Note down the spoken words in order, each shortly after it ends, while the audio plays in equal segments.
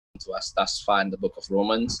to us thus far in the book of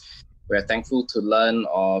Romans. We're thankful to learn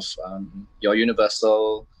of your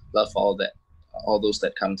universal love for all those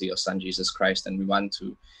that come to your Son, Jesus Christ. And we want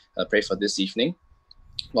to pray for this evening,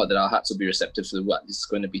 Lord, that our hearts will be receptive to what is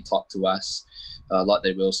going to be taught to us. Lord,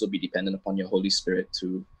 that we'll also be dependent upon your Holy Spirit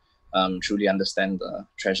to truly understand the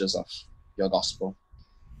treasures of your gospel.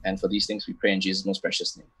 And for these things we pray in Jesus' most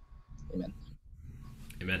precious name. Amen.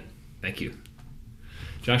 Amen. Thank you.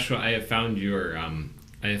 Joshua, I have found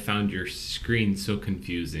your screen so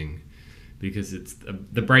confusing because it's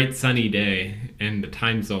the bright sunny day and the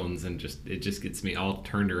time zones, and it just gets me all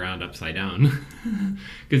turned around upside down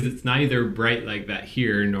because it's neither bright like that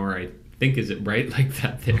here, nor I think is it bright like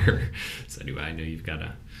that there. So anyway, I know you've got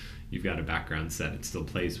a background set. It still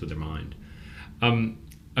plays with the mind.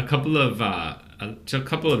 A couple of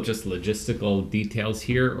just logistical details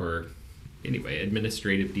here, or anyway,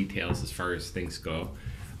 administrative details as far as things go.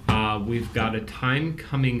 We've got a time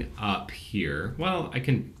coming up here. Well, I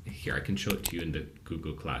can show it to you in the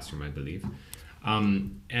Google Classroom, I believe.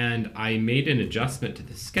 And I made an adjustment to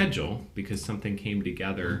the schedule because something came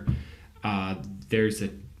together. There's a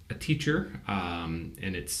teacher,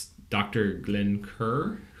 and it's Dr. Glenn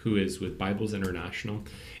Kerr, who is with Bibles International.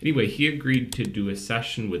 Anyway, he agreed to do a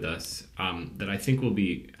session with us that I think it'll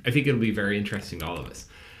be very interesting to all of us.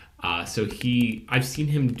 I've seen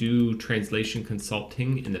him do translation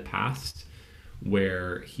consulting in the past,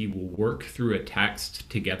 where he will work through a text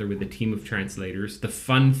together with a team of translators. The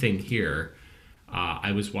fun thing here,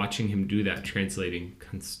 I was watching him do that translation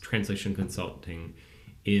consulting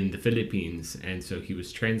in the Philippines, and so he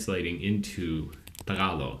was translating into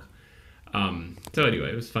Tagalog. So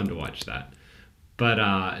anyway, it was fun to watch that, but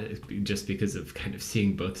just because of kind of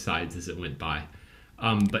seeing both sides as it went by.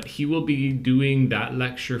 But he will be doing a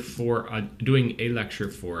lecture for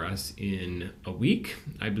us in a week,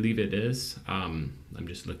 I believe it is. I'm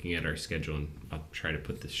just looking at our schedule, and I'll try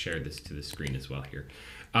to share this to the screen as well here.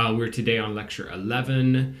 We're today on lecture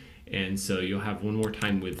 11, and so you'll have one more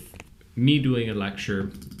time with me doing a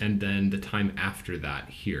lecture, and then the time after that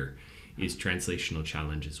here is translational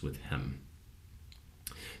challenges with him.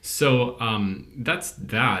 So that's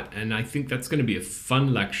that, and I think that's going to be a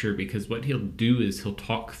fun lecture because what he'll do is he'll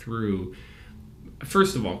talk through,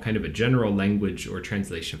 first of all, kind of a general language or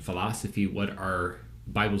translation philosophy. What are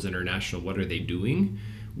Bibles International, what are they doing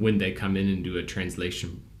when they come in and do a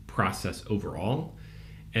translation process overall?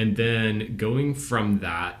 And then going from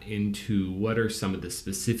that into what are some of the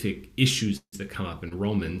specific issues that come up in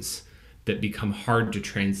Romans that become hard to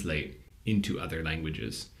translate into other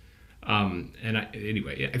languages.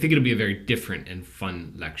 Anyway, I think it'll be a very different and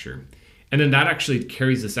fun lecture. And then that actually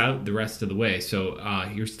carries us out the rest of the way. So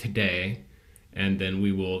here's today, and then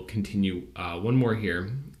we will continue one more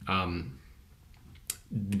here.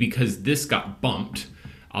 Because this got bumped,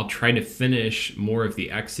 I'll try to finish more of the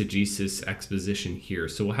exegesis exposition here.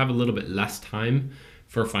 So we'll have a little bit less time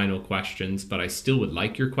for final questions, but I still would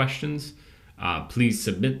like your questions. Please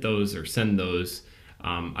submit those or send those.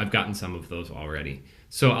 I've gotten some of those already.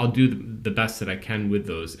 So I'll do the best that I can with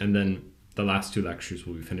those. And then the last two lectures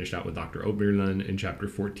will be finished out with Dr. Oberlin in chapter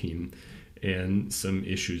 14 and some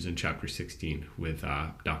issues in chapter 16 with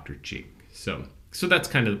Dr. G. So that's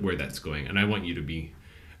kind of where that's going. And I want you to be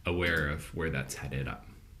aware of where that's headed up.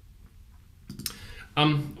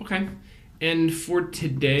 Okay. And for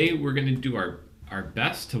today, we're going to do our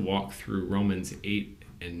best to walk through Romans 8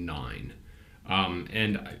 and 9.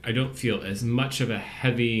 And I don't feel as much of a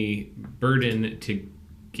heavy burden to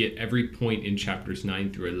get every point in chapters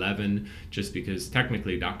 9 through 11, just because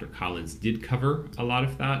technically Dr. Collins did cover a lot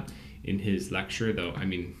of that in his lecture, though, I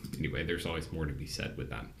mean, anyway, there's always more to be said with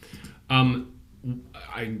that. I'm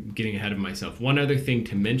getting ahead of myself. One other thing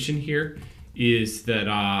to mention here is that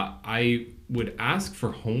I would ask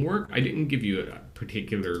for homework. I didn't give you a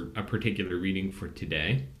particular reading for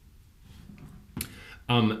today,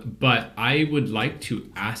 but I would like to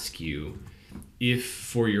ask you if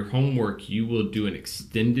for your homework you will do an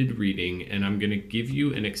extended reading, and I'm going to give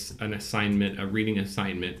you an assignment, a reading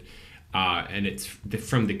assignment, and it's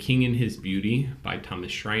from The King and His Beauty by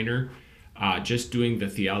Thomas Schreiner, just doing the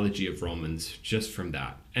theology of Romans, just from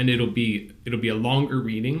that. And it'll be a longer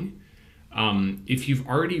reading. If you've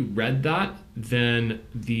already read that, then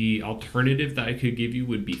the alternative that I could give you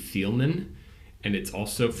would be Thielman, and it's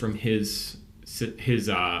also from his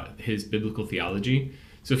biblical theology.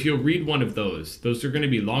 So if you'll read one of those are going to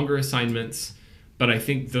be longer assignments, but I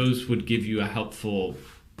think those would give you a helpful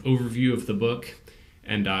overview of the book,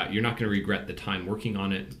 and you're not going to regret the time working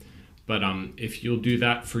on it. But if you'll do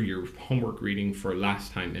that for your homework reading for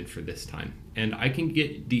last time and for this time, and I can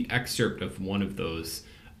get the excerpt of one of those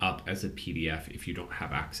up as a PDF if you don't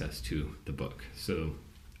have access to the book. So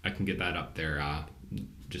I can get that up there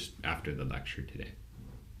just after the lecture today.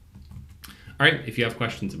 All right, if you have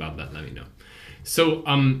questions about that, let me know. So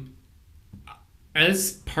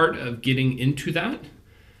as part of getting into that,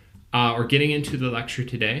 or getting into the lecture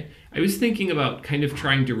today, I was thinking about kind of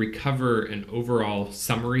trying to recover an overall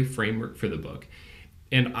summary framework for the book.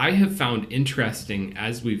 And I have found interesting,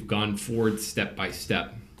 as we've gone forward step by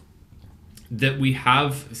step, that we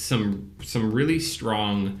have some really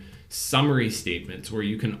strong summary statements where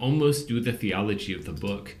you can almost do the theology of the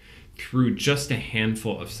book through just a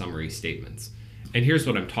handful of summary statements. And here's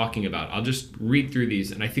what I'm talking about. I'll just read through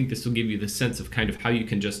these, and I think this will give you the sense of kind of how you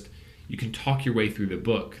can talk your way through the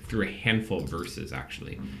book through a handful of verses,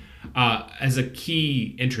 actually. As a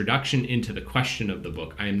key introduction into the question of the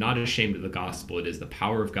book, I am not ashamed of the gospel. It is the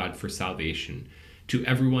power of God for salvation to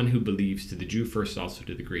everyone who believes, to the Jew first, also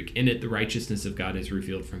to the Greek. In it, the righteousness of God is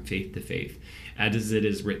revealed from faith to faith. As it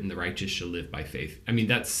is written, the righteous shall live by faith. I mean,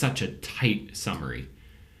 that's such a tight summary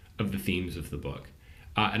of the themes of the book.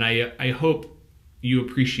 And I hope you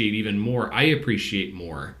appreciate even more. I appreciate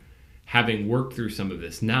more, having worked through some of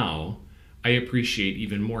this now, I appreciate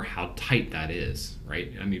even more how tight that is,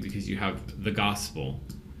 right? I mean, because you have the gospel,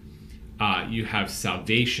 you have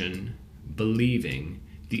salvation, believing,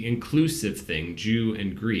 the inclusive thing, Jew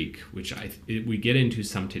and Greek, which we get into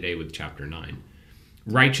some today with chapter 9,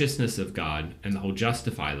 righteousness of God, and the whole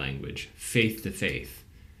justify language, faith to faith,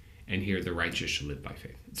 and here the righteous shall live by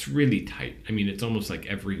faith. It's really tight. I mean, it's almost like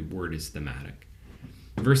every word is thematic.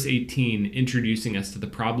 Verse 18, introducing us to the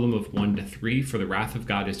problem of 1 to 3, for the wrath of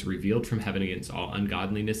God is revealed from heaven against all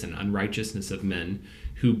ungodliness and unrighteousness of men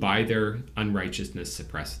who by their unrighteousness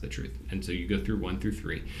suppress the truth. And so you go through 1 through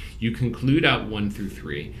 3. You conclude out 1 through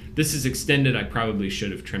 3. This is extended. I probably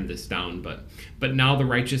should have trimmed this down, but now the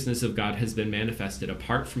righteousness of God has been manifested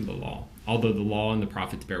apart from the law. Although the law and the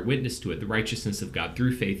prophets bear witness to it, the righteousness of God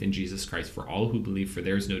through faith in Jesus Christ for all who believe, for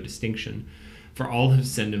there is no distinction. For all have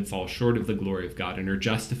sinned and fall short of the glory of God and are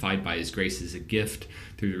justified by his grace as a gift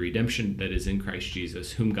through the redemption that is in Christ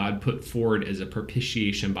Jesus, whom God put forward as a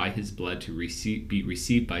propitiation by his blood to be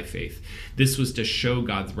received by faith. This was to show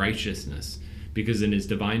God's righteousness, because in his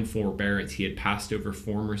divine forbearance he had passed over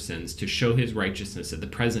former sins, to show his righteousness at the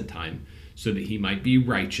present time, so that he might be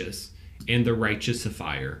righteous and the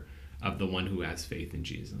righteousifier of the one who has faith in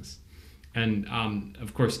Jesus. And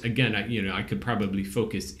of course, again, I could probably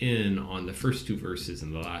focus in on the first two verses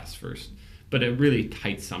and the last verse, but a really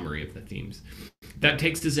tight summary of the themes. That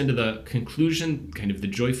takes us into the conclusion, kind of the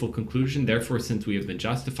joyful conclusion. Therefore, since we have been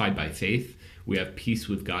justified by faith, we have peace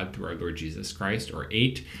with God through our Lord Jesus Christ. Or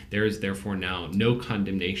 8, there is therefore now no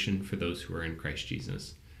condemnation for those who are in Christ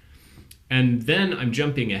Jesus. And then I'm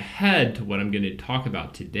jumping ahead to what I'm going to talk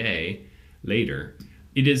about today, later.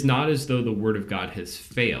 It is not as though the word of God has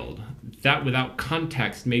failed. That without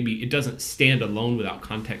context, maybe it doesn't stand alone without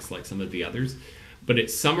context like some of the others, but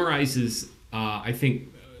it summarizes, I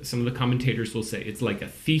think some of the commentators will say it's like a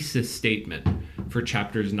thesis statement for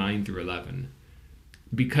chapters 9 through 11.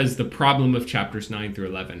 Because the problem of chapters 9 through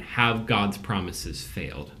 11, have God's promises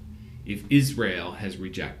failed? If Israel has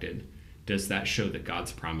rejected, does that show that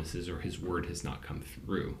God's promises or his word has not come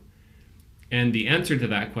through? And the answer to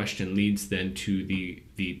that question leads then to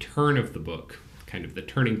the turn of the book, kind of the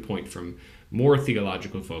turning point from more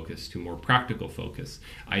theological focus to more practical focus.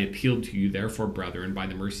 I appeal to you, therefore, brethren, by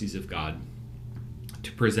the mercies of God,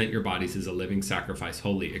 to present your bodies as a living sacrifice,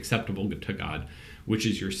 holy, acceptable to God, which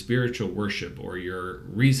is your spiritual worship or your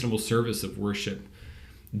reasonable service of worship.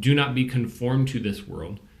 Do not be conformed to this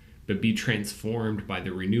world, but be transformed by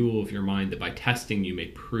the renewal of your mind, that by testing you may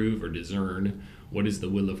prove or discern what is the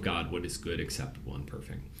will of God, what is good, acceptable, and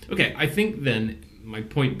perfect. Okay, I think then, my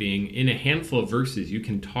point being, in a handful of verses, you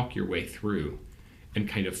can talk your way through and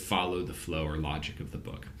kind of follow the flow or logic of the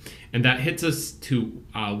book. And that hits us to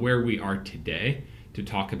where we are today to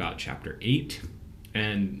talk about chapter 8.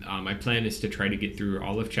 And my plan is to try to get through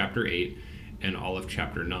all of chapter 8 and all of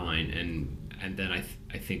chapter 9. And then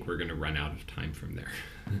I think we're going to run out of time from there.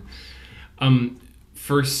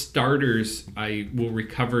 For starters, I will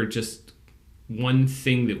recover just one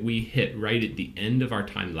thing that we hit right at the end of our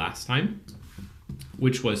time last time,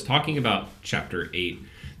 which was talking about chapter 8,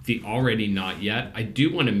 the already not yet. I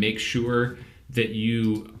do want to make sure that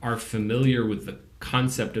you are familiar with the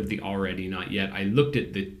concept of the already not yet. I looked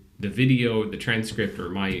at the video, the transcript,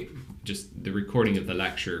 or just the recording of the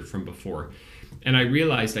lecture from before, and I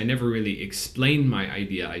realized I never really explained my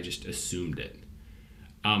idea. I just assumed it.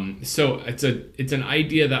 So it's an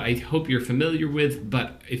idea that I hope you're familiar with,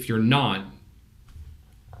 but if you're not,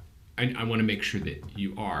 I want to make sure that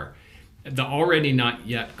you are. the already not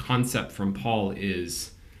yet concept from Paul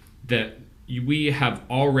is that we have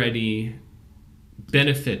already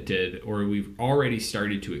benefited, or we've already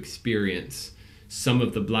started to experience some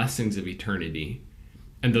of the blessings of eternity,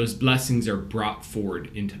 and those blessings are brought forward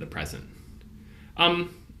into the present.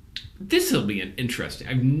 This will be an interesting.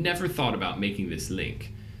 I've never thought about making this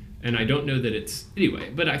link, and I don't know that it's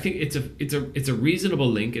anyway. But I think it's a reasonable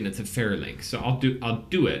link, and it's a fair link. So I'll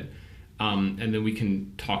do it, and then we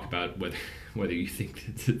can talk about whether you think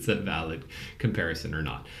it's a valid comparison or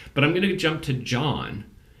not. But I'm going to jump to John,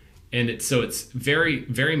 and it's very,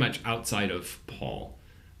 very much outside of Paul.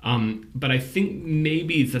 But I think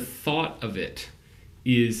maybe the thought of it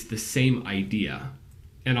is the same idea,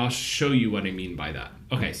 and I'll show you what I mean by that.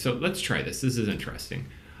 Okay, so let's try this. This is interesting.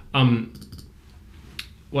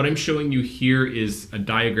 What I'm showing you here is a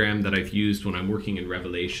diagram that I've used when I'm working in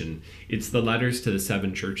Revelation. It's the letters to the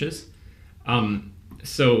 7 churches.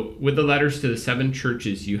 So with the letters to the 7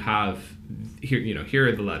 churches, you have here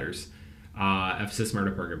are the letters, Ephesus,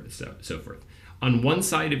 Smyrna, Pergamum, so forth. On one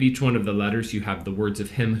side of each one of the letters, you have the words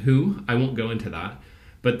of him who. I won't go into that,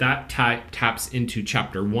 but that taps into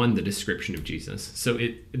chapter 1, the description of Jesus. So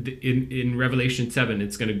in Revelation 7,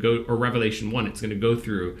 it's going to go, or Revelation 1, it's going to go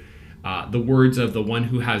through the words of the one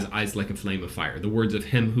who has eyes like a flame of fire, the words of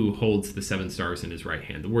him who holds the 7 stars in his right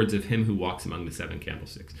hand, the words of him who walks among the 7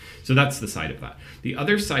 candlesticks. So that's the side of that. The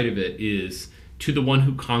other side of it is, to the one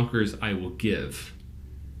who conquers, I will give.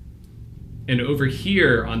 And over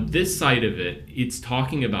here, on this side of it, it's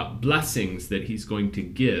talking about blessings that he's going to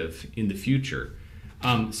give in the future.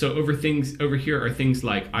 So over here are things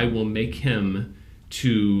like, I will make him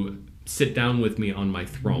to sit down with me on my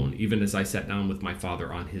throne, even as I sat down with my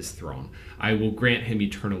Father on his throne. I will grant him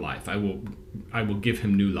eternal life. I will give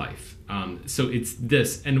him new life. So it's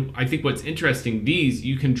this. And I think what's interesting,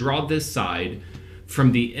 you can draw this side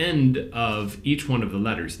from the end of each one of the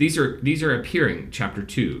letters. These are appearing chapter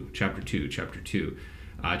 2, chapter 2, chapter 2,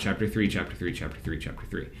 chapter 3, chapter 3, chapter 3, chapter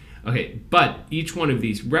 3. Okay, but each one of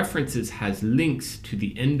these references has links to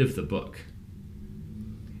the end of the book.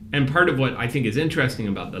 And part of what I think is interesting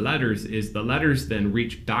about the letters is the letters then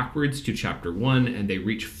reach backwards to chapter 1, and they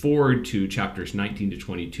reach forward to chapters 19 to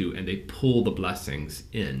 22, and they pull the blessings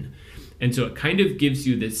in. And so it kind of gives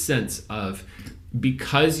you this sense of,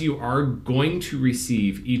 because you are going to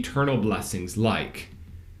receive eternal blessings like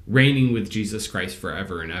reigning with Jesus Christ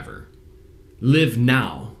forever and ever, live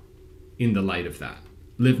now in the light of that.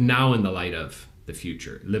 Live now in the light of the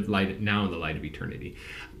future. Live now in the light of eternity.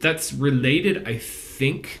 That's related, I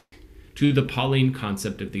think, to the Pauline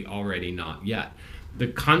concept of the already not yet. The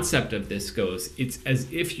concept of this goes, it's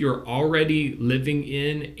as if you're already living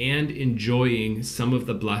in and enjoying some of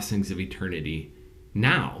the blessings of eternity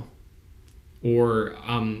now. Or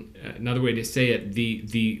another way to say it,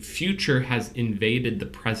 the future has invaded the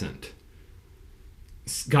present.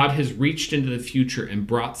 God has reached into the future and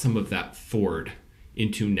brought some of that forward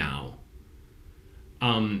into now.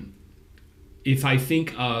 If I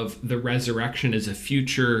think of the resurrection as a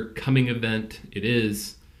future coming event, it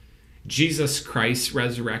is. Jesus Christ's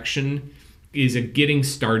resurrection is a getting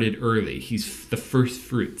started early. He's the first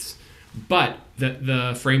fruits. But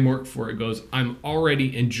the framework for it goes, I'm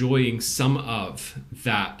already enjoying some of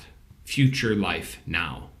that future life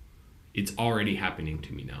now. It's already happening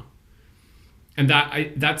to me now. And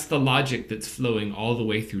that's the logic that's flowing all the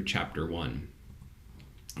way through chapter 1.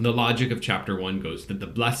 The logic of chapter 1 goes that the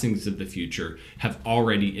blessings of the future have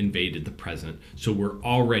already invaded the present. So we're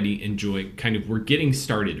already enjoying, we're getting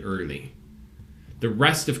started early. The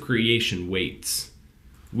rest of creation waits.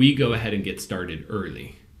 We go ahead and get started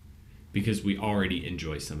early because we already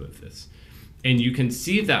enjoy some of this. And you can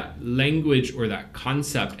see that language or that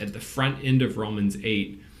concept at the front end of Romans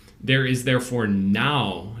 8. There is therefore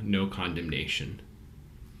now no condemnation.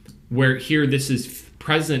 Where here this is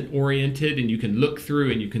present oriented, and you can look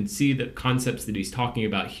through and you can see the concepts that he's talking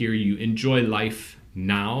about here. You enjoy life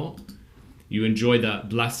now. You enjoy the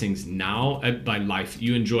blessings now by life.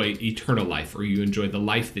 You enjoy eternal life, or you enjoy the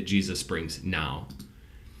life that Jesus brings now.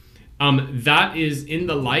 That is in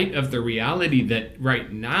the light of the reality that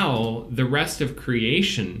right now the rest of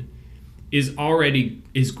creation is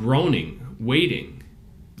groaning, waiting.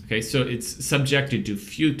 Okay, so it's subjected to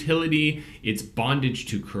futility, it's bondage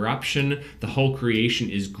to corruption. The whole creation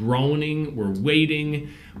is groaning, we're waiting.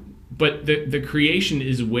 But the creation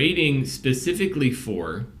is waiting specifically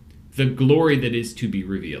for the glory that is to be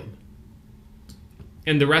revealed.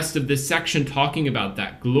 And the rest of this section talking about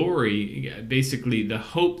that glory, basically the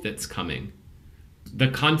hope that's coming, the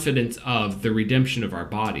confidence of the redemption of our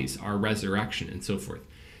bodies, our resurrection, and so forth.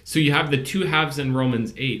 So you have the two halves in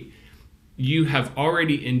Romans 8. you have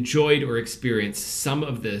already enjoyed or experienced some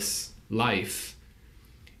of this life.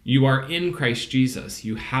 You are in Christ Jesus.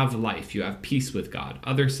 You have life. You have peace with God.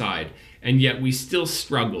 Other side. And yet we still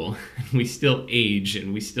struggle. We still age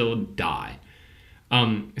and we still die.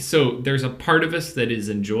 So there's a part of us that is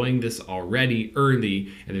enjoying this already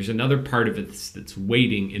early. And there's another part of it that's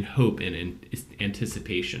waiting in hope and in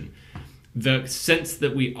anticipation. The sense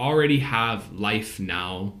that we already have life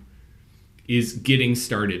now is getting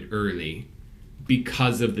started early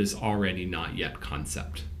because of this already not yet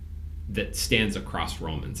concept that stands across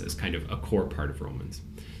Romans as kind of a core part of Romans.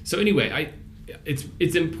 So anyway,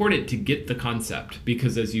 it's important to get the concept,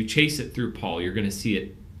 because as you chase it through Paul, you're going to see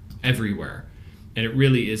it everywhere. And it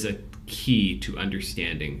really is a key to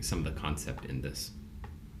understanding some of the concept in this.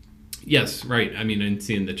 Yes, right. I mean, and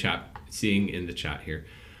seeing in the chat here,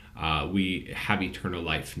 we have eternal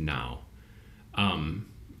life now.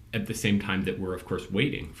 At the same time that we're, of course,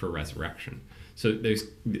 waiting for resurrection. So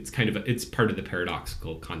it's part of the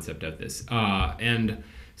paradoxical concept of this. And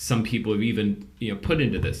some people have even put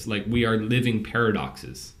into this, like, we are living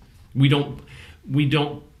paradoxes. We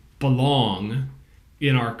don't belong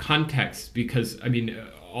in our context, because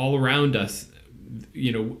all around us,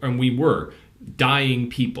 and we were dying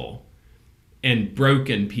people and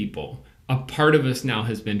broken people. A part of us now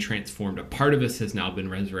has been transformed. A part of us has now been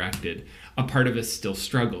resurrected. A part of us still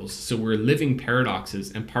struggles. So we're living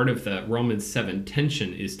paradoxes, and part of the Romans 7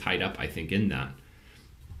 tension is tied up, I think, in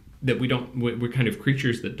that we're kind of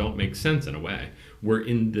creatures that don't make sense in a way. We're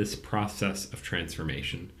in this process of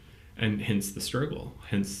transformation, and hence the struggle,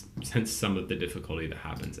 hence some of the difficulty that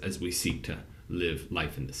happens as we seek to live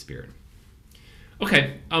life in the Spirit.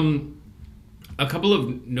 Okay, a couple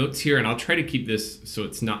of notes here, and I'll try to keep this so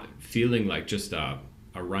it's not feeling like just a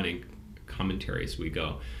running commentary as we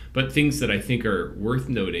go, but things that I think are worth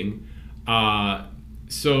noting.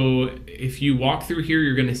 So if you walk through here,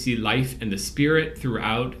 you're going to see life and the Spirit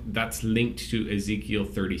throughout. That's linked to Ezekiel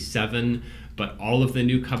 37, but all of the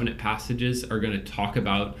New Covenant passages are going to talk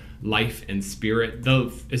about life and Spirit.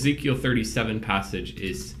 The Ezekiel 37 passage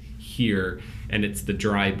is here, and it's the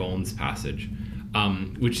dry bones passage,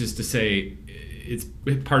 which is to say, it's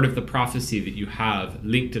part of the prophecy that you have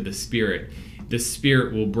linked to the Spirit. The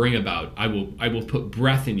Spirit will bring about, I will put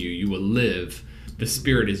breath in you, you will live. The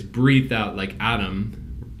Spirit is breathed out like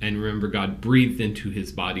Adam, and remember, God breathed into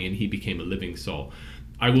his body and he became a living soul.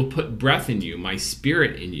 I will put breath in you, my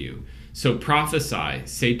Spirit in you. So prophesy,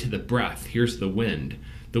 say to the breath, here's the wind.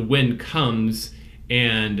 The wind comes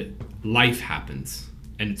and life happens,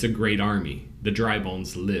 and it's a great army. The dry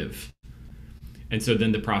bones live. And so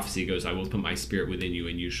then the prophecy goes, I will put my Spirit within you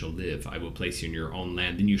and you shall live. I will place you in your own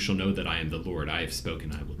land and you shall know that I am the Lord. I have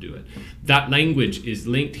spoken, I will do it. That language is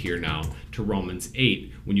linked here now to Romans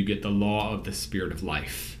 8, when you get the law of the Spirit of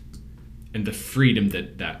life and the freedom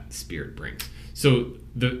that Spirit brings. So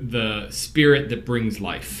the Spirit that brings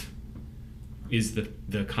life is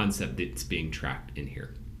the concept that's being tracked in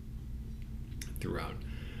here throughout.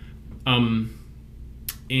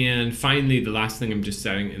 And finally, the last thing I'm just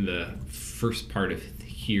saying in the first part of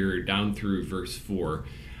here down through verse 4,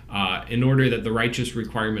 in order that the righteous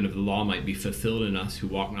requirement of the law might be fulfilled in us who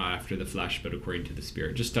walk not after the flesh but according to the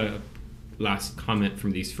Spirit. Just a last comment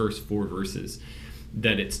from these first 4 verses,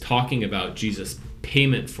 that it's talking about Jesus'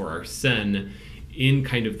 payment for our sin in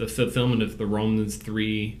kind of the fulfillment of the Romans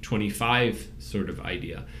 3:25 sort of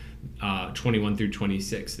idea, 21 through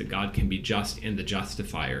 26, that God can be just and the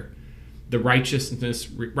justifier. The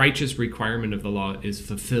righteous requirement of the law is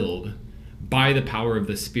fulfilled by the power of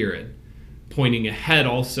the Spirit, pointing ahead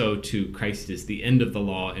also to Christ is the end of the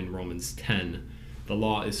law in Romans 10. The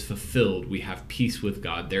law is fulfilled. We have peace with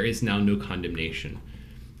God. There is now no condemnation,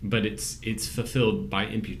 but it's fulfilled by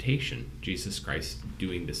imputation, Jesus Christ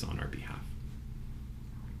doing this on our behalf.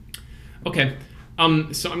 Okay,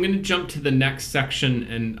 so I'm going to jump to the next section,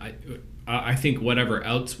 and I think whatever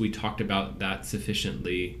else we talked about that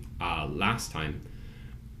sufficiently last time.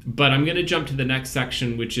 But I'm going to jump to the next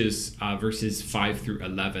section, which is verses 5 through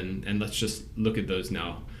 11, and let's just look at those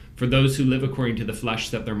now. For those who live according to the flesh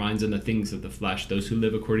set their minds on the things of the flesh. Those who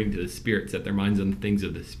live according to the Spirit set their minds on the things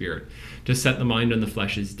of the Spirit. To set the mind on the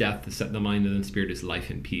flesh is death. To set the mind on the Spirit is life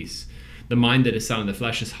and peace. The mind that is set on the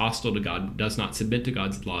flesh is hostile to God, does not submit to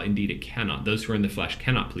God's law. Indeed, it cannot. Those who are in the flesh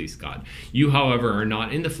cannot please God. You, however, are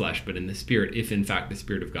not in the flesh, but in the Spirit, if in fact the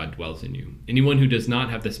Spirit of God dwells in you. Anyone who does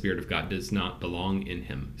not have the Spirit of God does not belong in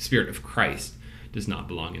him. Spirit of Christ does not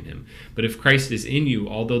belong in him. But if Christ is in you,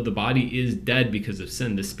 although the body is dead because of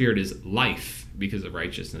sin, the spirit is life because of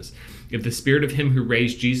righteousness. If the spirit of him who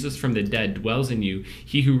raised Jesus from the dead dwells in you,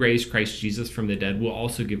 he who raised Christ Jesus from the dead will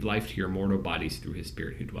also give life to your mortal bodies through his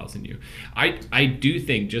spirit who dwells in you. I do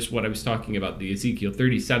think just what I was talking about, the Ezekiel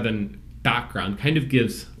 37 background kind of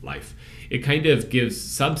gives life. It kind of gives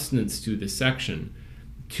substance to this section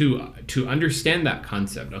to understand that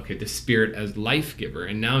concept. Okay, the spirit as life giver.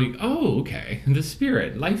 And now, okay, the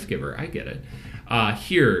spirit, life giver, I get it.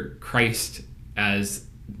 Here, Christ as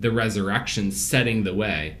the resurrection setting the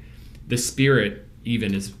way. The spirit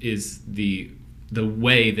even is the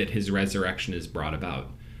way that his resurrection is brought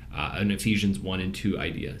about. An Ephesians 1 and 2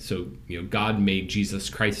 idea. So, God made Jesus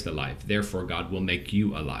Christ alive. Therefore, God will make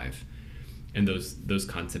you alive. And those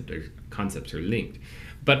concepts are linked.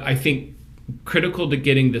 But I think critical to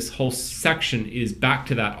getting this whole section is back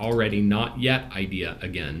to that already not yet idea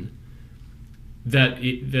again.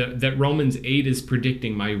 That Romans 8 is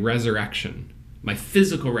predicting my resurrection. My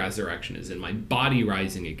physical resurrection is in my body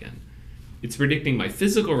rising again. It's predicting my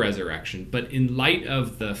physical resurrection, but in light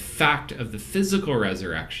of the fact of the physical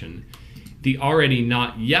resurrection, the already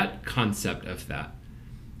not yet concept of that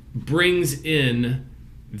brings in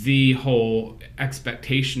the whole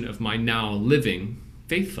expectation of my now living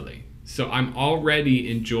faithfully. So I'm already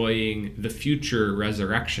enjoying the future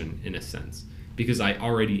resurrection in a sense, because I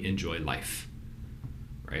already enjoy life,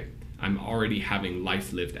 right? I'm already having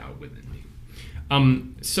life lived out within me.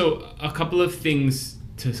 So a couple of things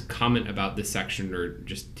to comment about this section, or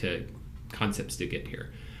just to concepts to get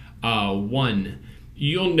here. One,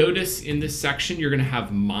 you'll notice in this section you're going to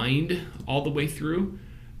have mind all the way through.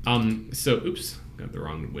 Oops, got the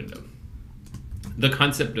wrong window. The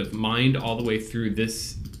concept of mind all the way through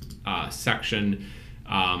this section.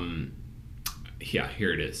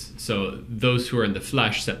 Here it is. So those who are in the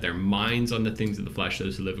flesh set their minds on the things of the flesh.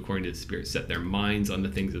 Those who live according to the Spirit set their minds on the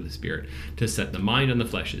things of the Spirit. To set the mind on the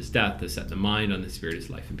flesh is death. To set the mind on the Spirit is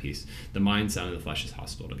life and peace. The mind set on the flesh is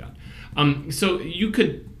hostile to God. So you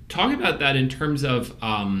could talk about that in terms of,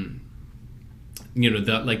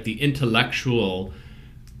 the intellectual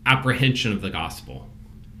apprehension of the gospel.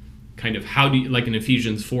 Kind of how do you, like an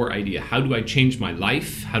Ephesians 4 idea, how do I change my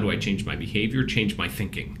life? How do I change my behavior, change my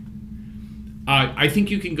thinking? I think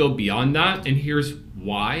you can go beyond that, and here's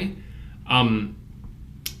why.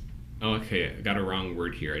 Okay, I got a wrong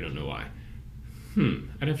word here. I don't know why.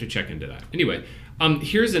 I'd have to check into that. Anyway,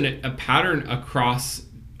 here's a pattern across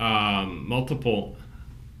multiple...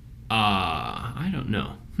 I don't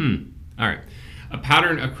know. All right. A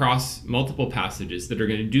pattern across multiple passages that are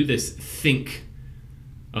going to do this think.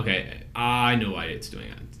 Okay, I know why it's doing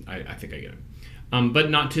it. I think I get it. But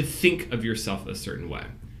not to think of yourself a certain way.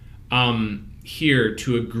 Here,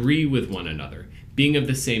 to agree with one another, being of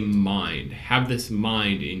the same mind, have this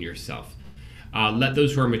mind in yourself. Let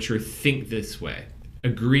those who are mature think this way.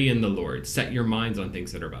 Agree in the Lord. Set your minds on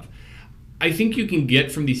things that are above. I think you can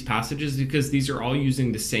get from these passages, because these are all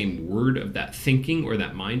using the same word of that thinking or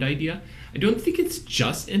that mind idea. I don't think it's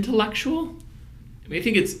just intellectual. I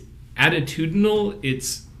think it's attitudinal.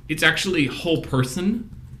 It's actually whole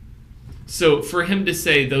person. So for him to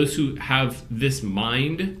say those who have this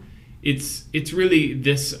mind, it's really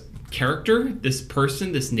this character, this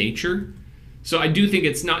person, this nature. So I do think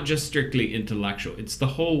it's not just strictly intellectual. It's the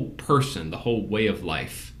whole person, the whole way of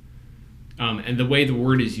life. And the way the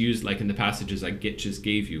word is used, like in the passages I just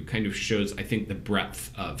gave you, kind of shows, I think, the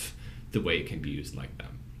breadth of the way it can be used like that.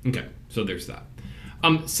 Okay, so there's that.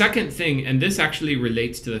 Second thing, and this actually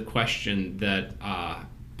relates to the question that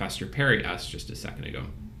Pastor Perry asked just a second ago,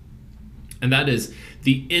 and that is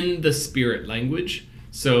the in the Spirit language.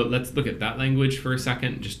 So let's look at that language for a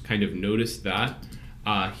second. Just kind of notice that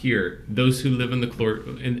here, those who live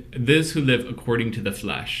those who live according to the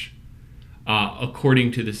flesh,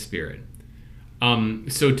 according to the Spirit.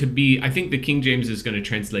 So to be, I think the King James is going to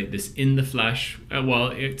translate this in the flesh. Well,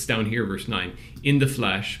 it's down here, verse 9, in the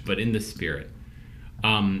flesh, but in the Spirit,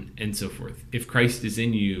 and so forth. If Christ is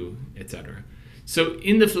in you, etc. So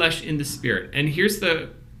in the flesh, in the Spirit. And here's the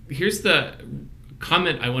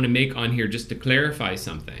comment I want to make on here, just to clarify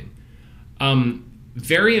something.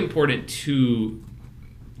 Very important to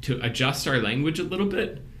adjust our language a little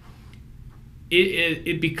bit.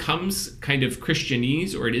 It becomes kind of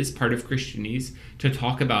Christianese, or it is part of Christianese, to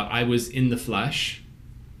talk about I was in the flesh,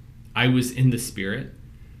 I was in the Spirit.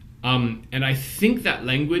 And I think that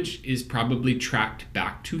language is probably tracked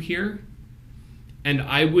back to here. And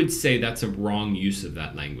I would say that's a wrong use of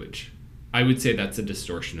that language. I would say that's a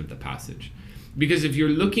distortion of the passage. Because if you're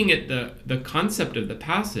looking at the concept of the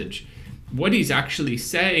passage, what he's actually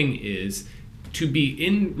saying is to be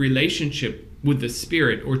in relationship with the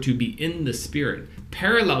Spirit, or to be in the Spirit,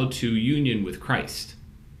 parallel to union with Christ.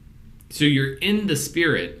 So you're in the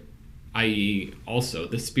Spirit, i.e. also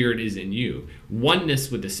the Spirit is in you.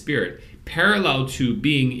 Oneness with the Spirit, parallel to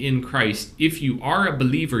being in Christ. If you are a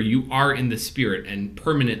believer, you are in the Spirit, and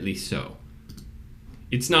permanently so.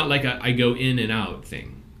 It's not like a I go in and out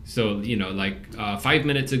thing. So, like 5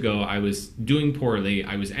 minutes ago, I was doing poorly,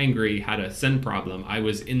 I was angry, had a sin problem, I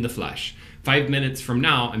was in the flesh. 5 minutes from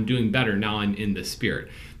now, I'm doing better, now I'm in the Spirit.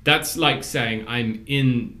 That's like saying I'm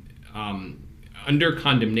in under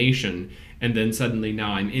condemnation, and then suddenly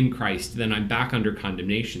now I'm in Christ, then I'm back under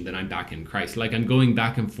condemnation, then I'm back in Christ. Like I'm going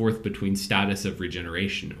back and forth between status of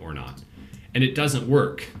regeneration or not. And it doesn't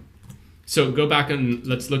work. So go back and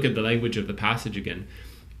let's look at the language of the passage again.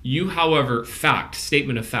 You, however,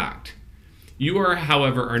 statement of fact. You are,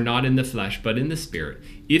 however, are not in the flesh, but in the Spirit.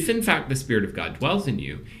 If in fact the Spirit of God dwells in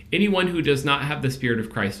you, anyone who does not have the Spirit of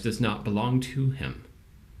Christ does not belong to him.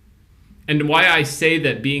 And why I say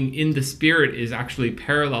that being in the Spirit is actually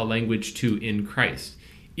parallel language to in Christ.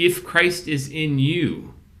 If Christ is in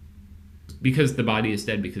you, because the body is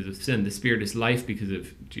dead because of sin, the Spirit is life because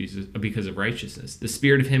of Jesus, because of righteousness. The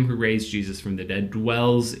Spirit of him who raised Jesus from the dead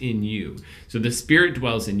dwells in you. So the Spirit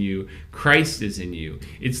dwells in you, Christ is in you.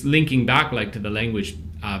 It's linking back like to the language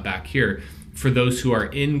back here, for those who are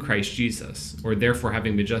in Christ Jesus, or therefore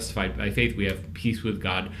having been justified by faith, we have peace with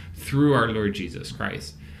God through our Lord Jesus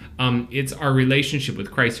Christ. It's our relationship with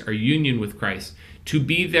Christ, our union with Christ, to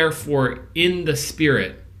be therefore in the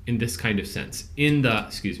Spirit, in this kind of sense, in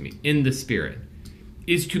the Spirit,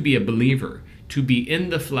 is to be a believer. To be in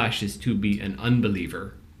the flesh is to be an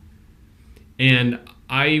unbeliever. And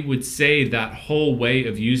I would say that whole way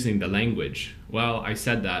of using the language, well, I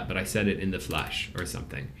said that, but I said it in the flesh or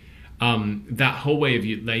something. That whole way of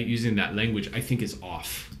using that language, I think, is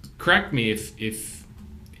off. Correct me if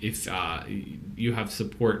you have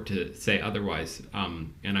support to say otherwise,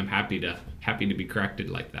 and I'm happy to be corrected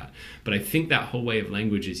like that. But I think that whole way of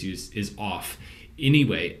language is off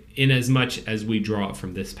anyway, in as much as we draw it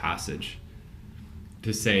from this passage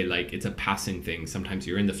to say like it's a passing thing. Sometimes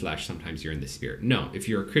you're in the flesh, sometimes you're in the Spirit. No, if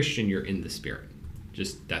you're a Christian, you're in the Spirit.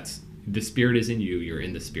 Just that's the Spirit is in you. You're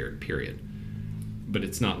in the Spirit. Period. But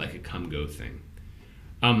it's not like a come-go thing.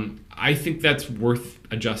 I think that's worth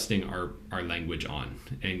adjusting our language on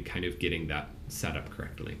and kind of getting that set up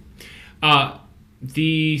correctly.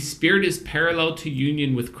 The Spirit is parallel to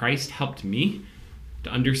union with Christ helped me to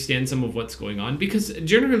understand some of what's going on, because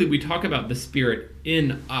generally we talk about the Spirit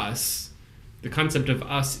in us. The concept of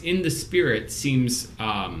us in the Spirit seems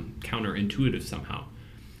counterintuitive somehow.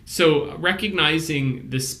 So recognizing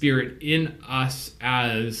the Spirit in us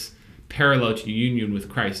as parallel to union with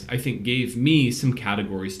Christ, I think gave me some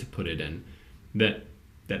categories to put it in that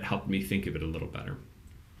helped me think of it a little better.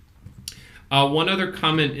 One other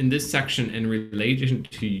comment in this section in relation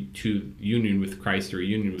to union with Christ or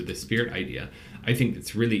union with the Spirit idea, I think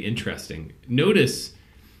it's really interesting. Notice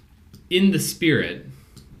in the Spirit,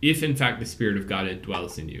 if in fact the Spirit of God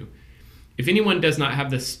dwells in you, if anyone does not have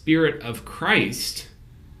the Spirit of Christ,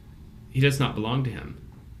 he does not belong to him.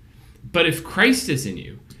 But if Christ is in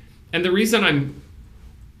you, and the reason I'm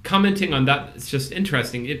commenting on that, it's just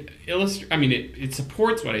interesting. It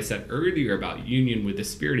supports what I said earlier about union with the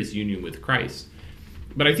Spirit is union with Christ.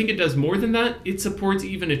 But I think it does more than that. It supports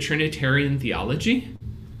even a Trinitarian theology.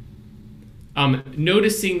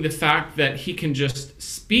 Noticing the fact that he can just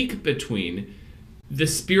speak between the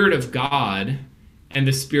Spirit of God and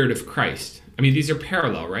the Spirit of Christ. I mean, these are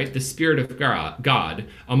parallel, right? The Spirit of God,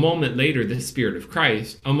 a moment later, the Spirit of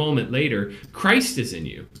Christ, a moment later, Christ is in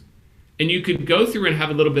you. And you could go through and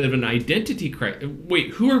have a little bit of an identity crisis.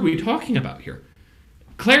 Wait, who are we talking about here?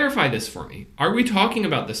 Clarify this for me. Are we talking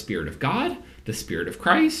about the Spirit of God, the Spirit of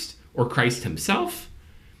Christ, or Christ himself?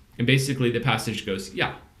 And basically the passage goes,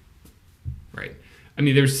 yeah, right. I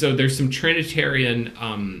mean, there's some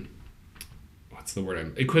Trinitarian,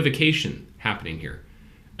 equivocation happening here.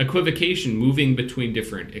 Equivocation moving between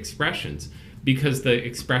different expressions, because the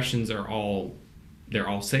expressions they're all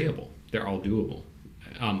sayable. They're all doable.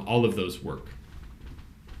 All of those work.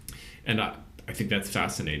 And I think that's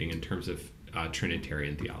fascinating in terms of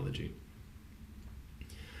Trinitarian theology.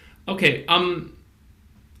 Okay,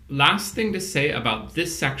 last thing to say about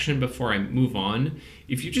this section before I move on.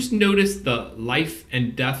 If you just notice the life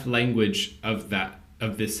and death language of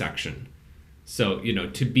this section. So,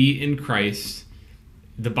 to be in Christ,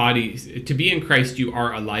 to be in Christ, you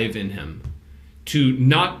are alive in him. To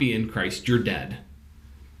not be in Christ, you're dead.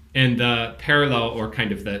 And the parallel, or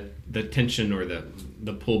kind of the tension or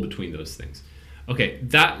the pull between those things. Okay,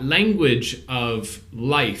 that language of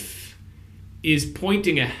life is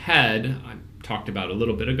pointing ahead. talked about a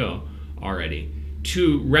little bit ago already,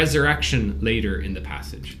 to resurrection later in the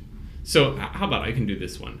passage. So how about I can do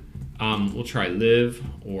this one? We'll try live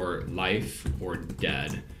or life or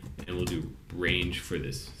dead, and we'll do range for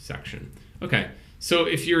this section. Okay, so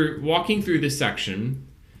if you're walking through this section,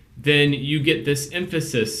 then you get this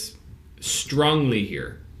emphasis strongly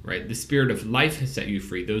here, right? The spirit of life has set you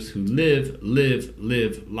free. Those who live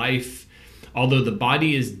life. Although the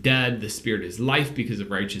body is dead, the spirit is life because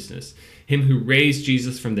of righteousness. Him who raised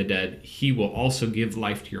Jesus from the dead, he will also give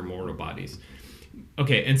life to your mortal bodies.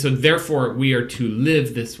 Okay, and so therefore we are to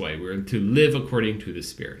live this way. We're to live according to the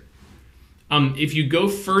Spirit. If you go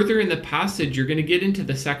further in the passage, you're going to get into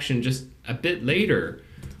the section just a bit later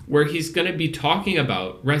where he's going to be talking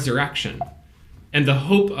about resurrection and the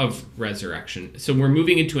hope of resurrection. So we're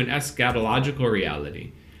moving into an eschatological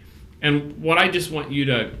reality. And what I just want you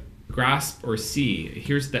to grasp or see,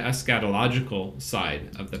 here's the eschatological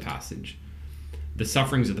side of the passage. The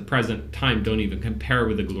sufferings of the present time don't even compare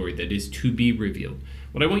with the glory that is to be revealed.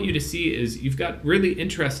 What I want you to see is you've got really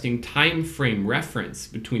interesting time frame reference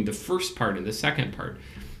between the first part and the second part.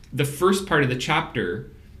 The first part of the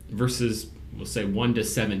chapter, verses, we'll say 1 to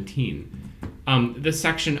 17, the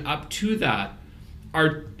section up to that,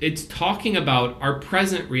 it's talking about our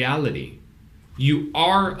present reality. You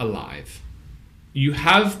are alive. You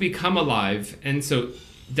have become alive, and so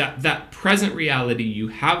that present reality, you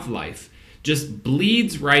have life, just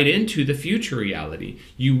bleeds right into the future reality.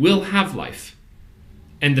 You will have life.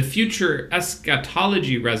 And the future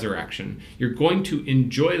eschatology resurrection, you're going to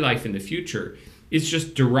enjoy life in the future, is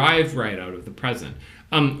just derived right out of the present.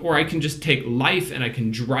 Or I can just take life and I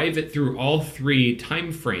can drive it through all three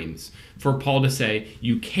time frames for Paul to say,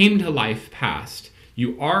 you came to life past,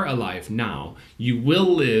 you are alive now, you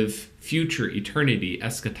will live future eternity,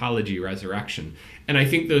 eschatology, resurrection. And I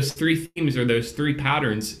think those three themes or those three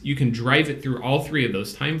patterns, you can drive it through all three of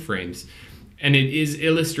those time frames. And it is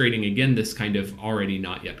illustrating, again, this kind of already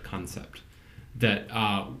not yet concept that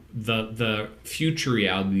the future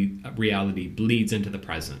reality bleeds into the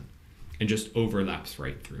present and just overlaps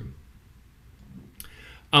right through.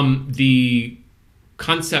 The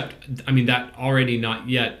concept, that already not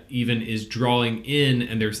yet even is drawing in,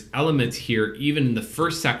 and there's elements here, even in the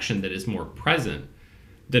first section that is more present,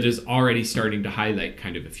 that is already starting to highlight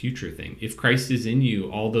kind of a future thing. If Christ is in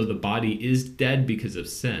you, although the body is dead because of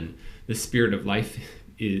sin, the spirit of life,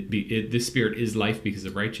 the spirit is life because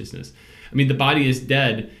of righteousness. The body is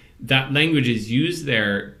dead. That language is used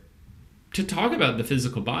there to talk about the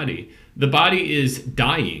physical body. The body is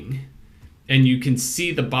dying, and you can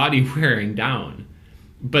see the body wearing down.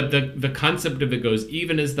 But the concept of it goes,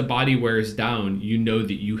 even as the body wears down, you know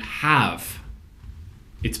that you have.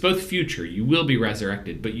 It's both future, you will be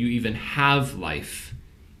resurrected, but you even have life,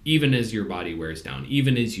 even as your body wears down,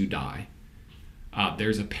 even as you die.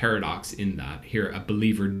 There's a paradox in that. Here, a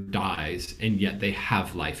believer dies, and yet they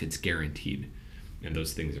have life. It's guaranteed. And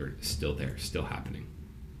those things are still there, still happening.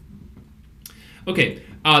 Okay,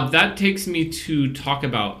 that takes me to talk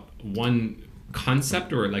about one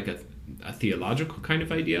concept, or like a theological kind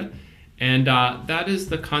of idea, and that is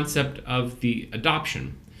the concept of the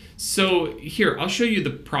adoption. So here, I'll show you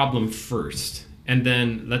the problem first, and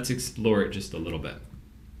then let's explore it just a little bit.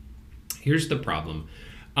 Here's the problem.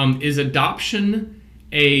 Is adoption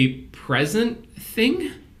a present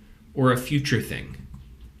thing or a future thing?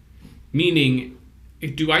 Meaning,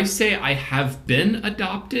 do I say I have been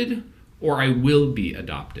adopted or I will be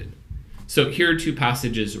adopted? So here are two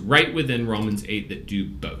passages right within Romans 8 that do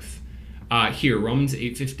both. Here, Romans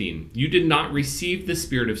 8:15. You did not receive the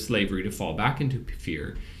spirit of slavery to fall back into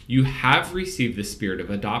fear. You have received the spirit of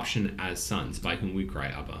adoption as sons, by whom we cry,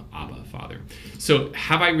 Abba, Abba, Father. So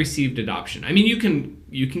have I received adoption? You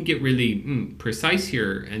can get really precise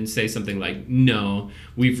here and say something like, no,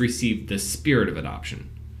 we've received the spirit of adoption.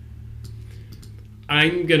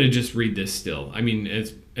 I'm going to just read this still.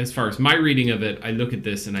 As far as my reading of it, I look at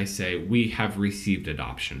this and I say, we have received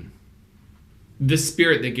adoption. The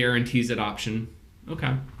spirit that guarantees adoption,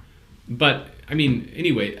 okay. But,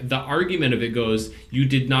 anyway, the argument of it goes, you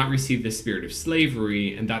did not receive the spirit of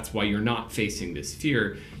slavery, and that's why you're not facing this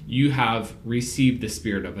fear. You have received the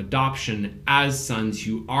spirit of adoption. As sons,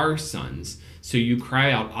 you are sons. So you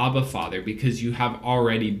cry out, Abba, Father, because you have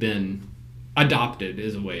already been adopted,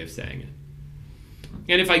 is a way of saying it.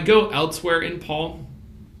 And if I go elsewhere in Paul,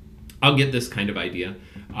 I'll get this kind of idea.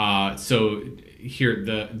 So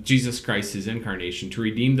here, Jesus Christ, his incarnation, to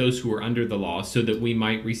redeem those who are under the law so that we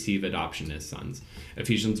might receive adoption as sons.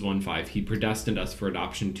 Ephesians 1:5, he predestined us for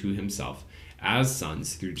adoption to himself as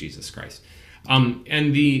sons through Jesus Christ.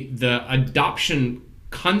 And the adoption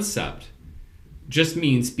concept just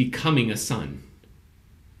means becoming a son.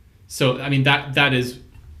 So, I mean, that is,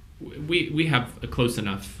 we have a close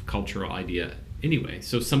enough cultural idea anyway.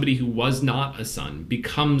 So somebody who was not a son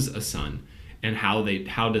becomes a son. And how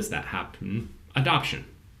does that happen? Adoption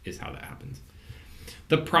is how that happens.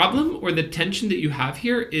 The problem or the tension that you have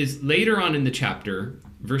here is later on in the chapter,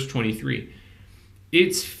 verse 23.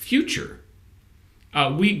 It's future.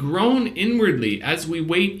 We groan inwardly as we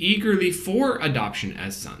wait eagerly for adoption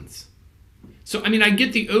as sons. So, I mean, I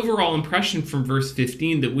get the overall impression from verse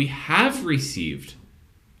 15 that we have received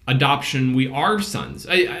adoption. We are sons.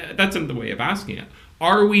 That's the way of asking it.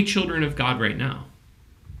 Are we children of God right now?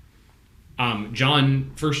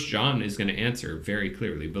 First John is going to answer very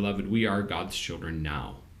clearly, beloved, we are God's children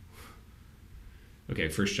now. Okay,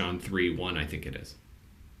 1 John 3:1, I think it is.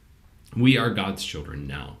 We are God's children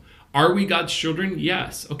now. Are we God's children?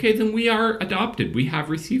 Yes. Okay, then we are adopted. We have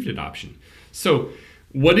received adoption. So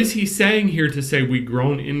what is he saying here to say we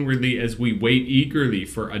groan inwardly as we wait eagerly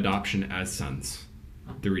for adoption as sons,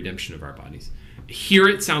 the redemption of our bodies? Here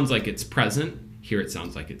it sounds like it's present. Here it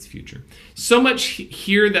sounds like it's future. So much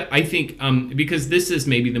here that I think, because this is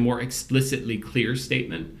maybe the more explicitly clear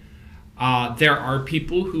statement, there are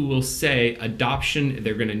people who will say adoption,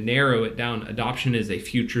 they're going to narrow it down. Adoption is a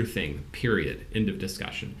future thing, period, end of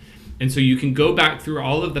discussion. And so you can go back through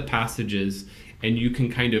all of the passages and you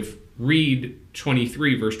can kind of read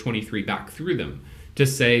 23, verse 23 back through them to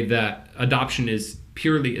say that adoption is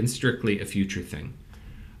purely and strictly a future thing.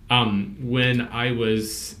 When I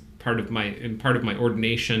was part of my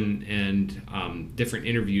ordination and different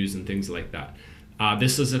interviews and things like that,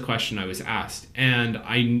 this was a question I was asked, and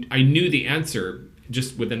I knew the answer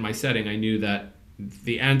just within my setting. I knew that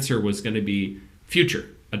the answer was going to be future.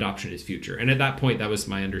 Adoption is future, and at that point, that was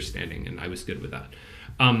my understanding, and I was good with that.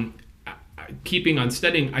 Keeping on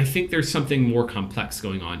studying, I think there's something more complex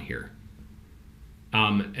going on here,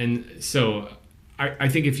 and so I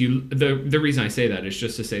think if you the reason I say that is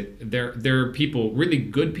just to say there are people, really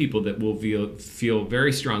good people, that will feel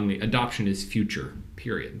very strongly adoption is future,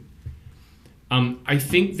 period. I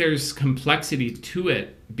think there's complexity to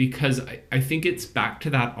it because I think it's back to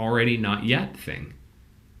that already not yet thing.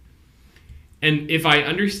 And if I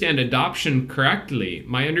understand adoption correctly,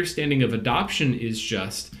 my understanding of adoption is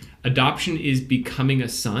just adoption is becoming a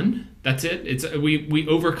son. That's it. We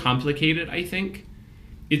overcomplicate it, I think.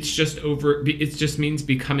 It just means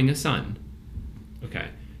becoming a son. Okay.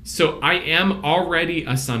 So I am already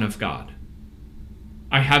a son of God.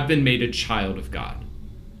 I have been made a child of God.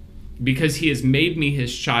 Because he has made me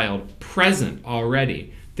his child present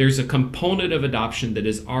already. There's a component of adoption that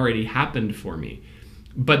has already happened for me.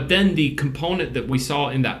 But then the component that we saw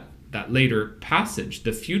in that later passage,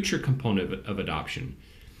 the future component of adoption,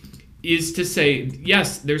 is to say,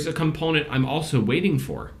 yes, there's a component I'm also waiting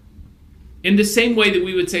for. In the same way that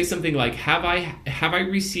we would say something like, have I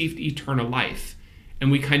received eternal life?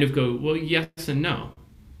 And we kind of go, well, yes and no.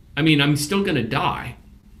 I mean, I'm still going to die.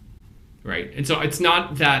 Right? And so it's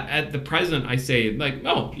not that at the present I say, like,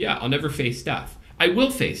 oh, yeah, I'll never face death. I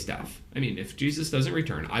will face death. I mean, if Jesus doesn't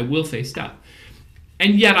return, I will face death.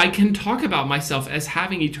 And yet I can talk about myself as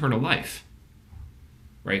having eternal life.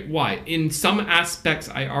 Right? Why? In some aspects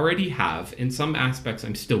I already have. In some aspects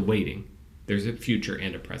I'm still waiting. There's a future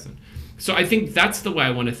and a present. So I think that's the way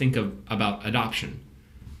I want to think about adoption.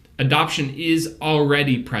 Adoption is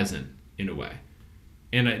already present in a way.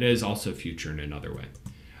 And it is also future in another way.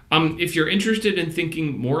 If you're interested in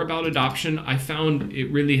thinking more about adoption, I found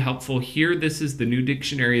it really helpful here. This is the New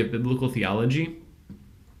Dictionary of Biblical Theology.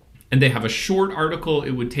 And they have a short article.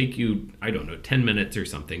 It would take you, 10 minutes or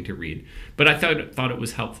something to read. But I thought it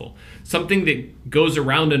was helpful. Something that goes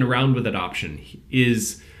around and around with adoption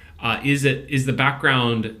is the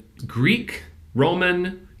background Greek,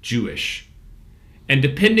 Roman, Jewish. And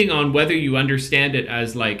depending on whether you understand it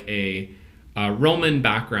as like a Roman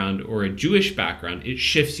background or a Jewish background, it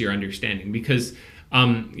shifts your understanding because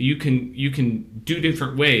you can do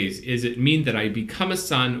different ways. Is it mean that I become a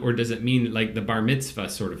son, or does it mean like the bar mitzvah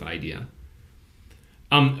sort of idea?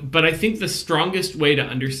 But I think the strongest way to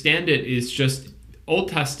understand it is just Old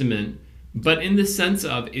Testament, but in the sense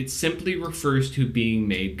of it simply refers to being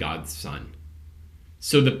made God's son.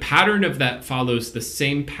 So the pattern of that follows the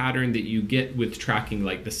same pattern that you get with tracking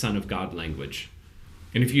like the Son of God language.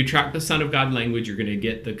 And if you track the Son of God language, you're going to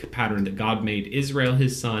get the pattern that God made Israel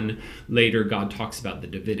his son. Later, God talks about the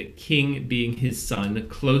Davidic king being his son,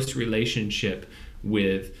 close relationship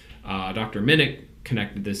with Dr. Minnick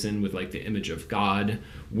connected this in with like the image of God.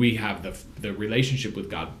 We have the relationship with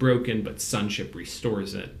God broken, but sonship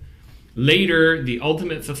restores it. Later, the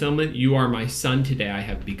ultimate fulfillment, you are my son, today I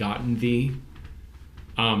have begotten thee.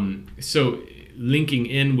 So linking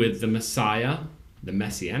in with the Messiah, the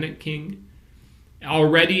Messianic King.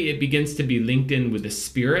 Already it begins to be linked in with the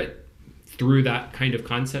Spirit through that kind of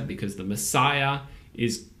concept, because the Messiah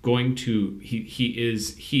is going to, he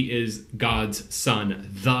is God's Son,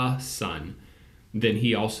 the Son. Then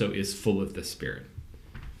he also is full of the Spirit.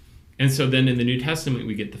 And so then in the New Testament,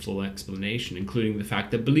 we get the full explanation, including the fact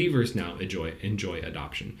that believers now enjoy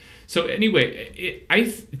adoption. So anyway,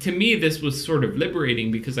 to me, this was sort of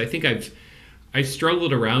liberating, because I think I've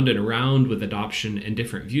struggled around and around with adoption and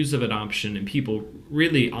different views of adoption, and people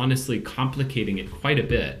really honestly complicating it quite a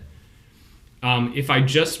bit. If I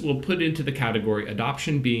just will put into the category,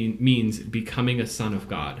 adoption means becoming a son of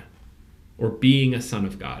God, or being a son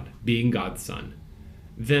of God, being God's son,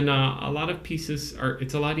 then a lot of pieces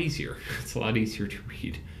it's a lot easier. It's a lot easier to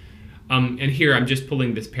read. And here I'm just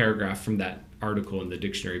pulling this paragraph from that article in the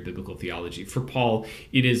Dictionary of Biblical Theology. For Paul,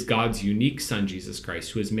 it is God's unique Son, Jesus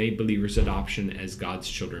Christ, who has made believers' adoption as God's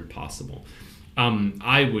children possible.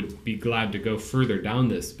 I would be glad to go further down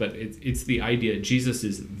this, but it's the idea Jesus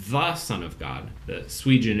is the Son of God, the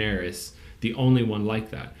sui generis, the only one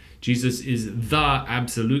like that. Jesus is the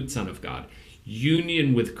absolute Son of God.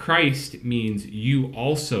 Union with Christ means you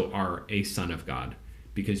also are a son of God,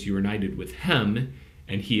 because you are united with him,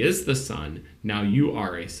 and he is the Son. Now you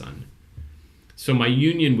are a son. So my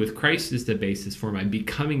union with Christ is the basis for my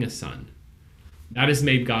becoming a son. That has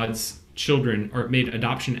made God's children, or made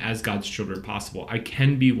adoption as God's children possible. I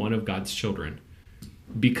can be one of God's children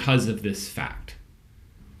because of this fact.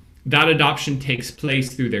 That adoption takes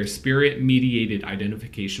place through their Spirit-mediated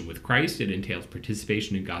identification with Christ. It entails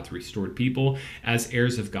participation in God's restored people as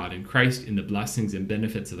heirs of God in Christ in the blessings and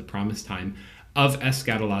benefits of the promised time of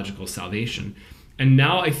eschatological salvation. And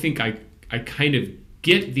now I think I kind of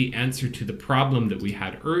get the answer to the problem that we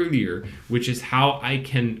had earlier, which is how I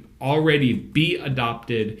can already be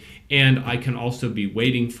adopted and I can also be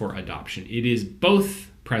waiting for adoption. It is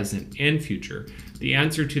both present and future. The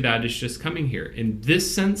answer to that is just coming here. In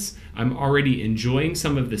this sense, I'm already enjoying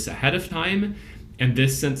some of this ahead of time, and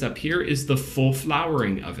this sense up here is the full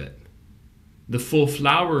flowering of it. The full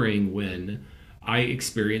flowering when I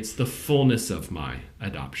experience the fullness of my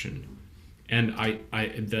adoption, and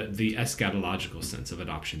the eschatological sense of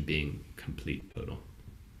adoption being complete, total.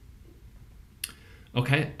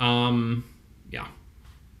 Okay, yeah.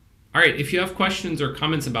 All right, if you have questions or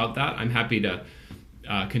comments about that, I'm happy to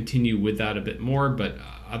continue with that a bit more, but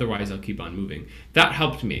otherwise I'll keep on moving. That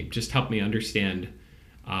helped me, just helped me understand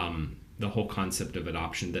the whole concept of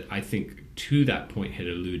adoption that I think to that point had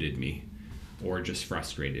eluded me or just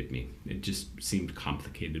frustrated me. It just seemed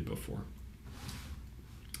complicated before.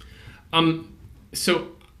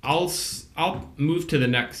 So I'll move to the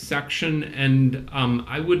next section, and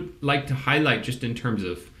I would like to highlight, just in terms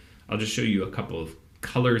of, I'll just show you a couple of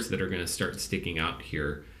colors that are going to start sticking out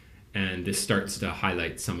here, and this starts to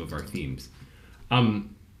highlight some of our themes.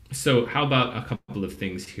 So how about a couple of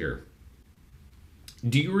things here?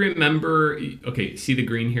 Do you remember, okay, see the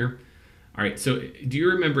green here? All right, so do you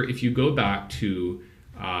remember, if you go back to,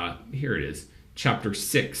 here it is, chapter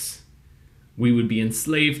 6, we would be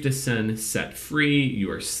enslaved to sin, set free.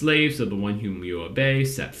 You are slaves of the one whom you obey,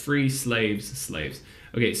 set free, slaves, slaves.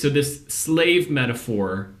 Okay, so this slave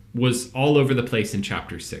metaphor was all over the place in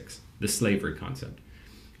chapter 6, the slavery concept.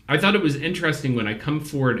 I thought it was interesting when I come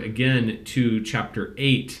forward again to chapter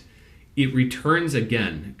 8, it returns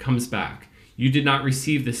again, comes back. You did not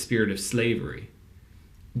receive the spirit of slavery.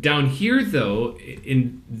 Down here, though,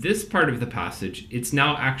 in this part of the passage, it's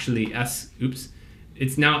now actually actually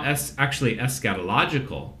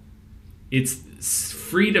eschatological. It's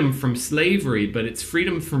freedom from slavery, but it's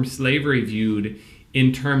freedom from slavery viewed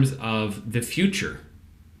in terms of the future.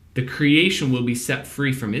 The creation will be set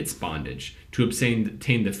free from its bondage to obtain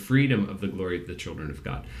the freedom of the glory of the children of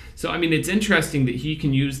God. So, I mean, it's interesting that he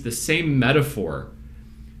can use the same metaphor,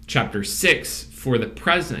 chapter 6, for the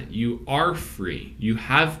present. You are free. You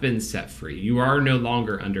have been set free. You are no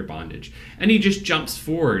longer under bondage. And he just jumps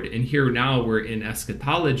forward, and here now we're in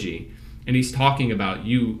eschatology, and he's talking about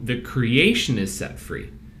the creation is set free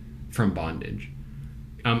from bondage.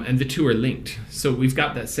 And the two are linked. So we've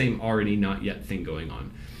got that same already not yet thing going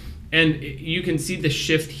on. And you can see the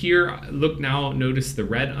shift here. Look now, notice the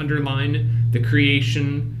red underline, the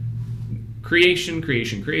creation,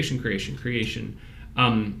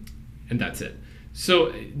 and that's it.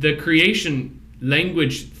 So the creation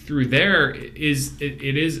language through there is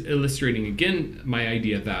illustrating again my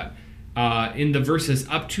idea that in the verses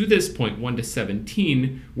up to this point, 1 to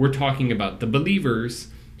 17, we're talking about the believers.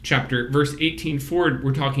 Verse 18 forward,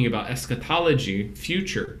 we're talking about eschatology,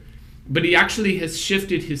 future. But he actually has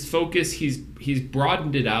shifted his focus. He's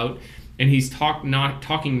broadened it out, And he's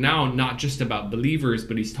talking now not just about believers,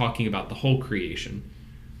 but he's talking about the whole creation.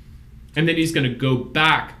 And then he's going to go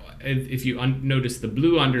back. If you notice the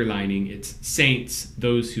blue underlining, it's saints,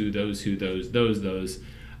 those,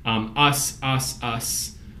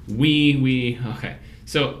 us, we. Okay.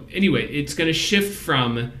 So anyway, it's going to shift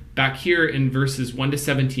from back here in verses 1 to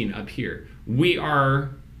 17 up here. We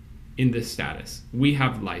are in this status. We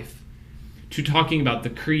have life. To talking about the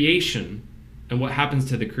creation and what happens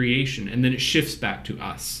to the creation. And then it shifts back to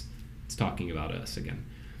us. It's talking about us again.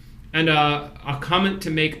 And a comment to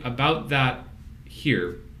make about that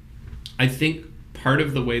here. I think part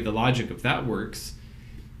of the way the logic of that works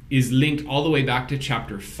is linked all the way back to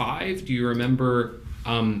chapter 5. Do you remember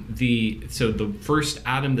the first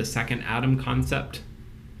Adam, the second Adam concept?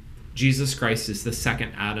 Jesus Christ is the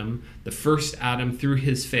second Adam. The first Adam, through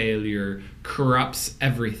his failure, corrupts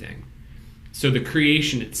everything. So the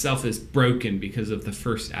creation itself is broken because of the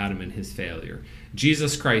first Adam and his failure.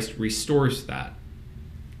 Jesus Christ restores that.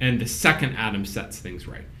 And the second Adam sets things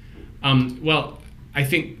right. Well, I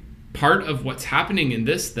think part of what's happening in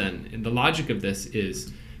this then, in the logic of this,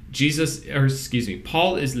 is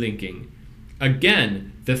Paul is linking,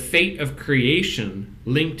 again, the fate of creation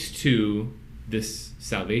linked to this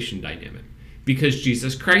salvation dynamic. Because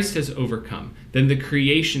Jesus Christ has overcome, then the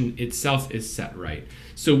creation itself is set right.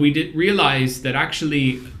 So we did realize that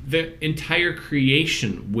actually the entire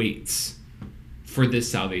creation waits for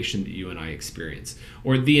this salvation that you and I experience.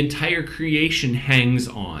 Or the entire creation hangs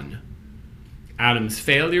on. Adam's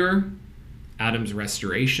failure, Adam's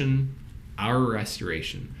restoration, our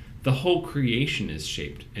restoration. The whole creation is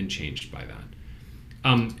shaped and changed by that.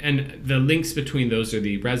 And the links between those, or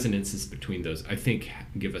the resonances between those, I think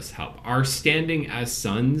give us help. Our standing as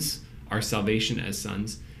sons, our salvation as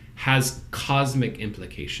sons, has cosmic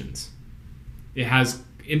implications. It has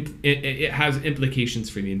implications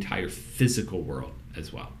for the entire physical world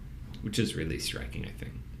as well, which is really striking, I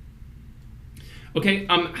think. Okay,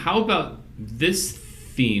 how about this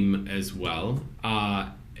theme as well?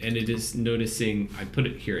 And it is noticing, I put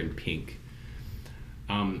it here in pink.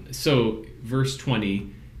 So verse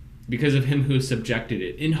 20, because of him who has subjected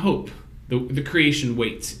it, in hope, the creation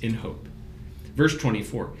waits in hope. Verse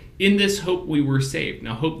 24, in this hope we were saved.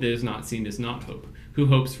 Now hope that is not seen is not hope. Who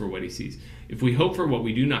hopes for what he sees? If we hope for what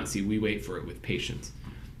we do not see, we wait for it with patience.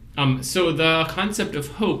 So the concept of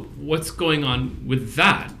hope, what's going on with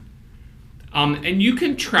that? And you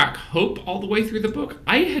can track hope all the way through the book.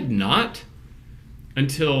 I had not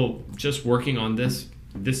until just working on this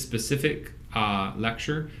specific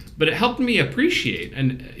lecture, but it helped me appreciate.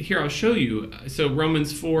 And here I'll show you. So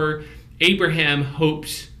Romans 4, Abraham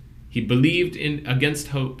hoped, he believed in against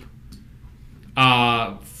hope.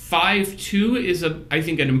 5:2 is I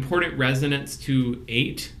think an important resonance to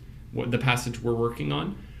 8, the passage we're working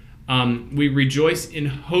on. We rejoice in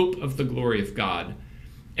hope of the glory of God,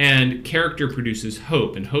 and character produces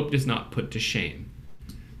hope, and hope does not put to shame.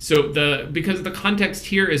 So because the context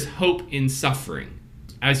here is hope in suffering.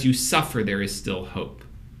 As you suffer, there is still hope.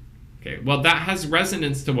 Okay, well, that has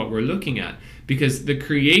resonance to what we're looking at, because the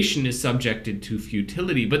creation is subjected to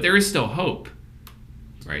futility, but there is still hope,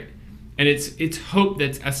 right? And it's hope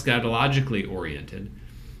that's eschatologically oriented.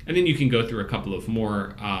 And then you can go through a couple of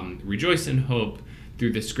more, rejoice in hope.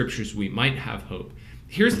 Through the scriptures we might have hope.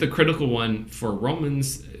 Here's the critical one for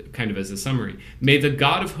Romans, kind of as a summary. May the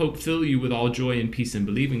God of hope fill you with all joy and peace in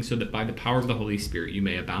believing, so that by the power of the Holy Spirit you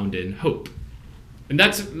may abound in hope. And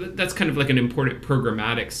that's kind of like an important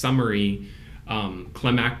programmatic summary,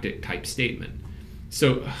 climactic type statement.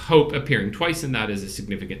 So hope appearing twice in that is a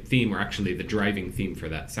significant theme, or actually the driving theme for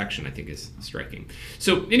that section, I think, is striking.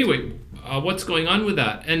 So anyway, what's going on with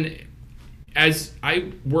that? And as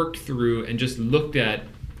I worked through and just looked at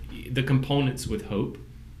the components with hope,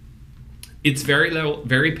 it's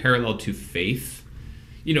very parallel to faith.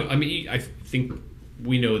 I mean, I think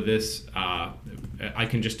we know this. I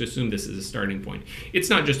can just assume this is a starting point. It's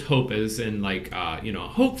not just hope as in like,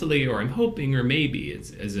 hopefully, or I'm hoping, or maybe.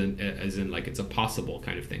 It's as in like it's a possible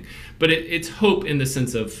kind of thing. But it's hope in the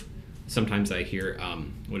sense of, sometimes I hear,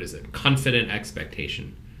 confident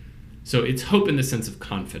expectation. So it's hope in the sense of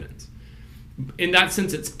confidence. In that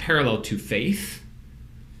sense, it's parallel to faith.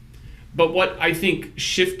 But what I think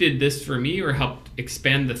shifted this for me, or helped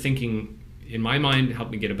expand the thinking in my mind,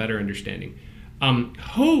 helped me get a better understanding.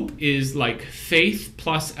 Hope is like faith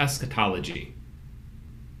plus eschatology.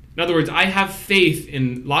 In other words, I have faith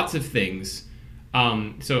in lots of things.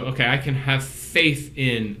 I can have faith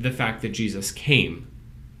in the fact that Jesus came.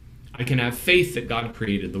 I can have faith that God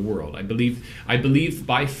created the world. I believe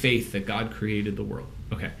by faith that God created the world.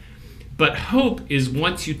 Okay. But hope is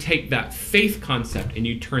once you take that faith concept and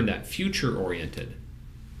you turn that future-oriented.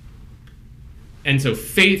 And so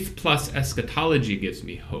faith plus eschatology gives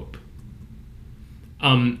me hope.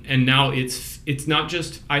 And now it's not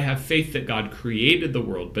just I have faith that God created the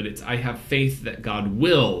world, but it's I have faith that God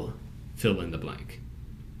will fill in the blank.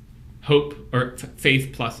 Hope, or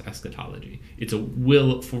faith plus eschatology. It's a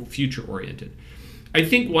will for future-oriented. I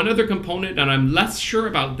think one other component, and I'm less sure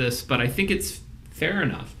about this, but I think it's fair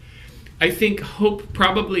enough. I think hope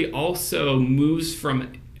probably also moves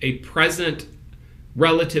from a present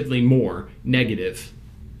relatively more negative,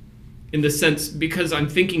 in the sense, because I'm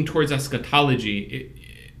thinking towards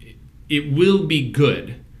eschatology, it will be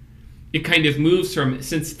good. It kind of moves from,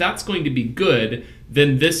 since that's going to be good,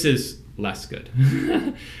 then this is less good.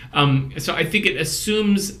 So I think it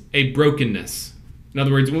assumes a brokenness. In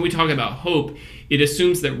other words, when we talk about hope, it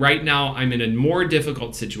assumes that right now I'm in a more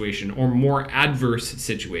difficult situation or more adverse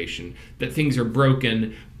situation, that things are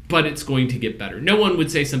broken, but it's going to get better. No one would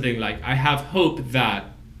say something like, I have hope that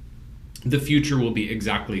the future will be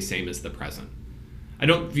exactly same as the present. I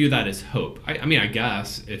don't view that as hope. I mean, I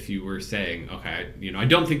guess if you were saying, okay, I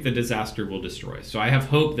don't think the disaster will destroy us, so I have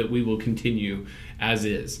hope that we will continue as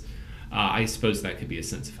is. I suppose that could be a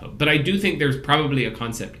sense of hope. But I do think there's probably a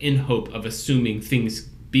concept in hope of assuming things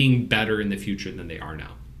being better in the future than they are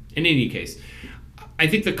now. In any case, I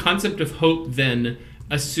think the concept of hope then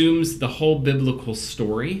assumes the whole biblical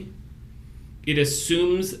story. It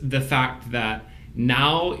assumes the fact that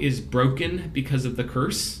now is broken because of the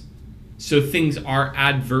curse. So things are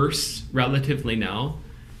adverse relatively now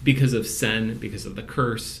because of sin, because of the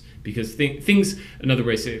curse, because things, another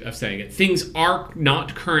way of saying it, things are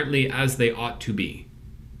not currently as they ought to be.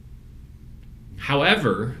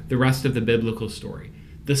 However, the rest of the biblical story,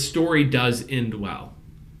 the story does end well.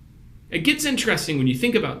 It gets interesting when you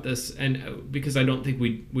think about this, and because I don't think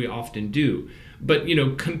we often do, but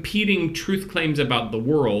competing truth claims about the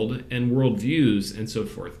world and worldviews and so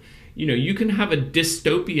forth. You can have a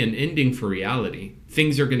dystopian ending for reality.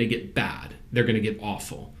 Things are going to get bad. They're going to get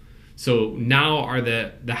awful. So now are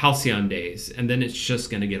the halcyon days, and then it's just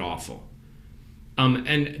going to get awful.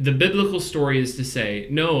 And the biblical story is to say,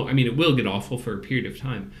 no, I mean, it will get awful for a period of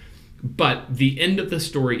time, but the end of the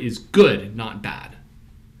story is good, not bad.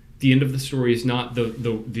 The end of the story is not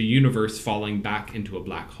the universe falling back into a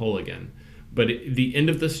black hole again, but the end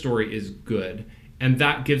of the story is good, and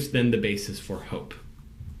that gives then the basis for hope.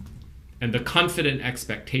 And the confident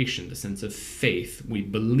expectation, the sense of faith, we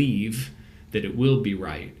believe that it will be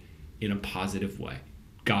right in a positive way.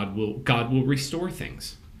 God will restore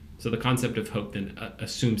things. So the concept of hope then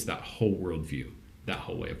assumes that whole worldview, that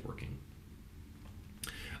whole way of working.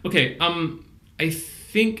 Okay, I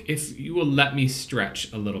think if you will let me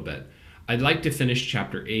stretch a little bit, I'd like to finish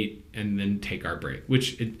chapter 8 and then take our break,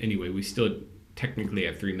 which anyway, we still technically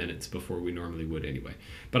have 3 minutes before we normally would anyway.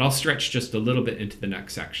 But I'll stretch just a little bit into the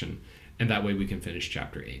next section, and that way we can finish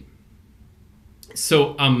chapter 8.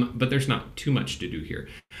 So, but there's not too much to do here.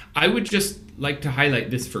 I would just like to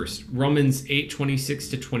highlight this first. Romans 8:26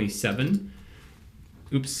 to 27.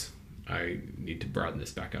 Oops, I need to broaden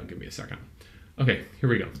this back out. Give me a second. Okay, here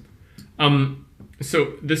we go.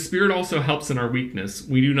 So the Spirit also helps in our weakness.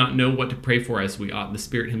 We do not know what to pray for as we ought. The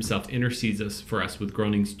Spirit himself intercedes for us with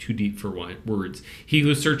groanings too deep for words. He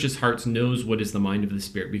who searches hearts knows what is the mind of the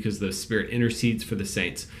Spirit, because the Spirit intercedes for the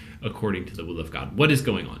saints according to the will of God. What is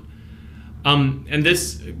going on? And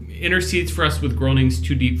this intercedes for us with groanings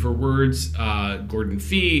too deep for words. Gordon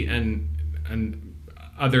Fee and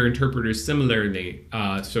other interpreters similarly,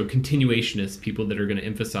 so continuationists, people that are going to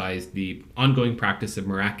emphasize the ongoing practice of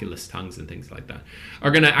miraculous tongues and things like that,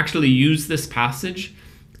 are going to actually use this passage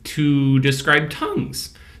to describe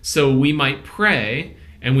tongues. So we might pray,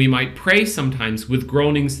 and we might pray sometimes with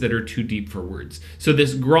groanings that are too deep for words. So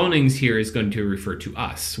this groanings here is going to refer to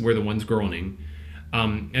us. We're the ones groaning.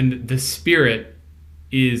 And the Spirit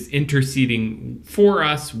is interceding for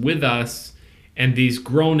us, with us, and these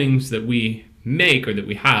groanings that we make or that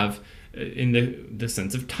we have in the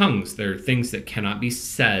sense of tongues. They're things that cannot be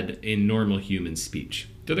said in normal human speech.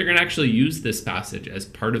 So they're going to actually use this passage as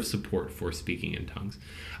part of support for speaking in tongues.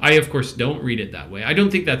 I, of course, don't read it that way. I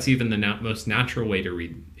don't think that's even the most natural way to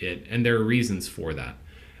read it, and there are reasons for that.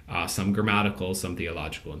 Some grammatical, some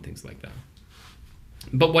theological, and things like that.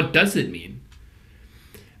 But what does it mean?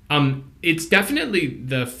 It's definitely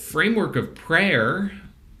the framework of prayer.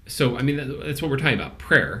 So, I mean, that's what we're talking about,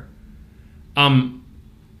 prayer.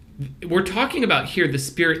 We're talking about here the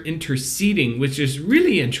Spirit interceding, which is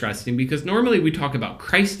really interesting because normally we talk about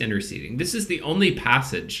Christ interceding. This is the only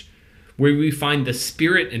passage where we find the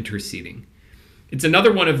Spirit interceding. It's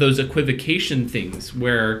another one of those equivocation things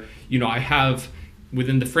where, I have,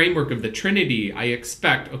 within the framework of the Trinity, I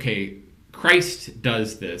expect, okay, Christ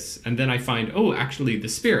does this, and then I find, oh, actually the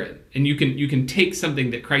Spirit. And you can take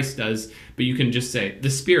something that Christ does, but you can just say the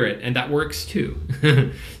Spirit, and that works too.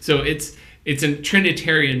 So it's a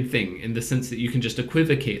Trinitarian thing in the sense that you can just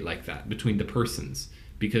equivocate like that between the persons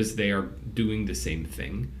because they are doing the same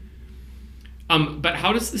thing. But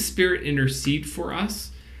how does the Spirit intercede for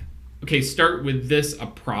us? Okay, start with this, a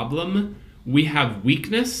problem. We have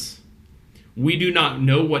weakness. We do not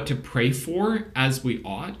know what to pray for as we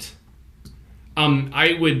ought. I'm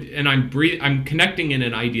connecting in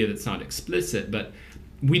an idea that's not explicit, but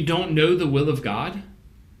we don't know the will of God.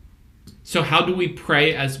 So how do we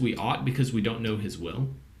pray as we ought because we don't know his will?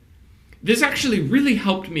 This actually really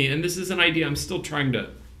helped me, and this is an idea I'm still trying to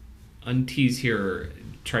untease here, or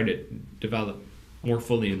try to develop more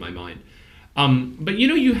fully in my mind. But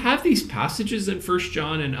you have these passages in 1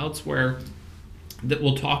 John and elsewhere that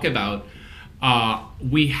will talk about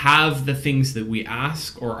we have the things that we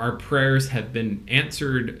ask, or our prayers have been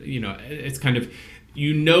answered. It's kind of, that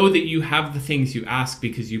you have the things you ask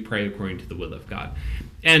because you pray according to the will of God.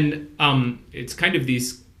 And it's kind of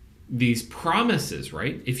these promises,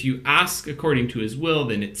 right? If you ask according to his will,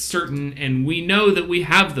 then it's certain, and we know that we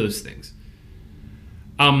have those things.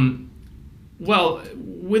 Well,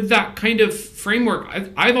 with that kind of framework,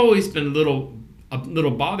 I've always been a little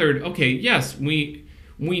bothered. Okay, yes, we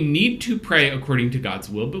need to pray according to God's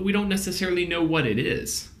will, but we don't necessarily know what it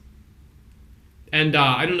is. And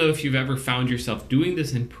I don't know if you've ever found yourself doing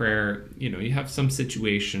this in prayer. You have some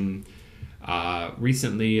situation.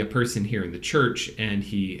 Recently, a person here in the church, and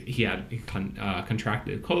he had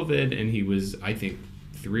contracted COVID, and he was, I think,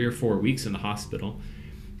 3 or 4 weeks in the hospital.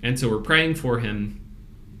 And so we're praying for him,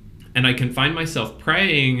 and I can find myself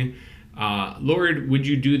praying, Lord, would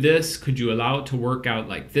you do this? Could you allow it to work out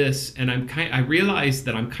like this? And I realize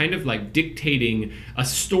that I'm kind of like dictating a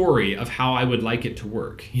story of how I would like it to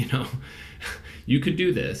work. You could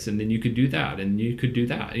do this, and then you could do that, and you could do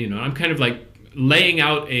that. I'm kind of like laying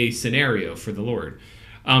out a scenario for the Lord.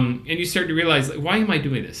 And you start to realize, like, why am I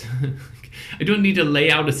doing this? I don't need to lay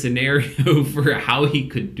out a scenario for how he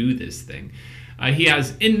could do this thing. He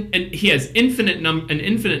has an infinite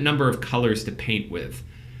number of colors to paint with.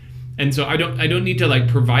 And so I don't need to like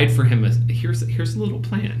provide for him here's a little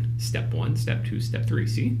plan. Step 1, step 2, step 3.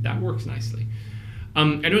 See, that works nicely.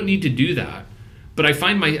 I don't need to do that, but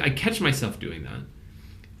I catch myself doing that.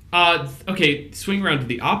 Okay, swing around to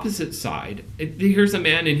the opposite side. Here's a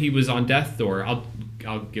man, and he was on death's door. I'll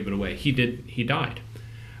give it away. He died.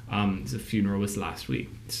 The funeral was last week.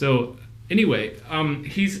 So anyway,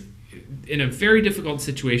 he's in a very difficult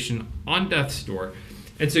situation on death's door.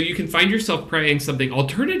 And so you can find yourself praying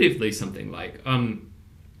something like,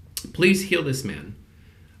 please heal this man.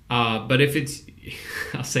 But if it's,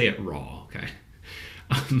 I'll say it raw, okay?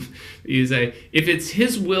 You say, if it's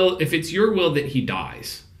his will, if it's your will that he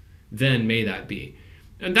dies, then may that be.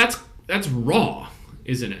 And that's raw,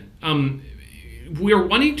 isn't it? We are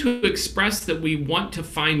wanting to express that we want to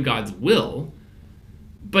find God's will,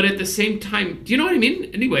 but at the same time, do you know what I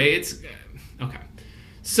mean? Anyway, it's okay.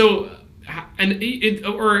 So,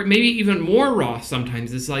 or maybe even more raw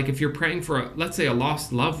sometimes. It's like if you're praying for, let's say, a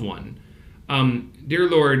lost loved one. Dear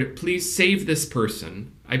Lord, please save this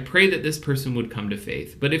person. I pray that this person would come to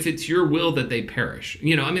faith. But if it's your will that they perish,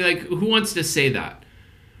 like, who wants to say that?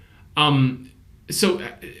 So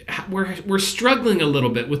we're struggling a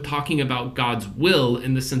little bit with talking about God's will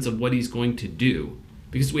in the sense of what he's going to do,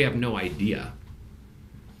 because we have no idea.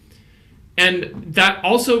 And that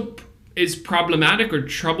also is problematic, or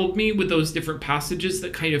troubled me, with those different passages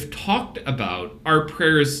that kind of talked about our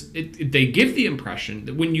prayers. They give the impression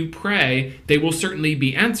that when you pray, they will certainly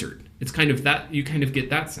be answered. It's kind of that, you kind of get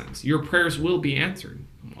that sense. Your prayers will be answered.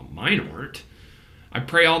 Well, mine aren't. I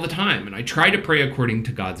pray all the time, and I try to pray according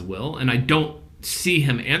to God's will, and I don't see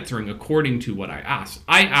him answering according to what I asked.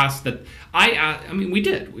 We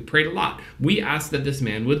prayed a lot. We asked that this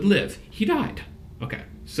man would live. He died. Okay,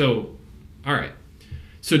 so, all right.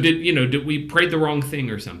 So did we pray the wrong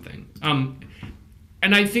thing or something?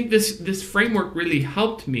 And I think this framework really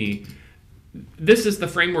helped me. This is the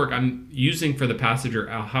framework I'm using for the passage, or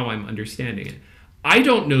how I'm understanding it. I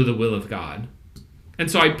don't know the will of God. And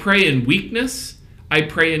so I pray in weakness. I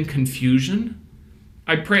pray in confusion.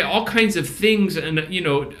 I pray all kinds of things, and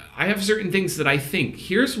I have certain things that I think.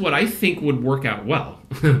 Here's what I think would work out well.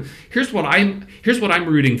 Here's what I'm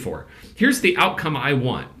rooting for. Here's the outcome I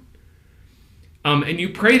want. And you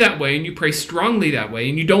pray that way, and you pray strongly that way,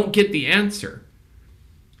 and you don't get the answer.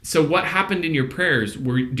 So what happened in your prayers?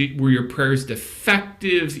 Were your prayers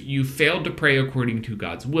defective? You failed to pray according to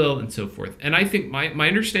God's will, and so forth. And I think my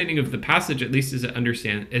understanding of the passage, at least as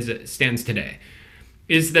it stands today,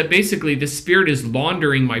 is that basically the Spirit is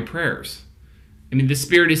laundering my prayers. I mean, the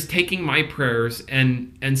Spirit is taking my prayers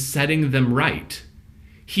and setting them right.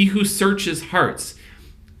 He who searches hearts.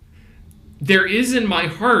 There is in my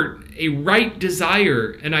heart a right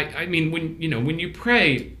desire, and I mean, when you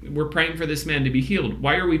pray, we're praying for this man to be healed.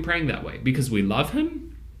 Why are we praying that way? Because we love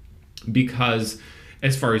him? Because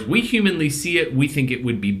as far as we humanly see it, we think it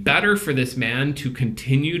would be better for this man to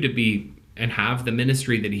continue to be and have the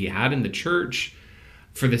ministry that he had in the church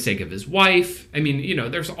for the sake of his wife. I mean,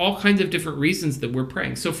 there's all kinds of different reasons that we're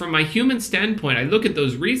praying. So from my human standpoint, I look at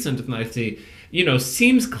those reasons and I say,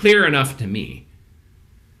 seems clear enough to me.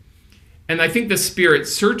 And I think the Spirit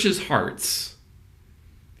searches hearts.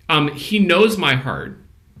 He knows my heart.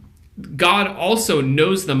 God also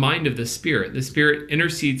knows the mind of the Spirit. The Spirit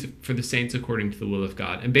intercedes for the saints according to the will of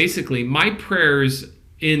God. And basically, my prayers,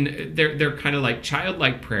 they're kind of like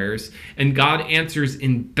childlike prayers, and God answers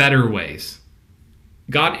in better ways.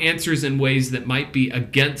 God answers in ways that might be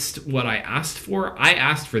against what I asked for. I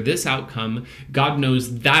asked for this outcome. God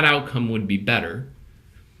knows that outcome would be better.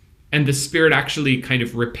 And the Spirit actually kind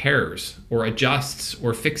of repairs or adjusts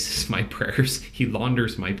or fixes my prayers. He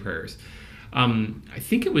launders my prayers. I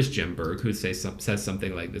think it was Jim Berg who says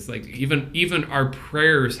something like this, like even our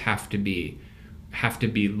prayers have to be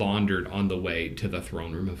laundered on the way to the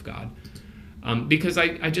throne room of God. Because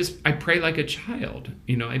I pray like a child.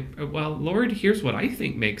 Well, Lord, here's what I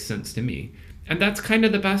think makes sense to me. And that's kind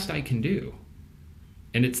of the best I can do.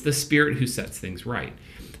 And it's the Spirit who sets things right.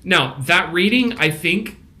 Now, that reading, I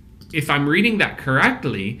think, if I'm reading that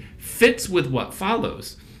correctly, fits with what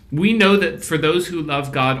follows. We know that for those who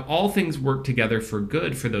love God, all things work together for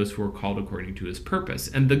good for those who are called according to his purpose.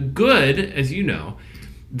 And the good, as you know,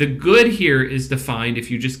 the good here is defined, if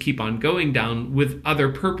you just keep on going down, with other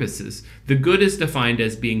purposes. The good is defined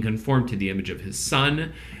as being conformed to the image of his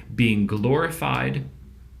Son, being glorified.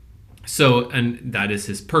 And that is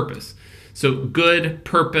his purpose. So good,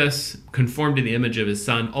 purpose, conformed to the image of his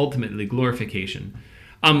Son, ultimately glorification.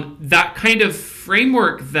 That kind of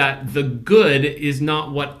framework that the good is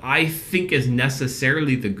not what I think is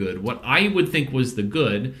necessarily the good. What I would think was the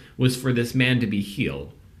good was for this man to be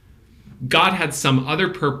healed. God had some other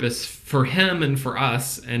purpose for him and for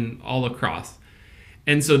us and all across.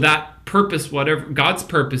 And so that purpose, whatever God's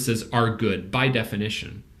purposes, are good by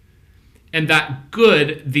definition. And that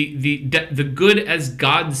good, the good as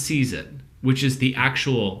God sees it, which is the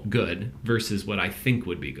actual good versus what I think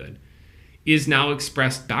would be good, is now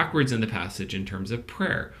expressed backwards in the passage in terms of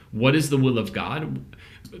prayer. What is the will of God?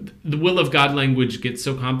 The will of God language gets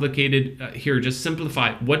so complicated. Here, just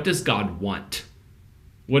simplify. What does God want?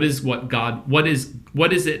 What is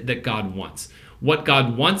it that God wants? What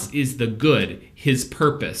God wants is the good, his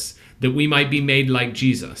purpose, that we might be made like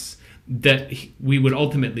Jesus, that we would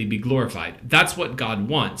ultimately be glorified. That's what God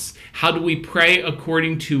wants. How do we pray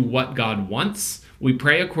according to what God wants? We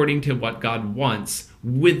pray according to what God wants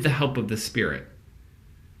with the help of the Spirit.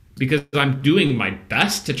 Because I'm doing my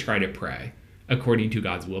best to try to pray according to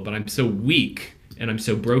God's will, but I'm so weak and I'm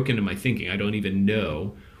so broken in my thinking, I don't even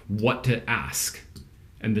know what to ask.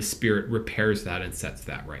 And the Spirit repairs that and sets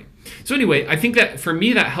that right. So anyway, I think that for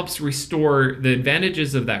me, that helps restore the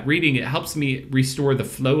advantages of that reading. It helps me restore the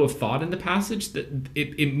flow of thought in the passage. That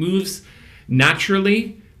it moves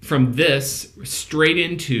naturally from this straight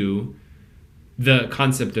into the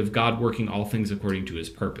concept of God working all things according to his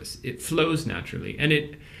purpose. It flows naturally.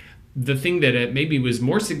 And the thing that it maybe was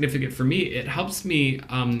more significant for me, it helps me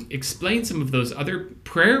explain some of those other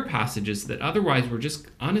prayer passages that otherwise were just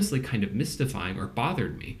honestly kind of mystifying or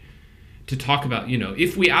bothered me. To talk about,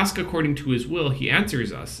 if we ask according to his will, he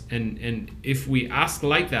answers us. And if we ask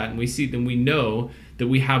like that and we see, then we know that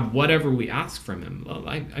we have whatever we ask from him. Well,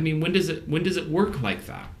 I mean, when does it work like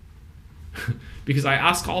that? Because I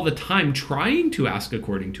ask all the time, trying to ask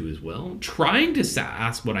according to his will, trying to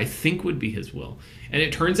ask what I think would be his will. And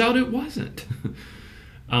it turns out it wasn't.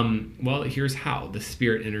 Well, here's how. The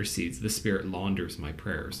Spirit intercedes. The Spirit launders my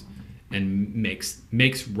prayers and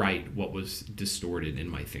makes right what was distorted in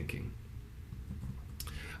my thinking.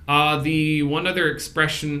 The one other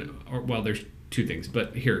expression, there's two things,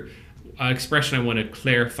 but here, expression I want to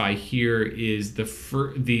clarify here is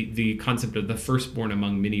the concept of the firstborn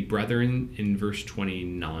among many brethren in verse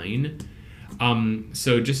 29.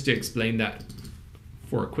 So just to explain that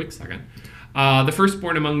for a quick second, the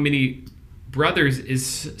firstborn among many brothers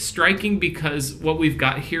is striking because what we've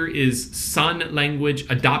got here is son language,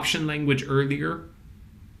 adoption language earlier.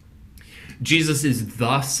 Jesus is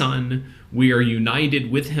the Son. We are united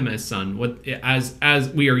with him as Son. As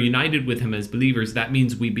we are united with him as believers, that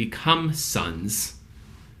means we become sons,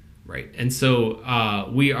 right? And so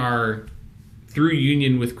we are, through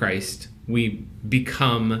union with Christ, we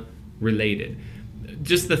become related.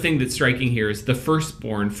 Just the thing that's striking here is the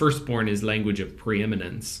firstborn. Firstborn is language of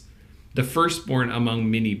preeminence. The firstborn among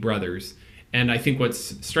many brothers. And I think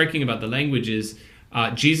what's striking about the language is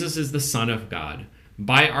Jesus is the Son of God.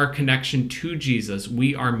 By our connection to Jesus,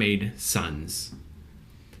 we are made sons.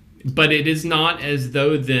 But it is not as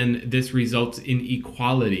though then this results in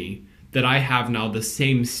equality, that I have now the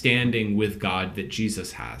same standing with God that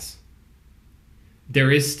Jesus has. There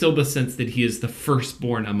is still the sense that he is the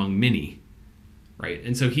firstborn among many, right?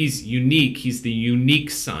 And so he's unique. He's the unique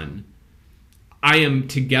Son. I am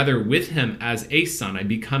together with him as a son. I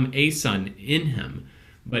become a son in him,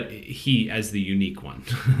 but he as the unique one.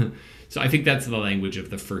 So I think that's the language of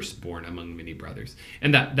the firstborn among many brothers.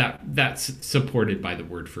 And that's supported by the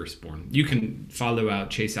word firstborn. You can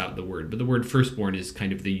chase out the word, but the word firstborn is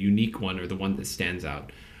kind of the unique one, or the one that stands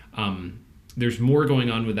out. There's more going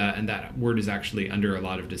on with that, and that word is actually under a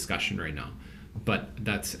lot of discussion right now. But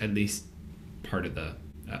that's at least part of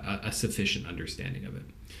a sufficient understanding of it.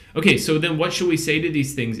 Okay, so then what shall we say to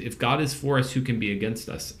these things? If God is for us, who can be against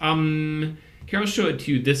us? Here, I'll show it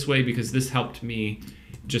to you this way, because this helped me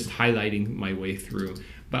just highlighting my way through.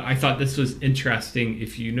 But I thought this was interesting.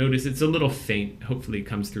 If you notice, it's a little faint. Hopefully it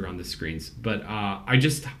comes through on the screens. But I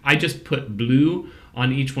just put blue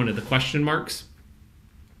on each one of the question marks.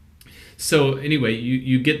 So anyway,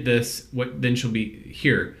 you get this. What then shall be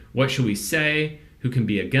here? What shall we say? Who can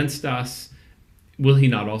be against us? Will he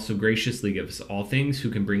not also graciously give us all things?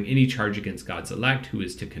 Who can bring any charge against God's elect? Who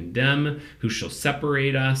is to condemn? Who shall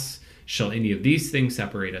separate us? Shall any of these things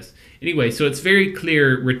separate us? Anyway, so it's very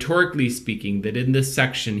clear, rhetorically speaking, that in this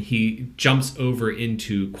section he jumps over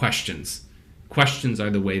into questions. Questions are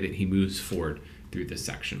the way that he moves forward through this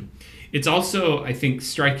section. It's also, I think,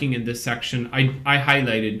 striking in this section. I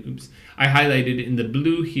highlighted in the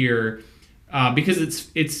blue here because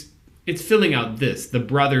it's filling out the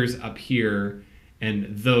brothers up here,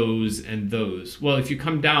 and those and those. Well, if you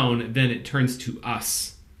come down, then it turns to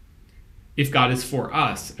us. If God is for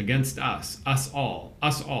us, against us all.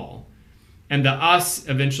 And the us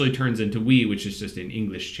eventually turns into we, which is just an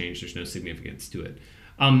English change. There's no significance to it.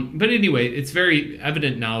 But anyway, it's very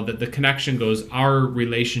evident now that the connection goes our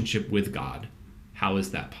relationship with God. How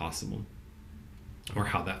is that possible? Or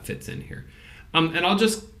how that fits in here. And I'll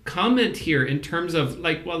just comment here in terms of,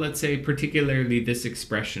 let's say particularly this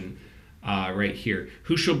expression right here.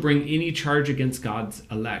 Who shall bring any charge against God's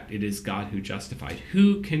elect? It is God who justified.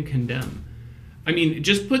 Who can condemn? I mean,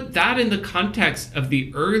 just put that in the context of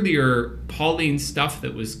the earlier Pauline stuff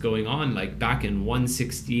that was going on, like back in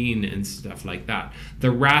 1:16 and stuff like that. The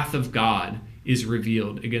wrath of God is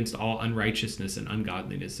revealed against all unrighteousness and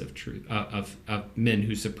ungodliness of truth, of men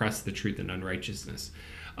who suppress the truth and unrighteousness.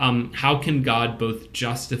 How can God both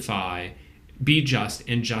be just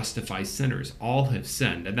and justify sinners? All have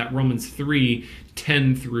sinned. And that Romans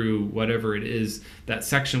 3:10 through whatever it is, that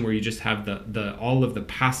section where you just have the all of the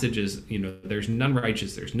passages, there's none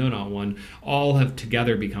righteous, there's no, not one, all have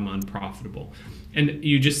together become unprofitable. And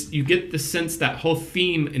you get the sense, that whole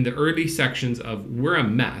theme in the early sections of we're a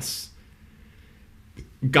mess.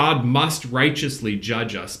 God must righteously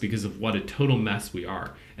judge us because of what a total mess we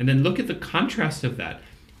are. And then look at the contrast of that.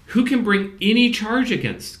 Who can bring any charge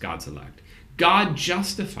against God's elect? God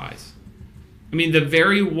justifies. I mean, the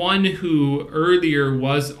very one who earlier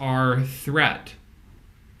was our threat,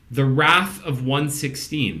 the wrath of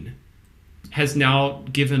 1:16, has now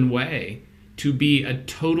given way to be a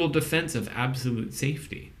total defense of absolute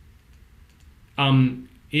safety.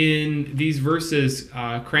 In these verses,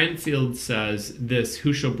 Cranfield says this: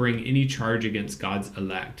 who shall bring any charge against God's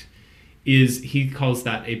elect? He calls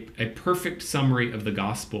that a perfect summary of the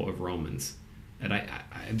Gospel of Romans. And I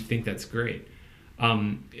think that's great.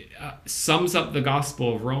 Sums up the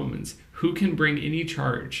Gospel of Romans. Who can bring any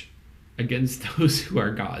charge against those who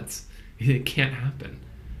are God's? It can't happen.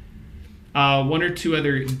 One or two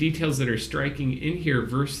other details that are striking in here.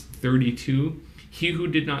 Verse 32, he who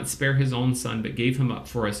did not spare his own son, but gave him up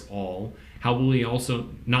for us all, how will he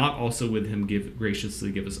not also with him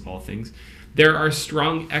graciously give us all things? There are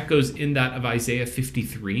strong echoes in that of Isaiah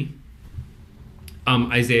 53.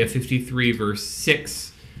 Isaiah 53, verse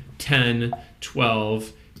 6, 10,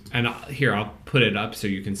 12, and here I'll put it up so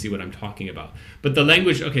you can see what I'm talking about. But the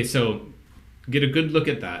language, okay, so get a good look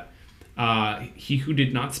at that. He who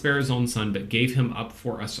did not spare his own son, but gave him up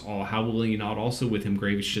for us all, how will he not also with him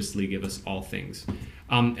graciously give us all things?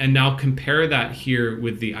 And now compare that here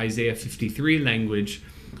with the Isaiah 53 language.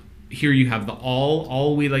 Here you have the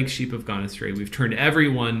all we like sheep have gone astray. We've turned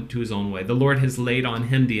everyone to his own way. The Lord has laid on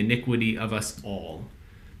him the iniquity of us all.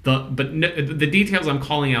 The details I'm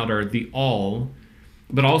calling out are the all,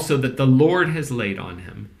 but also that the Lord has laid on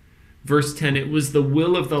him. Verse 10, it was the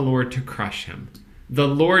will of the Lord to crush him. The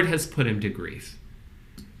Lord has put him to grief.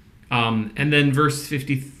 And then verse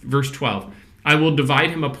 12, I will divide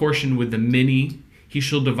him a portion with the many. He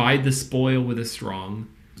shall divide the spoil with the strong,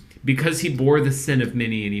 because he bore the sin of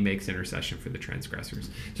many and he makes intercession for the transgressors.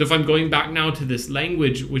 So if I'm going back now to this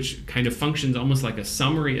language, which kind of functions almost like a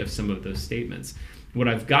summary of some of those statements, what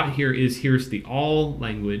I've got here is, here's the all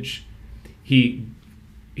language. He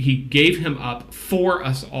gave him up for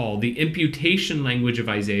us all. The imputation language of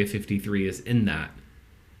Isaiah 53 is in that.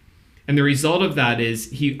 And the result of that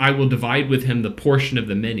is, I will divide with him the portion of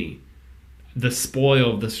the many, the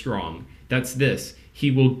spoil of the strong. That's this. He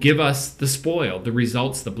will give us the spoil, the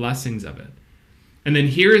results, the blessings of it. And then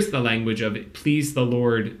here is the language of it pleased the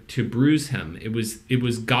Lord to bruise him. It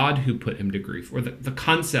was God who put him to grief, or the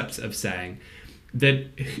concepts of saying that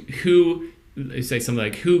say something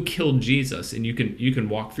like, who killed Jesus? And you can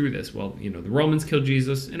walk through this. Well, the Romans killed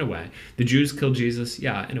Jesus in a way. The Jews killed Jesus,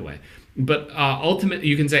 yeah, in a way. But ultimately,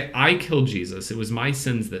 you can say, I killed Jesus. It was my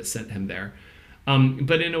sins that sent him there.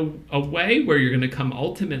 But in a way where you're going to come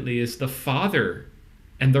ultimately is the Father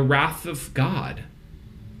and the wrath of God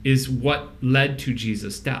is what led to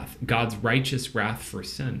Jesus' death, God's righteous wrath for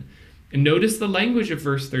sin. And notice the language of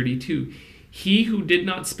verse 32. He who did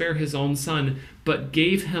not spare his own son, but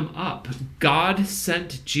gave him up. God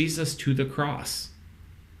sent Jesus to the cross.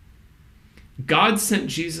 God sent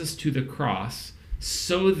Jesus to the cross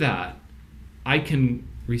so that I can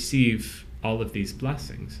receive all of these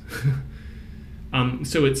blessings.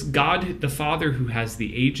 So it's God the Father who has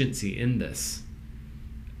the agency in this.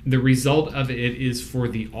 The result of it is for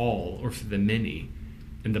the all, or for the many,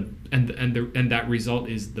 and that result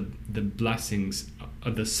is the blessings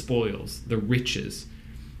of the spoils, the riches.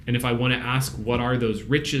 And if I want to ask what are those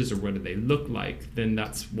riches, or what do they look like, then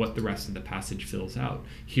that's what the rest of the passage fills out.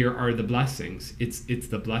 Here are the blessings. It's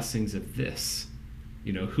the blessings of this.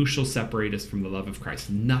 Who shall separate us from the love of Christ?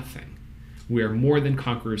 Nothing. We are more than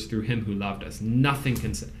conquerors through him who loved us. Nothing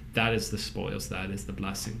can. That is the spoils. That is the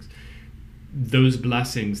blessings. Those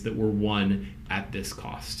blessings that were won at this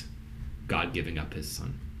cost. God giving up his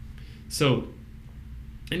son. So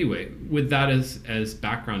anyway, with that as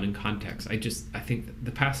background and context, I think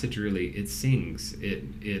the passage really, it sings.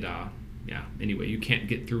 Anyway, you can't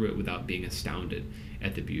get through it without being astounded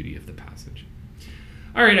at the beauty of the passage.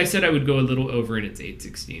 All right, I said I would go a little over, and it's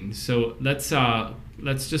 8:16. So let's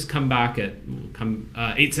just come back at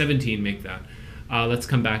 8:17. Make that. Let's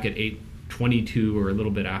come back at 8:22, or a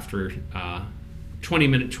little bit after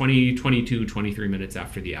 23 minutes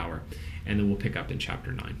after the hour, and then we'll pick up in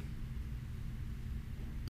chapter 9.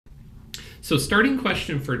 So starting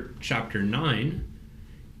question for chapter 9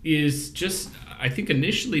 is just, I think,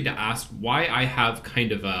 initially to ask why I have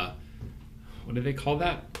kind of a, what do they call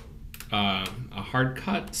that? A hard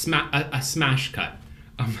cut, a smash cut.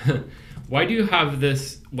 Why do you have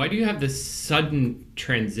this sudden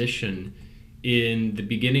transition in the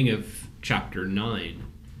beginning of chapter 9,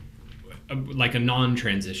 like a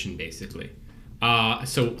non-transition, basically?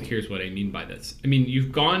 So here's what I mean by this. I mean,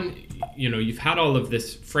 you've had all of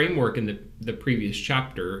this framework in the previous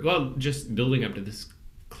chapter, well, just building up to this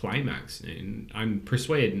climax, and I'm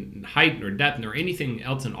persuaded height or depth or anything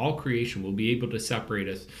else in all creation will be able to separate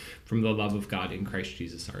us from the love of God in Christ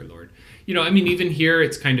Jesus our Lord. Even here,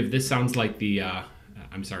 it's kind of, this sounds like the,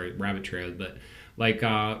 rabbit trail, but like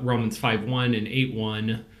Romans 5:1 and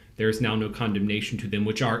 8:1, there is now no condemnation to them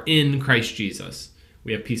which are in Christ Jesus.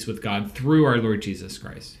 We have peace with God through our Lord Jesus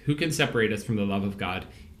Christ. Who can separate us from the love of God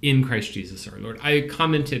in Christ Jesus our Lord? I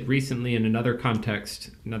commented recently in another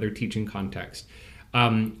context, another teaching context,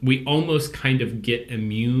 we almost kind of get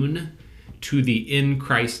immune to the in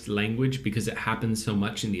Christ language because it happens so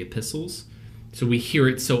much in the epistles. So we hear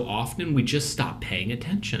it so often, we just stop paying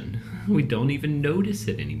attention. We don't even notice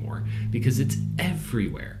it anymore because it's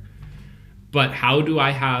everywhere. But how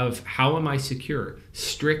am I secure?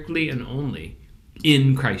 Strictly and only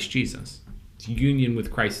in Christ Jesus. It's union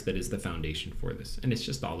with Christ that is the foundation for this. And it's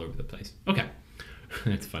just all over the place. Okay.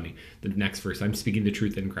 That's funny. The next verse, I'm speaking the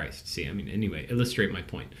truth in Christ. See, anyway, illustrate my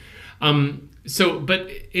point. But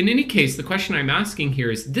in any case, the question I'm asking here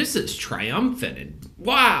is, this is triumphant and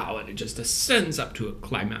wow, and it just ascends up to a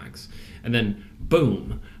climax. And then,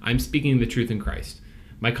 boom, I'm speaking the truth in Christ.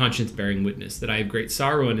 My conscience bearing witness that I have great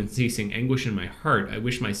sorrow and unceasing anguish in my heart. I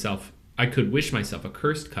wish myself I could wish myself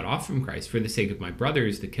accursed, cut off from Christ for the sake of my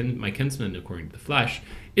brothers, my kinsmen according to the flesh,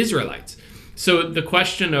 Israelites. So the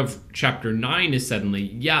question of chapter 9 is suddenly,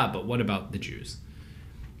 yeah, but what about the Jews?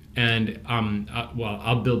 And, well,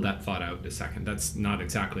 I'll build that thought out in a second. That's not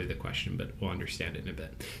exactly the question, but we'll understand it in a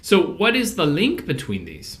bit. So what is the link between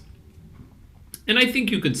these? And I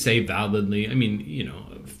think you could say validly, I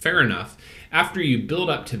mean, fair enough. After you build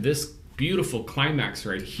up to this beautiful climax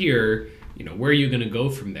right here, where are you going to go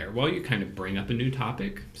from there? Well, you kind of bring up a new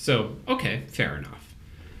topic. So, okay, fair enough.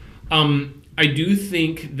 I do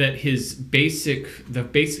think that the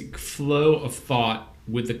basic flow of thought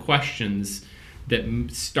with the questions that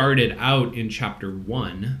started out in chapter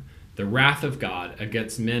 1, the wrath of God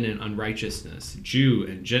against men in unrighteousness, Jew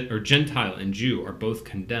and Gentile and Jew are both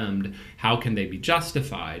condemned. How can they be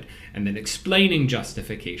justified? And then explaining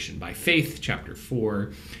justification by faith, chapter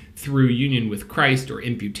 4, through union with Christ or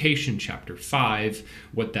imputation, chapter 5,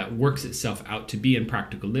 what that works itself out to be in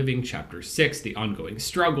practical living, chapter 6, the ongoing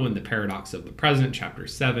struggle and the paradox of the present, chapter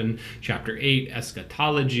 7, chapter 8,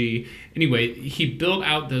 eschatology. Anyway, he built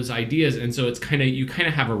out those ideas, and so it's you kind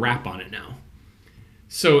of have a wrap on it now.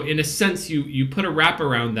 So in a sense, you put a wrap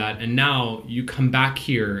around that, and now you come back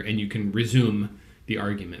here and you can resume the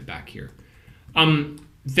argument back here.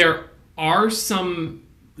 There are some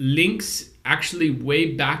links actually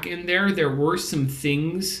way back in there. There were some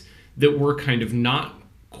things that were kind of not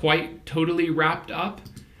quite totally wrapped up,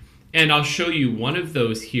 and I'll show you one of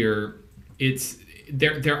those here.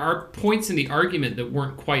 There are points in the argument that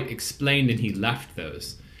weren't quite explained, and he left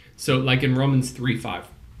those. So like in Romans 3:5.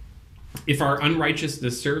 If our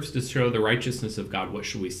unrighteousness serves to show the righteousness of God, what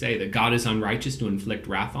should we say? That God is unrighteous to inflict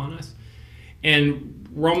wrath on us? And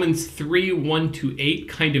Romans 3:1-8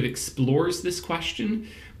 kind of explores this question,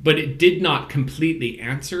 but it did not completely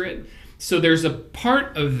answer it. So there's a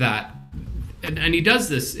part of that, and he does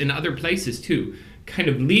this in other places too, kind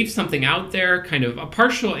of leave something out there, kind of a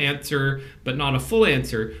partial answer, but not a full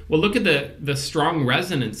answer. Well, look at the strong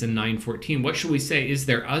resonance in 9:14. What should we say? Is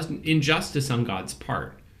there injustice on God's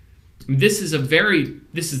part? This is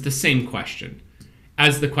the same question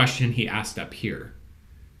as the question he asked up here.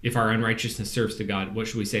 If our unrighteousness serves to God, what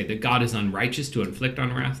should we say? That God is unrighteous to inflict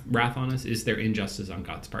on wrath on us? Is there injustice on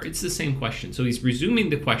God's part? It's the same question. So he's resuming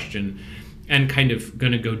the question and kind of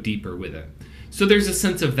going to go deeper with it. So there's a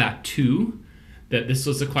sense of that too, that this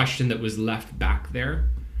was a question that was left back there.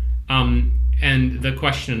 And the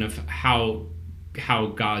question of how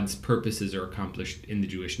God's purposes are accomplished in the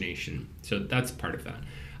Jewish nation. So that's part of that.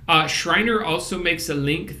 Schreiner also makes a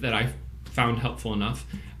link that I found helpful enough.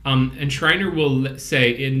 And Schreiner will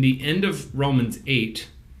say in the end of Romans 8,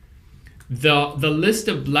 the list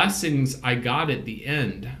of blessings I got at the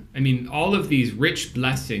end, I mean, all of these rich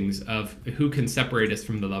blessings of who can separate us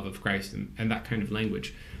from the love of Christ and that kind of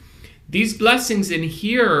language. These blessings in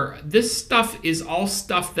here, this stuff is all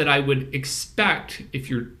stuff that I would expect if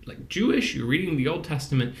you're like Jewish, you're reading the Old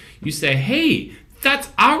Testament, you say, hey, that's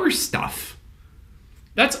our stuff.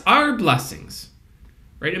 That's our blessings,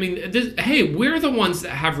 right? I mean, hey, we're the ones that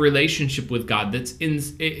have relationship with God that's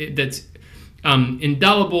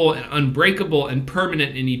indelible and unbreakable and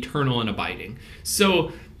permanent and eternal and abiding.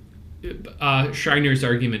 So Schreiner's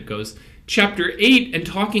argument goes, chapter 8 and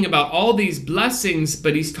talking about all these blessings,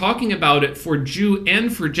 but he's talking about it for Jew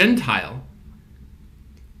and for Gentile,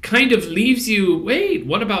 kind of leaves you, wait,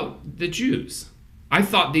 what about the Jews? I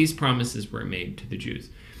thought these promises were made to the Jews.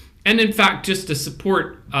 And in fact, just to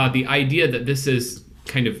support the idea that this is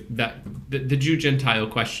kind of that the Jew-Gentile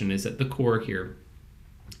question is at the core here,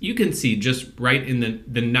 you can see just right in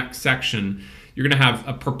the next section, you're going to have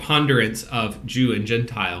a preponderance of Jew and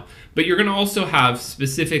Gentile, but you're going to also have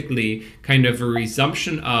specifically kind of a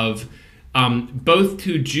resumption of both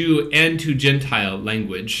to Jew and to Gentile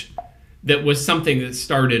language that was something that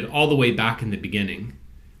started all the way back in the beginning.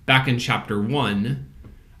 Back in chapter 1,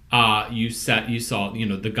 you saw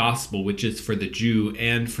the gospel, which is for the Jew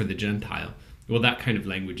and for the Gentile. Well, that kind of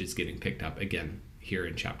language is getting picked up again here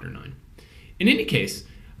in chapter 9. In any case,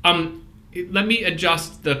 let me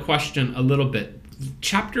adjust the question a little bit.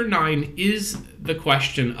 Chapter 9 is the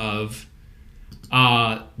question of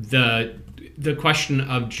the question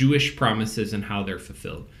of Jewish promises and how they're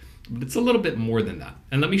fulfilled. But it's a little bit more than that.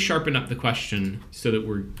 And let me sharpen up the question so that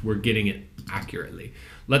we're getting it accurately.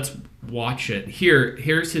 Let's watch it.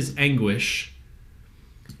 Here's his anguish.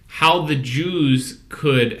 How the Jews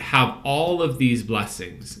could have all of these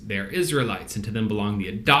blessings. They are Israelites, and to them belong the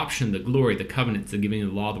adoption, the glory, the covenants, the giving of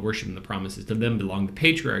the law, the worship, and the promises. To them belong the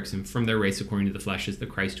patriarchs, and from their race according to the flesh is the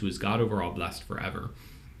Christ, who is God over all, blessed forever.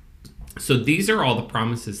 So these are all the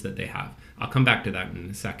promises that they have. I'll come back to that in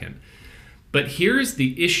a second. But here's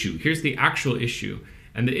the issue. Here's the actual issue.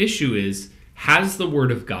 And the issue is, has the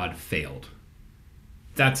Word of God failed?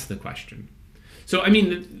 That's the question. So, I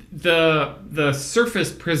mean, the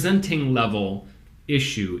surface presenting level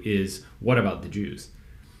issue is, what about the Jews?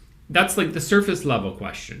 That's like the surface level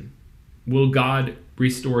question. Will God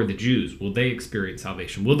restore the Jews? Will they experience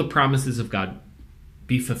salvation? Will the promises of God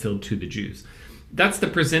be fulfilled to the Jews? That's the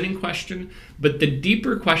presenting question. But the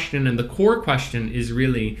deeper question and the core question is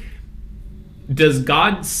really, does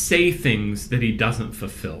God say things that he doesn't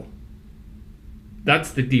fulfill?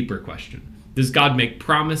 That's the deeper question. Does God make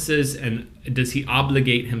promises, and does he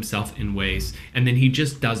obligate himself in ways, and then he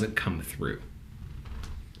just doesn't come through?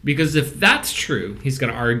 Because if that's true, he's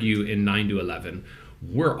going to argue in 9 to 11,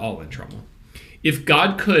 we're all in trouble. If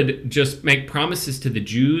God could just make promises to the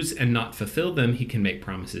Jews and not fulfill them, he can make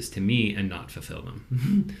promises to me and not fulfill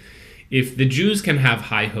them. If the Jews can have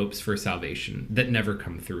high hopes for salvation that never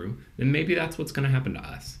come through, then maybe that's what's going to happen to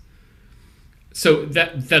us. So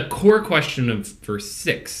that the core question of verse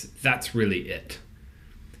 6, that's really it.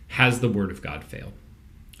 Has the Word of God failed?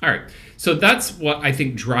 All right, so that's what I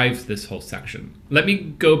think drives this whole section. Let me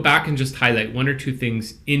go back and just highlight one or two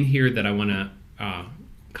things in here that I want to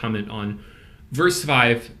comment on. Verse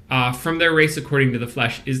 5, from their race according to the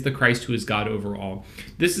flesh is the Christ who is God over all.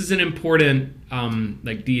 This is an important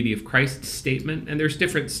deity of Christ statement, and there's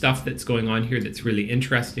different stuff that's going on here that's really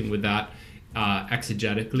interesting with that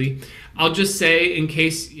exegetically. I'll just say, in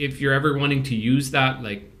case if you're ever wanting to use that,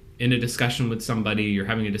 like in a discussion with somebody, you're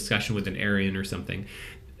having a discussion with an Arian or something,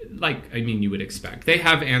 you would expect. They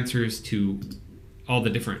have answers to all the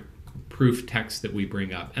different proof texts that we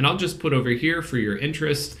bring up. And I'll just put over here for your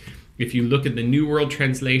interest, if you look at the New World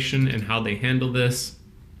Translation and how they handle this,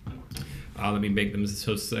 let me make them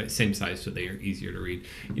same size so they are easier to read.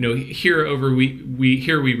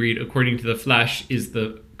 Here we read, according to the flesh is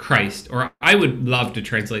the Christ, or I would love to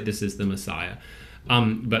translate this as the Messiah.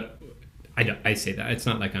 But I say that. It's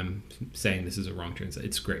not like I'm saying this is a wrong translation.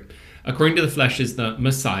 It's great. According to the flesh is the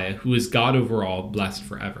Messiah, who is God over all, blessed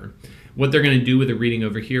forever. What they're going to do with the reading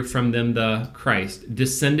over here from them, the Christ,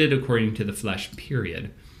 descended according to the flesh,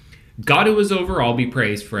 period. God who is over all be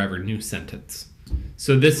praised forever, new sentence.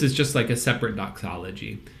 So this is just like a separate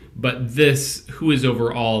doxology. But this, who is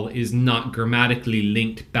over all, is not grammatically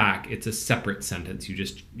linked back. It's a separate sentence.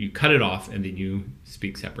 You cut it off and then you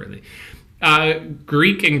speak separately.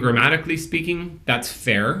 Greek and grammatically speaking, that's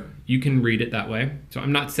fair. You can read it that way. So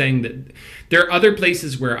I'm not saying that. There are other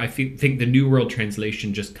places where I think the New World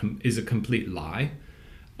Translation just is a complete lie.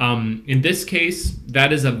 In this case,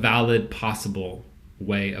 that is a valid, possible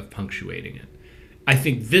way of punctuating it. I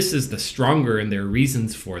think this is the stronger, and there are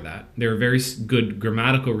reasons for that. There are very good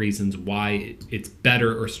grammatical reasons why it's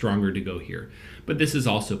better or stronger to go here. But this is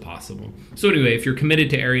also possible. So anyway, if you're committed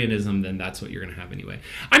to Arianism, then that's what you're going to have anyway.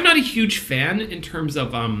 I'm not a huge fan in terms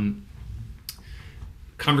of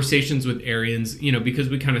conversations with Arians, because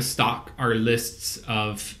we kind of stock our lists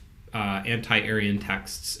of anti-Arian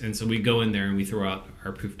texts. And so we go in there and we throw out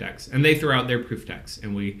our proof texts. And they throw out their proof texts.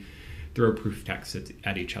 And we throw proof texts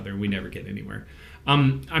at each other. And we never get anywhere.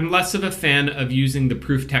 I'm less of a fan of using the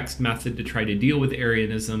proof text method to try to deal with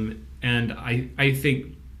Arianism. And I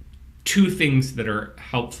think two things that are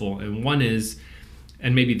helpful. And one is,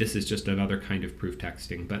 and maybe this is just another kind of proof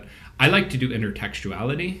texting, but I like to do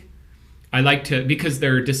intertextuality. Because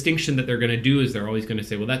their distinction that they're going to do is they're always going to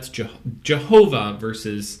say, well, that's Jehovah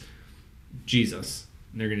versus Jesus.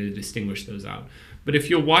 And they're going to distinguish those out. But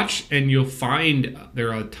if you'll watch and you'll find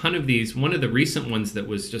there are a ton of these, one of the recent ones that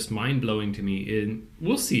was just mind-blowing to me,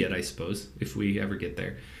 we'll see it, I suppose, if we ever get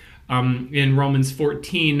there. In Romans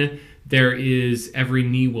 14, there is every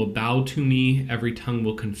knee will bow to me, every tongue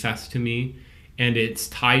will confess to me. And it's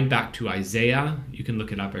tied back to Isaiah. You can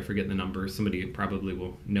look it up. I forget the number. Somebody probably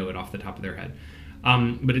will know it off the top of their head.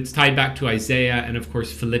 But it's tied back to Isaiah. And of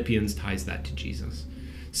course, Philippians ties that to Jesus.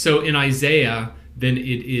 So in Isaiah, then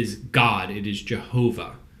it is God. It is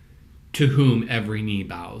Jehovah, to whom every knee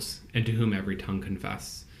bows and to whom every tongue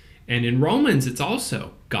confesses. And in Romans, it's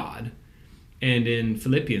also God. And in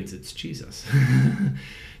Philippians, it's Jesus.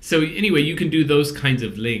 So anyway, you can do those kinds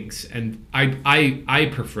of links. And I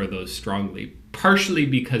prefer those strongly. Partially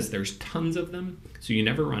because there's tons of them, so you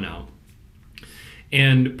never run out.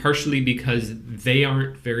 And partially because they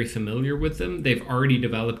aren't very familiar with them. They've already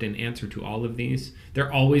developed an answer to all of these.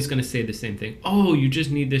 They're always going to say the same thing. Oh, you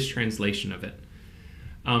just need this translation of it.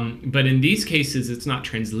 But in these cases, it's not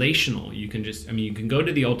translational. You can go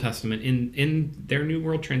to the Old Testament in their New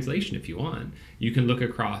World Translation if you want. You can look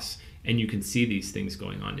across and you can see these things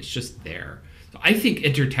going on. It's just there. So I think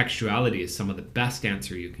intertextuality is some of the best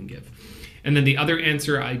answer you can give. And then the other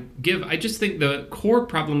answer I give, I just think the core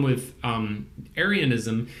problem with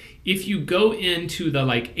Arianism, if you go into the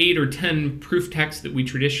like 8 or 10 proof texts that we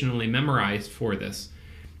traditionally memorize for this,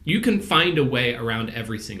 you can find a way around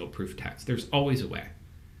every single proof text. There's always a way.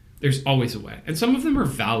 There's always a way. And some of them are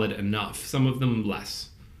valid enough, some of them less.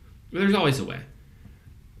 But there's always a way.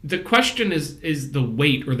 The question is the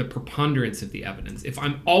weight or the preponderance of the evidence. If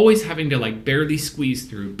I'm always having to like barely squeeze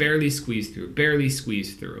through,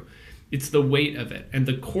 it's the weight of it. And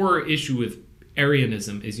the core issue with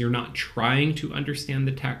Arianism is you're not trying to understand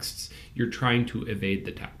the texts, you're trying to evade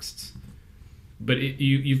the texts. But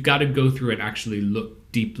you've got to go through and actually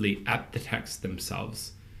look deeply at the texts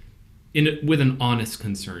themselves with an honest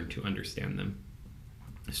concern to understand them.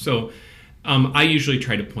 So I usually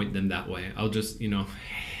try to point them that way. I'll just,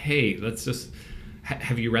 hey, let's just,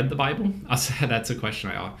 have you read the Bible? That's a question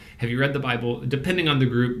I ask. Have you read the Bible? Depending on the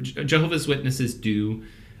group, Jehovah's Witnesses do.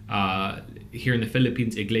 Here in the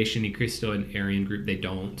Philippines, Iglesia ni Cristo and Arian group, they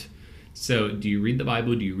don't. So do you read the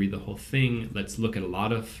Bible? Do you read the whole thing? Let's look at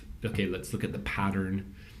let's look at the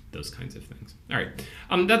pattern, those kinds of things. All right.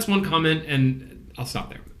 That's one comment, and I'll stop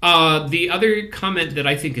there. The other comment that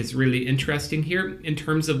I think is really interesting here in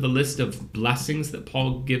terms of the list of blessings that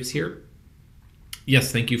Paul gives here.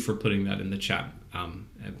 Yes, thank you for putting that in the chat,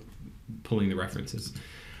 pulling the references.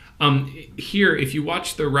 Here, if you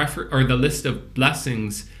watch the list of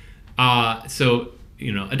blessings,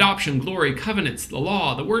 adoption, glory, covenants, the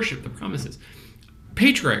law, the worship, the promises,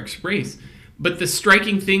 patriarchs, race. But the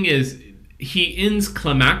striking thing is he ends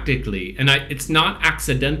climactically, and it's not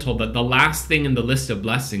accidental that the last thing in the list of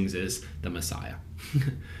blessings is the Messiah.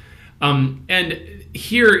 And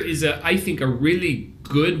here is, I think, a really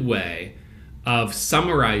good way of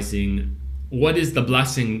summarizing what is the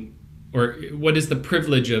blessing or what is the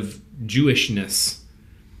privilege of Jewishness.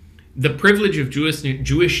 The privilege of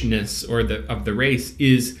Jewishness or of the race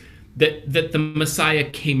is that the Messiah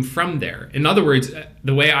came from there. In other words,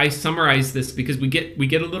 the way I summarize this, because we get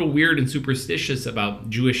a little weird and superstitious about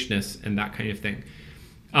Jewishness and that kind of thing.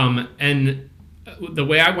 And the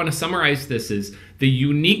way I want to summarize this is the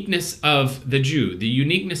uniqueness of the Jew, the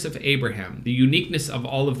uniqueness of Abraham, the uniqueness of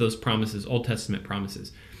all of those promises, Old Testament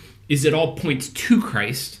promises, is it all points to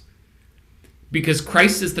Christ, because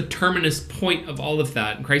Christ is the terminus point of all of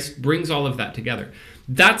that, and Christ brings all of that together.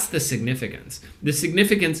 That's the significance. The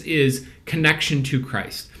significance is connection to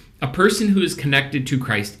Christ. A person who is connected to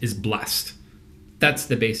Christ is blessed. That's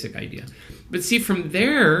the basic idea. But see, from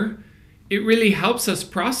there, it really helps us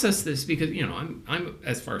process this because, I'm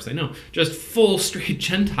as far as I know, just full straight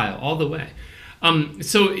Gentile all the way.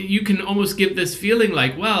 So you can almost give this feeling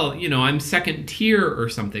like, well, I'm second tier or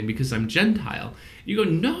something because I'm Gentile. You go,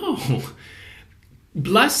 no.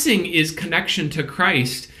 Blessing is connection to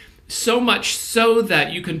Christ, so much so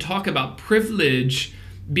that you can talk about privilege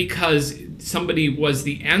because somebody was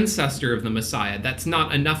the ancestor of the Messiah. That's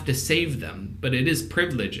not enough to save them, but it is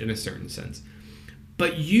privilege in a certain sense.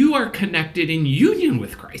 But you are connected in union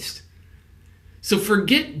with Christ. So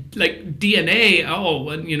forget like DNA. Oh,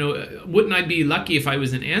 wouldn't I be lucky if I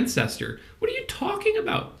was an ancestor? What are you talking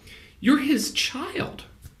about? You're his child.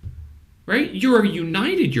 Right? You're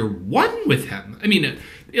united. You're one with him. I mean,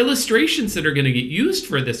 illustrations that are going to get used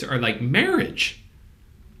for this are like marriage,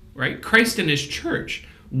 right? Christ and his church,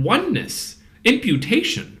 oneness,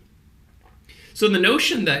 imputation. So the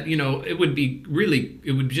notion that, it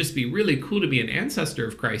would just be really cool to be an ancestor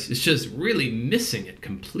of Christ is just really missing it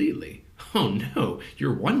completely. Oh no,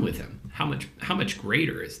 you're one with him. How much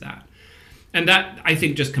greater is that? And that, I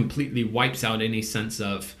think, just completely wipes out any sense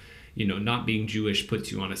of, not being Jewish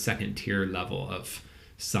puts you on a second tier level of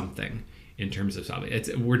something in terms of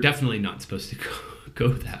salvation. We're definitely not supposed to go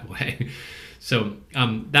that way. So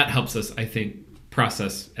that helps us, I think,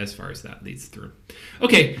 process as far as that leads through.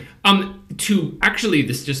 Okay,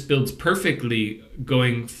 this just builds perfectly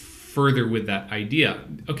going further with that idea.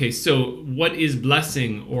 Okay, so what is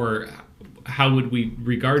blessing, or how would we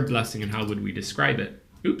regard blessing and how would we describe it?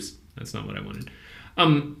 Oops, that's not what I wanted.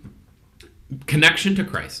 Connection to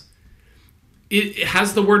Christ.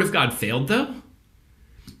 Has the word of God failed, though?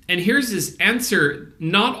 And here's his answer.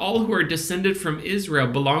 Not all who are descended from Israel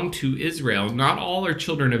belong to Israel. Not all are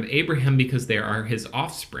children of Abraham because they are his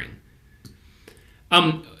offspring.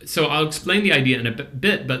 So I'll explain the idea in a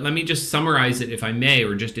bit, but let me just summarize it, if I may,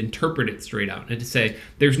 or just interpret it straight out. And to say,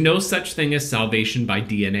 there's no such thing as salvation by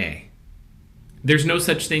DNA. There's no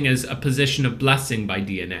such thing as a position of blessing by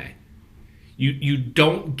DNA. You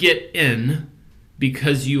don't get in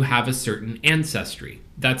because you have a certain ancestry.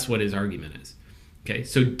 That's what his argument is. Okay,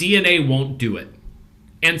 so DNA won't do it.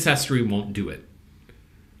 Ancestry won't do it.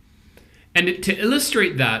 And to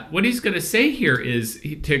illustrate that, what he's going to say here is,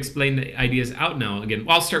 to explain the ideas out now again,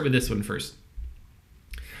 well, I'll start with this one first.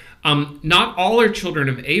 Not all are children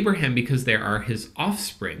of Abraham because they are his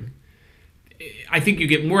offspring. I think you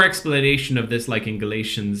get more explanation of this like in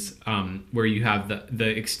Galatians, where you have the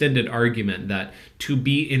extended argument that to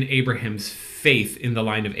be in Abraham's faith, in the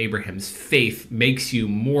line of Abraham's faith, makes you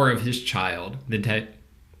more of his child than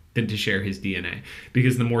to share his DNA.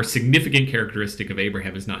 Because the more significant characteristic of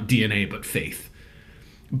Abraham is not DNA, but faith.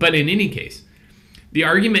 But in any case, the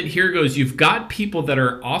argument here goes, you've got people that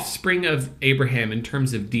are offspring of Abraham in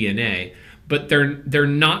terms of DNA, but they're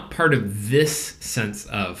not part of this sense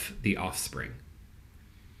of the offspring.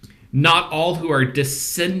 Not all who are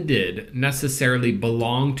descended necessarily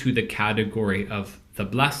belong to the category of the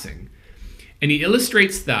blessing. And he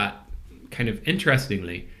illustrates that kind of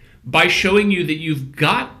interestingly by showing you that you've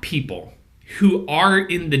got people who are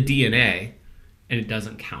in the DNA and it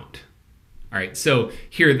doesn't count. All right, so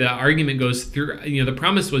here the argument goes through, the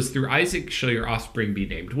promise was through Isaac shall your offspring be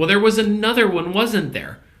named. Well, there was another one, wasn't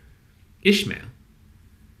there? Ishmael.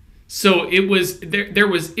 So it was there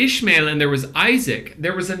was Ishmael and there was Isaac.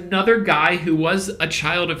 There was another guy who was a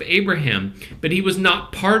child of Abraham, but he was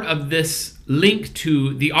not part of this link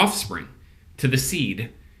to the offspring, to the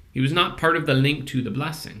seed. He was not part of the link to the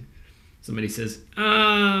blessing. Somebody says,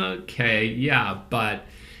 okay, yeah, but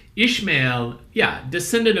Ishmael, yeah,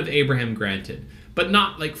 descendant of Abraham, granted, but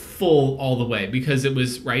not like full all the way, because it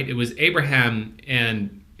was Abraham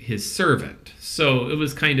and his servant. So it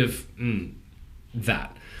was kind of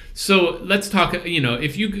that. So let's talk,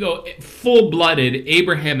 if you go full-blooded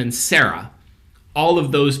Abraham and Sarah, all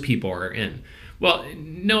of those people are in. Well,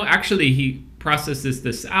 no, actually he processes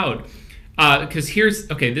this out because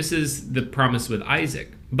this is the promise with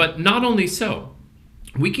Isaac. But not only so,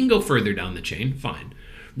 we can go further down the chain, fine.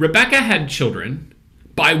 Rebecca had children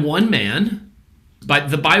by one man,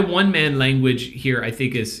 but the by one man language here I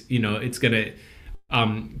think is, it's going to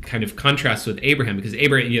kind of contrast with Abraham, because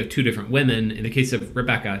Abraham, you have two different women. In the case of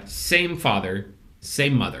Rebecca, same father,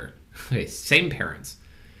 same mother, okay, same parents.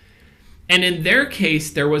 And in their case,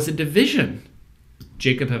 there was a division.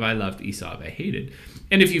 Jacob have I loved, Esau have I hated.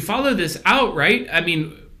 And if you follow this out, right, I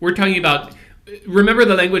mean, we're talking about, remember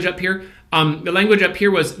the language up here? The language up here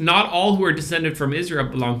was not all who are descended from Israel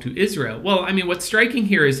belong to Israel. Well, I mean, what's striking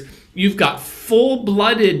here is you've got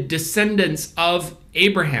full-blooded descendants of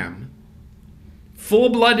Abraham,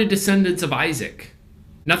 full-blooded descendants of Isaac.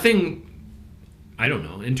 Nothing, I don't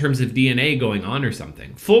know, in terms of DNA going on or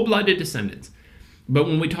something. Full-blooded descendants. But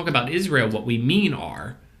when we talk about Israel, what we mean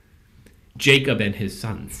are Jacob and his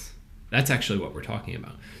sons. That's actually what we're talking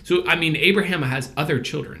about. So, I mean, Abraham has other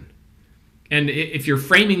children. And if you're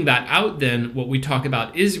framing that out, then what we talk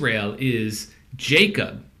about Israel is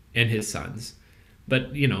Jacob and his sons.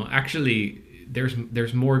 But, actually,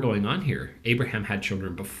 there's more going on here. Abraham had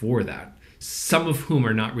children before that, some of whom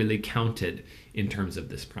are not really counted in terms of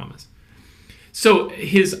this promise. So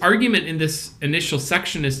his argument in this initial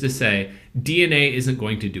section is to say DNA isn't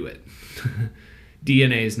going to do it.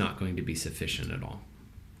 DNA is not going to be sufficient at all.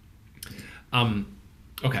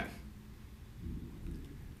 Okay.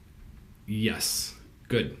 Yes,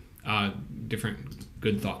 good. Different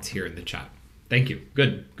good thoughts here in the chat. Thank you.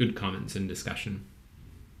 Good comments and discussion.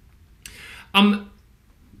 One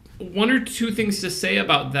or two things to say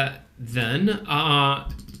about that then.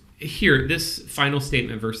 Here, this final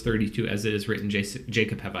statement, verse 32, as it is written,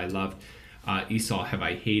 Jacob have I loved, Esau have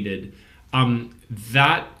I hated.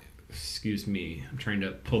 Excuse me, I'm trying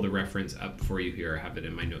to pull the reference up for you here. I have it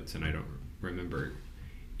in my notes and I don't remember.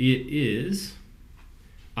 It is,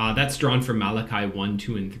 that's drawn from Malachi 1,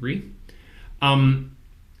 2, and 3.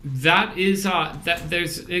 That is, that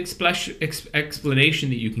there's an explanation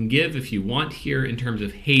that you can give if you want here in terms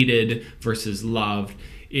of hated versus loved.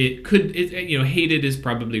 Hated is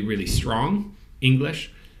probably really strong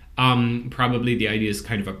English. Probably the idea is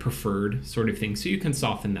kind of a preferred sort of thing, so you can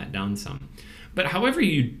soften that down some. But however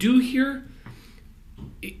you do here,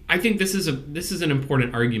 I think this is an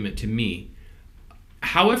important argument to me.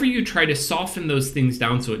 However you try to soften those things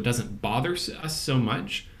down so it doesn't bother us so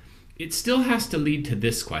much, it still has to lead to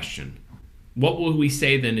this question. What will we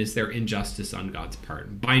say then is there injustice on God's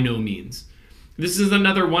part? By no means. This is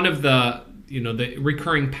another one of the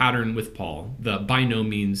recurring pattern with Paul, the by no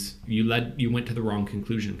means, you went to the wrong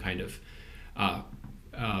conclusion kind of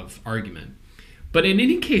argument. But in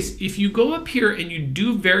any case, if you go up here and you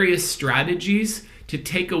do various strategies to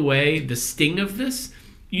take away the sting of this,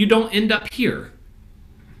 you don't end up here.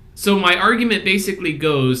 So my argument basically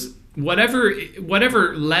goes,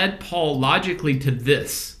 whatever led Paul logically to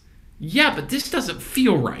this, yeah, but this doesn't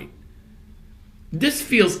feel right. This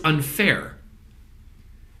feels unfair.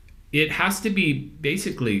 It has to be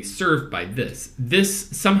basically served by this. This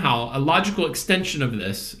somehow, a logical extension of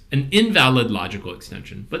this, an invalid logical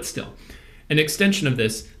extension, but still, an extension of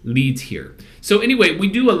this leads here. So anyway,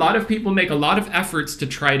 a lot of people make a lot of efforts to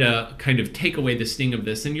try to kind of take away the sting of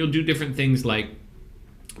this, and you'll do different things like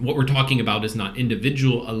what we're talking about is not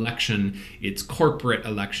individual election, it's corporate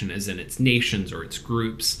election, as in it's nations or it's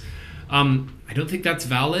groups. I don't think that's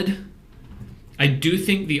valid. I do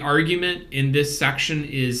think the argument in this section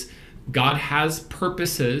is God has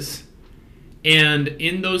purposes, and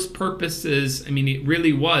in those purposes, I mean, it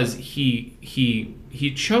really was he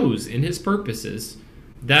chose in his purposes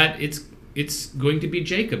that it's going to be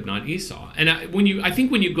Jacob, not Esau. And I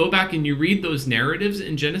think when you go back and you read those narratives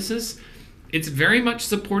in Genesis, it's very much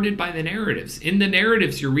supported by the narratives. In the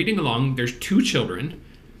narratives you're reading along, there's two children.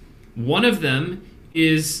 One of them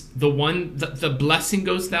is the one that the blessing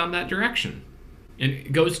goes down that direction, and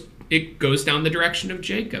it goes down the direction of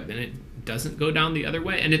Jacob, and it doesn't go down the other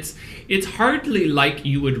way. And it's hardly like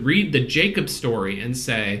you would read the Jacob story and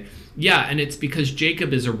say, yeah, and it's because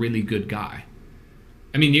Jacob is a really good guy.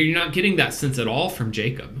 I mean, you're not getting that sense at all from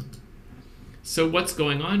Jacob. So what's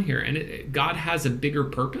going on here? And God has a bigger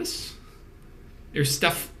purpose. There's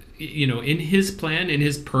stuff, in his plan, in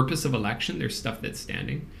his purpose of election, there's stuff that's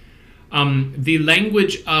standing. The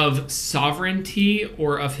language of sovereignty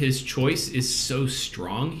or of his choice is so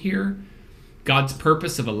strong here. God's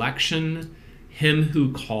purpose of election, him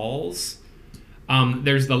who calls.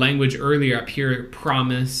 There's the language earlier up here,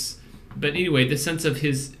 promise. But anyway, the sense of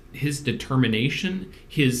his determination,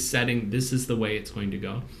 his setting, this is the way it's going to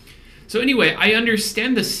go. So anyway, I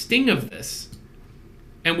understand the sting of this.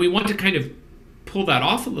 And we want to kind of pull that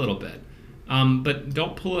off a little bit. But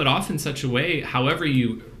don't pull it off in such a way, however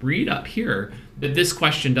you read up here, that this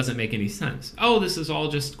question doesn't make any sense. Oh, this is all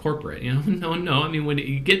just corporate. No. I mean, when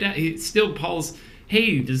you get that, still Paul's,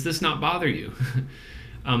 hey, does this not bother you?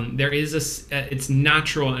 There is it's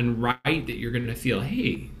natural and right that you're going to feel,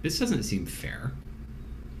 hey, this doesn't seem fair.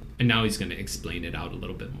 And now he's going to explain it out a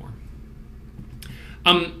little bit more.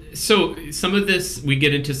 So some of this, we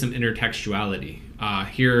get into some intertextuality.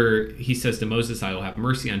 Here he says to Moses, I will have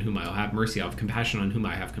mercy on whom I will have mercy. I will have compassion on whom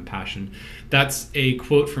I have compassion. That's a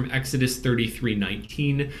quote from Exodus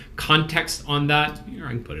 33:19. Context on that, here, I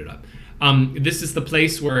can put it up. This is the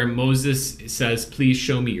place where Moses says, please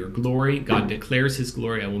show me your glory. God declares his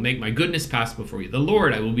glory. I will make my goodness pass before you. The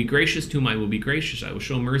Lord, I will be gracious to whom I will be gracious. I will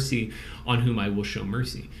show mercy on whom I will show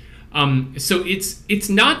mercy. So it's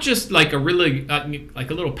not just like a really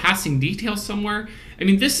like a little passing detail somewhere. I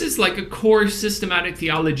mean, this is like a core systematic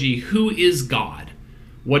theology. Who is God?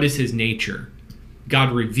 What is his nature?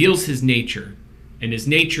 God reveals his nature, and his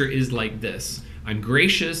nature is like this. I'm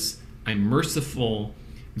gracious, I'm merciful,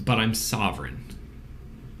 but I'm sovereign.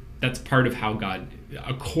 That's part of how God,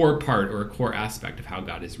 a core part or a core aspect of how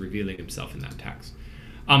God is revealing himself in that text.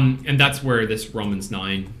 And that's where this Romans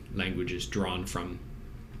 9 language is drawn from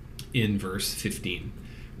in verse 15,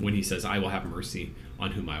 when he says, I will have mercy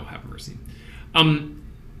on whom I will have mercy.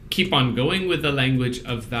 Keep on going with the language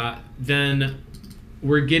of that. Then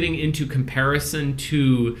we're getting into comparison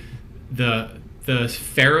to the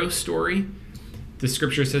Pharaoh story. The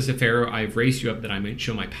scripture says to Pharaoh, I have raised you up that I might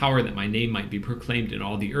show my power, that my name might be proclaimed in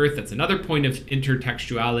all the earth. That's another point of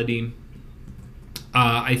intertextuality.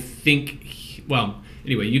 I think, well,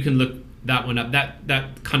 anyway, you can look that one up.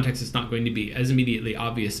 That context is not going to be as immediately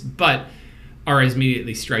obvious, or as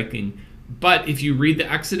immediately striking. But if you read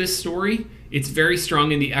the Exodus story, it's very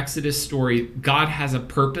strong in the Exodus story. God has a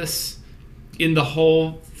purpose in the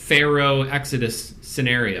whole Pharaoh Exodus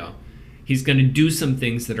scenario. He's going to do some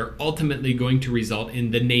things that are ultimately going to result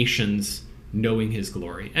in the nations knowing his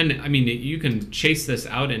glory. And I mean, you can chase this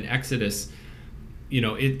out in Exodus.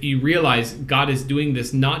 You realize God is doing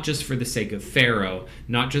this not just for the sake of Pharaoh,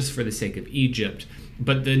 not just for the sake of Egypt,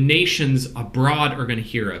 but the nations abroad are going to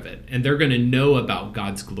hear of it, and they're going to know about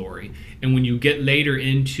God's glory. And when you get later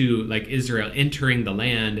into like Israel entering the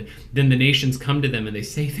land, then the nations come to them and they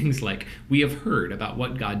say things like, we have heard about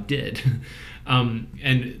what God did,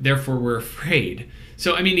 and therefore we're afraid.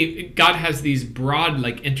 So, I mean, God has these broad,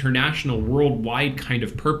 like international, worldwide kind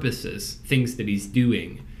of purposes, things that he's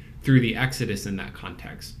doing through the Exodus in that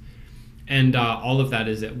context. And all of that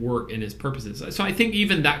is at work in his purposes. So I think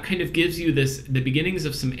even that kind of gives you the beginnings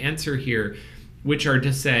of some answer here, which are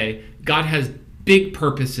to say, God has big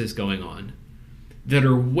purposes going on that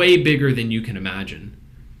are way bigger than you can imagine.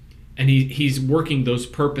 And he's working those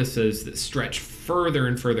purposes that stretch further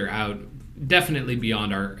and further out, definitely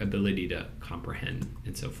beyond our ability to comprehend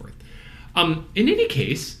and so forth. In any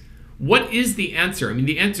case, What is the answer? I mean,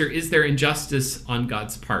 the answer is there injustice on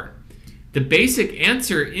God's part. The basic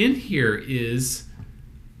answer in here is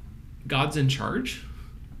God's in charge.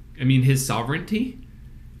 I mean, his sovereignty,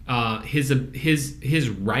 his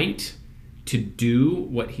right to do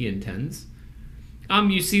what he intends.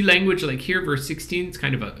 You see language like here, verse 16, it's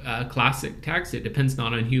kind of a classic text. It depends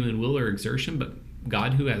not on human will or exertion, but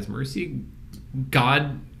God who has mercy.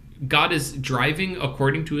 God is driving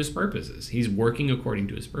according to his purposes. He's working according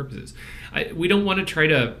to his purposes. We don't want to try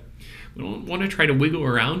to wiggle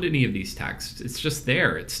around any of these texts. It's just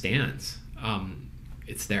there. It stands.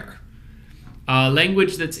 It's there.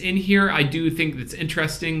 Language that's in here, I do think that's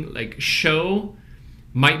interesting. Like show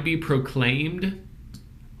might be proclaimed.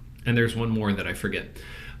 And there's one more that I forget.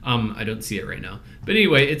 I don't see it right now. But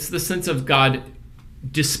anyway, it's the sense of God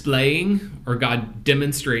displaying or God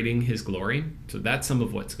demonstrating his glory. So that's some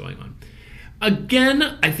of what's going on.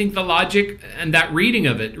 Again, I think the logic and that reading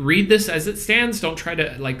of it, read this as it stands. Don't try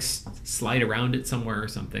to like slide around it somewhere or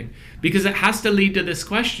something, because it has to lead to this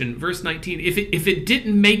question. Verse 19, if it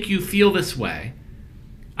didn't make you feel this way,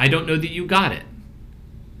 I don't know that you got it.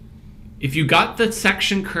 If you got the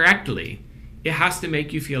section correctly, it has to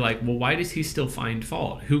make you feel like, well, why does he still find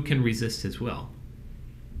fault? Who can resist his will?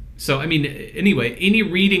 So, I mean, anyway, any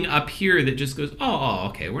reading up here that just goes, oh,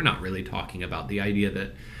 okay, we're not really talking about the idea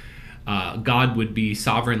that God would be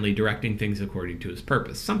sovereignly directing things according to his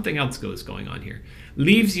purpose. Something else going on here.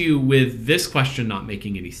 Leaves you with this question not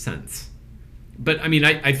making any sense. But, I mean,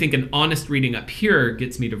 I think an honest reading up here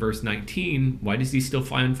gets me to verse 19. Why does he still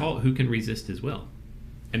find fault? Who can resist his will?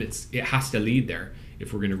 And it has to lead there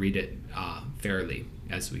if we're going to read it fairly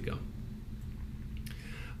as we go.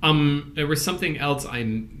 There was something else I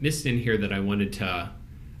missed in here that I wanted to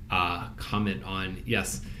comment on.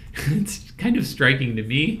 Yes, it's kind of striking to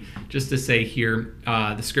me just to say here,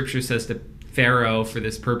 the scripture says to Pharaoh, for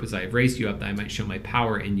this purpose I have raised you up that I might show my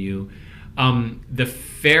power in you. So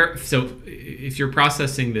if you're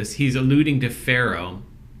processing this, he's alluding to Pharaoh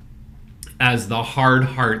as the hard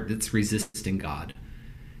heart that's resisting God.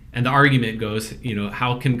 And the argument goes,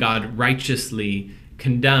 how can God righteously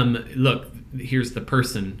condemn? Look, here's the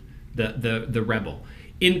person, the rebel.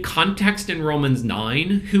 In context in Romans 9,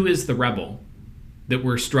 who is the rebel that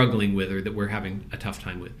we're struggling with or that we're having a tough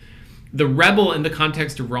time with? The rebel in the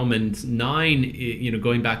context of Romans 9,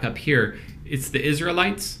 going back up here, it's the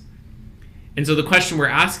Israelites. And so the question we're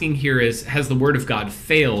asking here is, has the word of God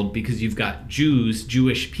failed because you've got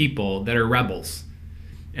Jewish people that are rebels?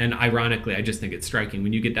 And ironically, I just think it's striking.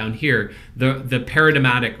 When you get down here, the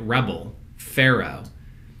paradigmatic rebel, Pharaoh,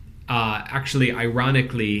 actually,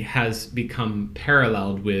 ironically, has become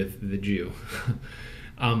paralleled with the Jew.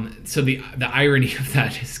 So the irony of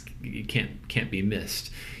that is can't be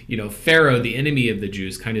missed. Pharaoh, the enemy of the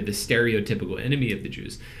Jews, kind of the stereotypical enemy of the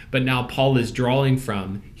Jews. But now Paul is drawing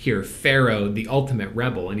from here Pharaoh, the ultimate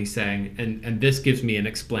rebel, and he's saying, and this gives me an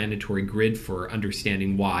explanatory grid for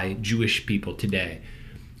understanding why Jewish people today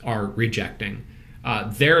are rejecting.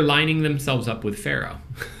 They're lining themselves up with Pharaoh,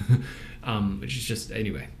 which is just,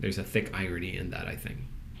 anyway, there's a thick irony in that, I think.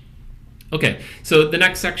 Okay, so the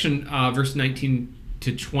next section, verse 19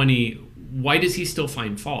 to 20, why does he still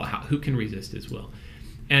find fault? Who can resist his will?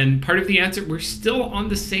 And part of the answer, we're still on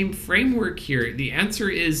the same framework here. The answer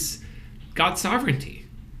is God's sovereignty.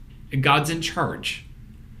 God's in charge.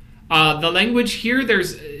 The language here,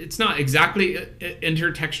 it's not exactly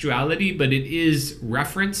intertextuality, but it is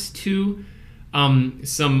reference to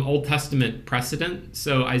some Old Testament precedent.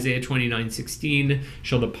 So Isaiah 29:16,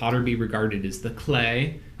 shall the potter be regarded as the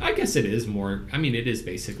clay? I guess it is more, it is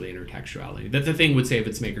basically intertextuality. That the thing would say of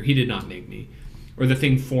its maker, he did not make me. Or the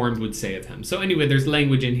thing formed would say of him. So anyway, there's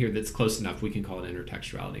language in here that's close enough. We can call it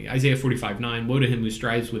intertextuality. Isaiah 45:9, woe to him who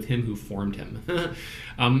strives with him who formed him.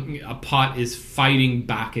 A pot is fighting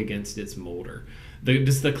back against its molder.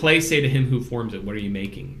 Does the clay say to him who forms it, what are you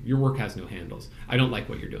making? Your work has no handles. I don't like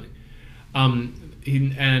what you're doing.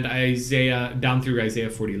 And Isaiah, down through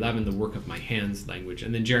Isaiah 40:11, the work of my hands language.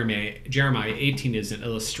 And then Jeremiah 18 is an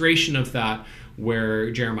illustration of that, where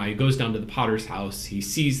Jeremiah goes down to the potter's house, he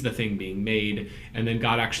sees the thing being made, and then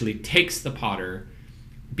God actually takes the potter.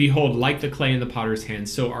 Behold, like the clay in the potter's hand,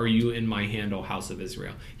 so are you in my hand, O house of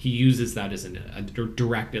Israel. He uses that as a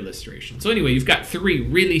direct illustration. So anyway, you've got three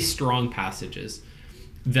really strong passages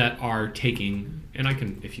that are taking, and I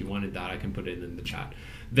can, if you wanted that, I can put it in the chat,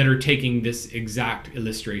 that are taking this exact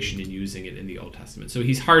illustration and using it in the Old Testament. So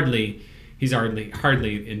he's hardly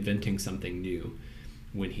inventing something new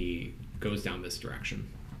when he goes down this direction.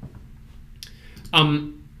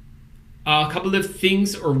 A couple of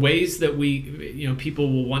things or ways that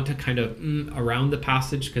people will want to kind of around the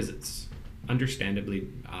passage, because it's understandably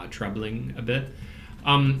troubling a bit.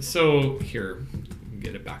 So here,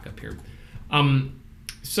 get it back up here.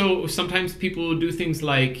 So sometimes people will do things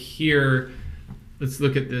like here, let's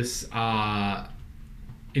look at this,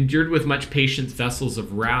 endured with much patience vessels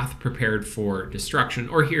of wrath prepared for destruction.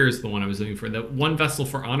 Or here's the one I was looking for, the one vessel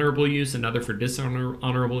for honorable use, another for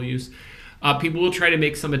dishonorable use. People will try to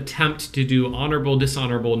make some attempt to do honorable,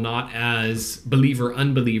 dishonorable, not as believer,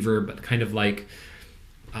 unbeliever, but kind of like,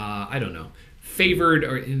 I don't know, favored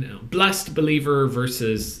or blessed believer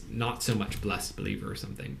versus not so much blessed believer or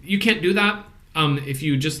something. You can't do that. If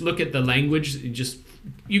you just look at the language,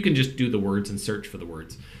 you can just do the words and search for the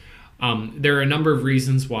words. There are a number of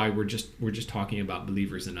reasons why we're just talking about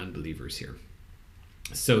believers and unbelievers here.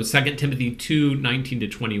 So 2 Timothy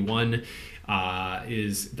 2:19-21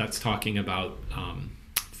 that's talking about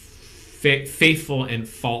faithful and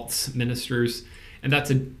false ministers, and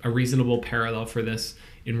that's a reasonable parallel for this.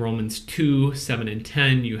 In Romans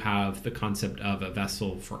 2:7-10, you have the concept of a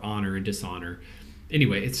vessel for honor and dishonor.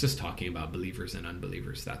 Anyway, it's just talking about believers and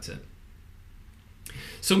unbelievers. That's it.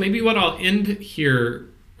 So maybe what I'll end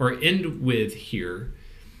with here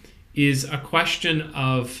is a question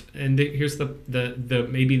of, and here's the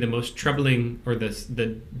maybe the most troubling or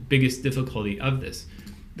the biggest difficulty of this.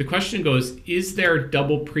 The question goes, is there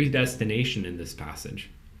double predestination in this passage?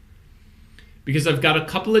 Because I've got a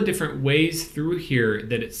couple of different ways through here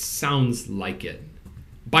that it sounds like it.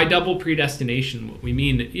 By double predestination, what we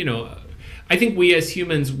mean, I think we as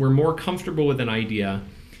humans, we're more comfortable with an idea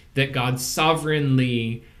that God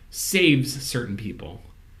sovereignly saves certain people.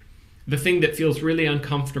 The thing that feels really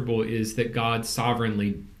uncomfortable is that God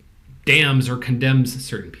sovereignly damns or condemns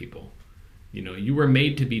certain people. You were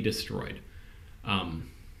made to be destroyed.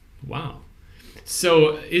 Wow.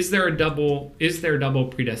 So is there double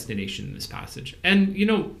predestination in this passage? And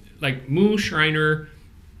like Moo, Schreiner,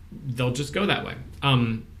 they'll just go that way.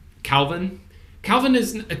 Calvin's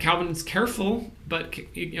careful, but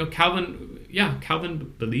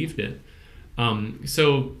Calvin believed it.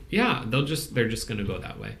 So yeah, they're just going to go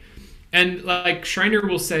that way. And like Schreiner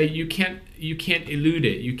will say, you can't elude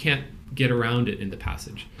it. You can't get around it in the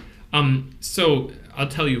passage. So I'll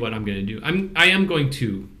tell you what I'm going to do. I am going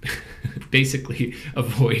to basically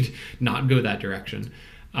not go that direction.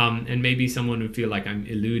 And maybe someone would feel like I'm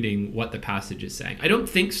eluding what the passage is saying. I don't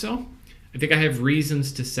think so. I think I have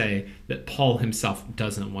reasons to say that Paul himself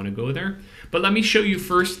doesn't want to go there. But let me show you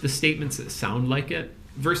first the statements that sound like it.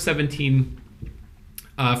 Verse 17,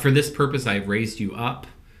 for this purpose I have raised you up,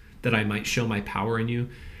 that I might show my power in you.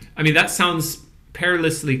 I mean, that sounds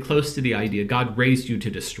perilously close to the idea God raised you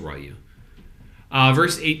to destroy you.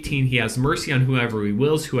 Verse 18, he has mercy on whoever he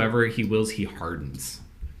wills he hardens.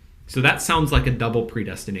 So that sounds like a double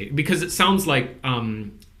predestination, because it sounds like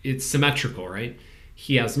it's symmetrical, right?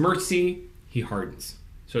 He has mercy, he hardens.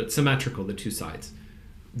 So it's symmetrical, the two sides.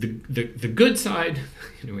 The good side,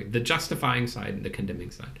 anyway, the justifying side and the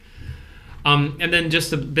condemning side. And then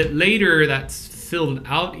just a bit later, that's filled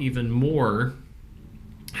out even more.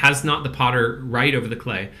 Has not the potter right over the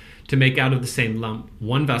clay to make out of the same lump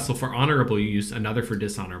one vessel for honorable use, another for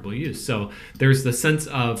dishonorable use? So there's the sense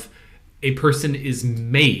of a person is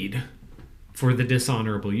made for the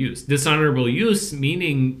dishonorable use. Dishonorable use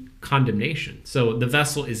meaning condemnation. So the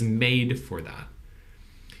vessel is made for that.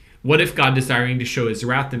 What if God, desiring to show his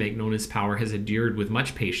wrath to make known his power, has endured with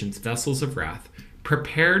much patience vessels of wrath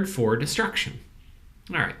prepared for destruction?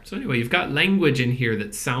 All right, so anyway, you've got language in here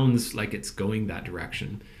that sounds like it's going that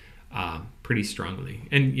direction pretty strongly.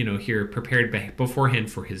 And, here, prepared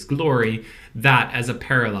beforehand for his glory, that as a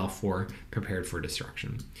parallel for prepared for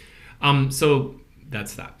destruction. So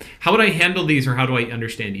that's that. How would I handle these, or how do I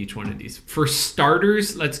understand each one of these? For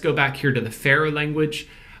starters, let's go back here to the Pharaoh language.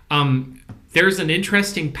 There's an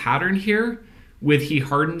interesting pattern here with he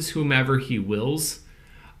hardens whomever he wills.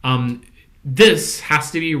 This has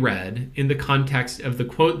to be read in the context of the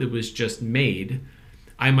quote that was just made,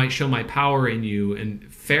 I might show my power in you,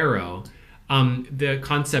 and Pharaoh, the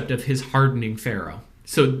concept of his hardening Pharaoh.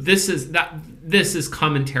 So this is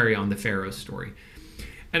commentary on the Pharaoh story.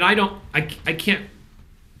 And I can't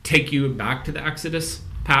take you back to the Exodus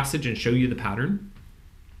passage and show you the pattern,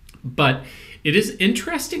 but it is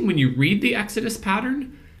interesting when you read the Exodus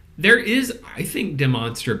pattern. There is, I think,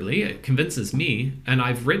 demonstrably, it convinces me, and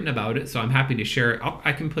I've written about it, so I'm happy to share it.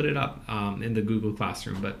 I can put it up in the Google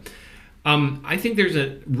Classroom, but I think there's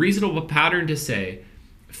a reasonable pattern to say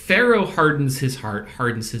Pharaoh hardens his heart,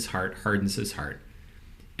 hardens his heart, hardens his heart.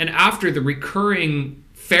 And after the recurring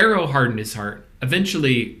Pharaoh hardened his heart,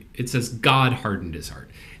 eventually it says God hardened his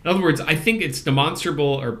heart. In other words, I think it's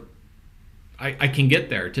demonstrable, or I can get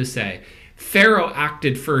there to say Pharaoh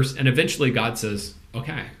acted first, and eventually God says,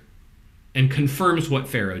 okay, and confirms what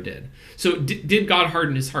Pharaoh did. So did God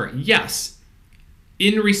harden his heart? Yes.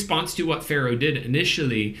 In response to what Pharaoh did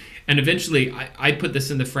initially, and eventually I put this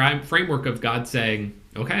in the framework of God saying,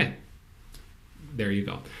 okay, there you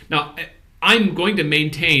go. Now, I'm going to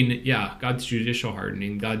maintain, God's judicial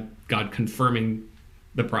hardening, God confirming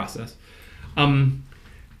the process. I'm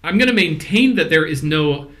going to maintain that there is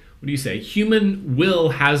no, human will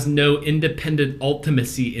has no independent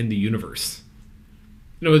ultimacy in the universe.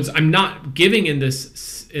 In other words, I'm not giving in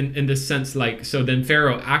this sense like, so then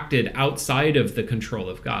Pharaoh acted outside of the control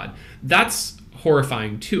of God. That's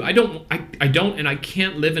horrifying too. I don't and I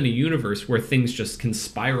can't live in a universe where things just can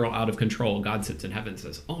spiral out of control. God sits in heaven and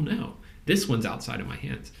says, oh no, this one's outside of my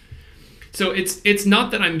hands. So it's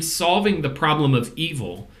not that I'm solving the problem of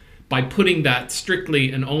evil by putting that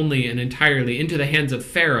strictly and only and entirely into the hands of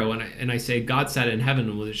Pharaoh, and I say God sat in heaven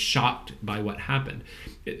and was shocked by what happened.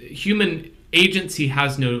 Human agency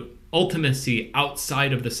has no ultimacy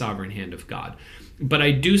outside of the sovereign hand of God. But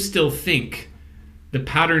I do still think the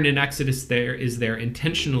pattern in Exodus is there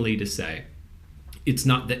intentionally to say it's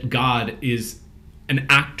not that God is an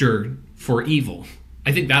actor for evil.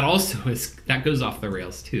 I think that also that goes off the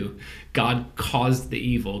rails too. God caused the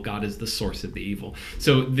evil. God is the source of the evil.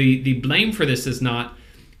 So the blame for this is not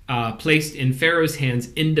placed in Pharaoh's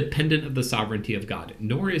hands independent of the sovereignty of God,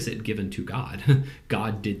 nor is it given to God.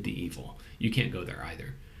 God did the evil. You can't go there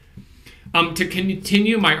either. To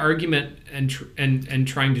continue my argument and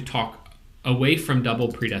trying to talk away from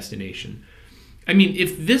double predestination, I mean,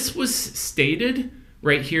 if this was stated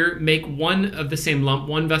right here, make one of the same lump,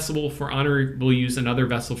 one vessel for honorable use, another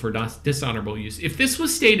vessel for dishonorable use. If this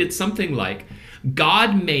was stated something like,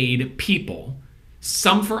 God made people,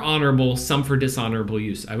 some for honorable, some for dishonorable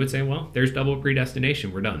use, I would say, well, there's double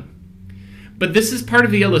predestination, we're done. But this is part of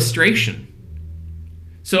the illustration.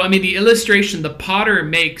 So, I mean, the illustration, the potter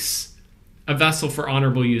makes a vessel for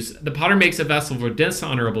honorable use. The potter makes a vessel for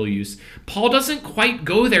dishonorable use. Paul doesn't quite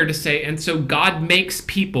go there to say, and so God makes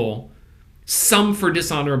people, some for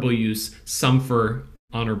dishonorable use, some for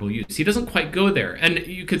honorable use. He doesn't quite go there. And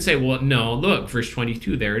you could say, well, no, look, verse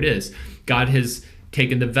 22, there it is. God has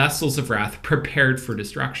taken the vessels of wrath prepared for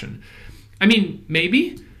destruction. I mean,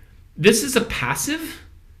 maybe. This is a passive.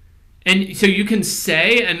 And so you can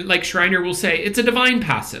say, and like Schreiner will say, it's a divine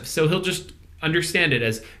passive. So he'll just understand it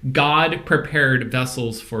as God prepared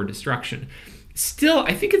vessels for destruction. Still,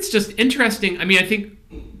 I think it's just interesting. I mean, I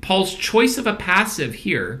think Paul's choice of a passive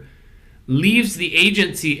here leaves the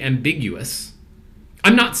agency ambiguous.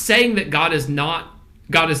 I'm not saying that God is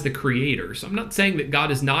the creator. So I'm not saying that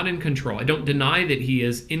God is not in control. I don't deny that he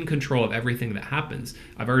is in control of everything that happens.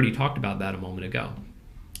 I've already talked about that a moment ago.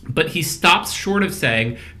 But he stops short of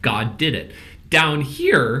saying God did it. Down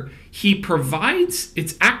here, he provides,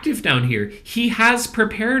 it's active down here. He has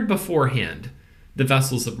prepared beforehand the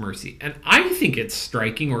vessels of mercy. And I think it's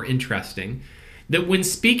striking or interesting that when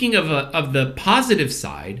speaking of the positive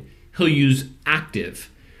side, he'll use active.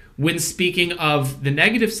 When speaking of the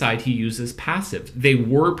negative side, he uses passive. They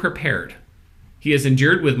were prepared. He has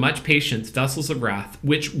endured with much patience vessels of wrath,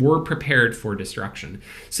 which were prepared for destruction.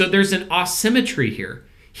 So there's an asymmetry here.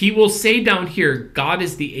 He will say down here, God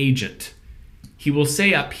is the agent. He will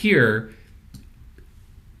say up here,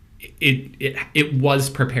 it was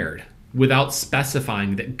prepared, without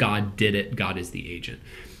specifying that God did it, God is the agent.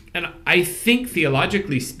 And I think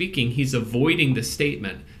theologically speaking, he's avoiding the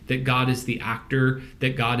statement that God is the actor,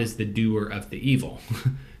 that God is the doer of the evil,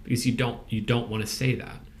 because you don't want to say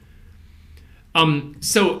that.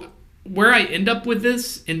 So where I end up with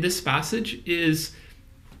this in this passage is,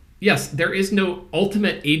 yes, there is no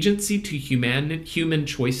ultimate agency to human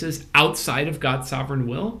choices outside of God's sovereign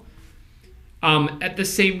will. At the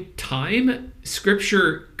same time,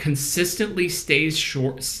 Scripture consistently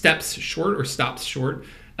stops short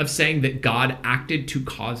of saying that God acted to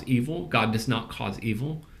cause evil. God does not cause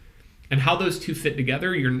evil. And how those two fit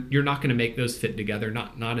together, you're not going to make those fit together,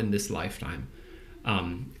 not in this lifetime.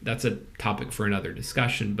 That's a topic for another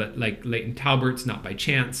discussion. But like Leighton Talbert's Not by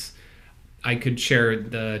Chance, I could share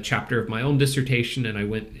the chapter of my own dissertation, and I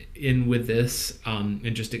went in with this and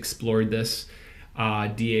just explored this.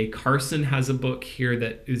 D.A. Carson has a book here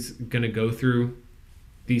that is going to go through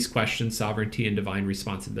these questions: sovereignty and divine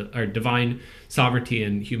responsibility, or divine sovereignty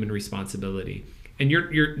and human responsibility. And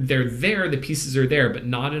they're there, the pieces are there, but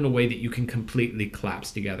not in a way that you can completely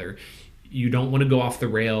collapse together. You don't want to go off the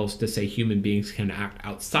rails to say human beings can act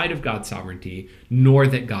outside of God's sovereignty, nor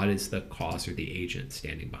that God is the cause or the agent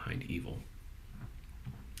standing behind evil.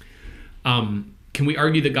 Can we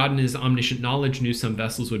argue that God in his omniscient knowledge knew some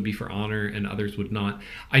vessels would be for honor and others would not?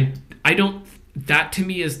 I don't, that to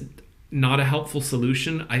me is not a helpful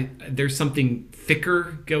solution. There's something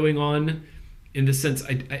thicker going on in the sense,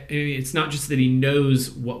 I mean, it's not just that he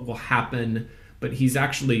knows what will happen, but he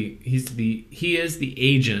is the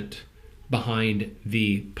agent behind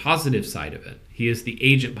the positive side of it. He is the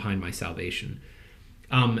agent behind my salvation.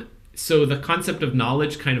 So the concept of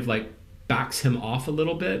knowledge kind of like backs him off a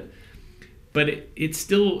little bit. But it's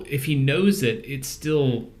still, if he knows it, it's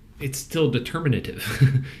still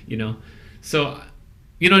determinative, you know? So,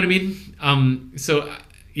 you know what I mean?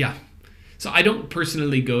 Yeah. So I don't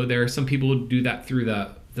personally go there. Some people do that through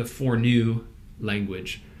the foreknew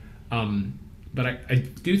language. But I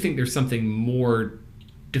do think there's something more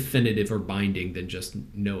definitive or binding than just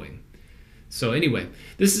knowing. So anyway,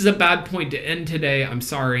 this is a bad point to end today. I'm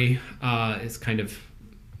sorry. It's kind of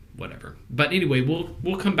whatever. But anyway,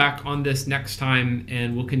 we'll come back on this next time,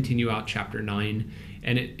 and we'll continue out chapter 9.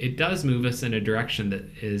 And it does move us in a direction that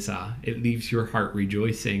is, it leaves your heart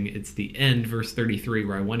rejoicing. It's the end, verse 33,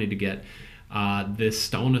 where I wanted to get this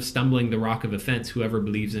stone of stumbling, the rock of offense, whoever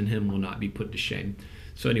believes in him will not be put to shame.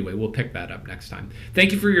 So anyway, we'll pick that up next time.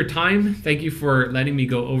 Thank you for your time. Thank you for letting me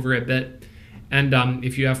go over a bit. And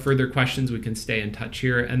if you have further questions, we can stay in touch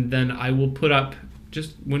here. And then I will put up,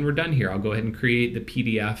 just when we're done here, I'll go ahead and create the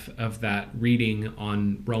PDF of that reading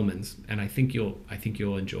on Romans, and I think you'll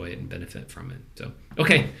enjoy it and benefit from it. So,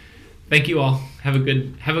 okay, thank you all. Have a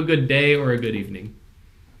good day or a good evening.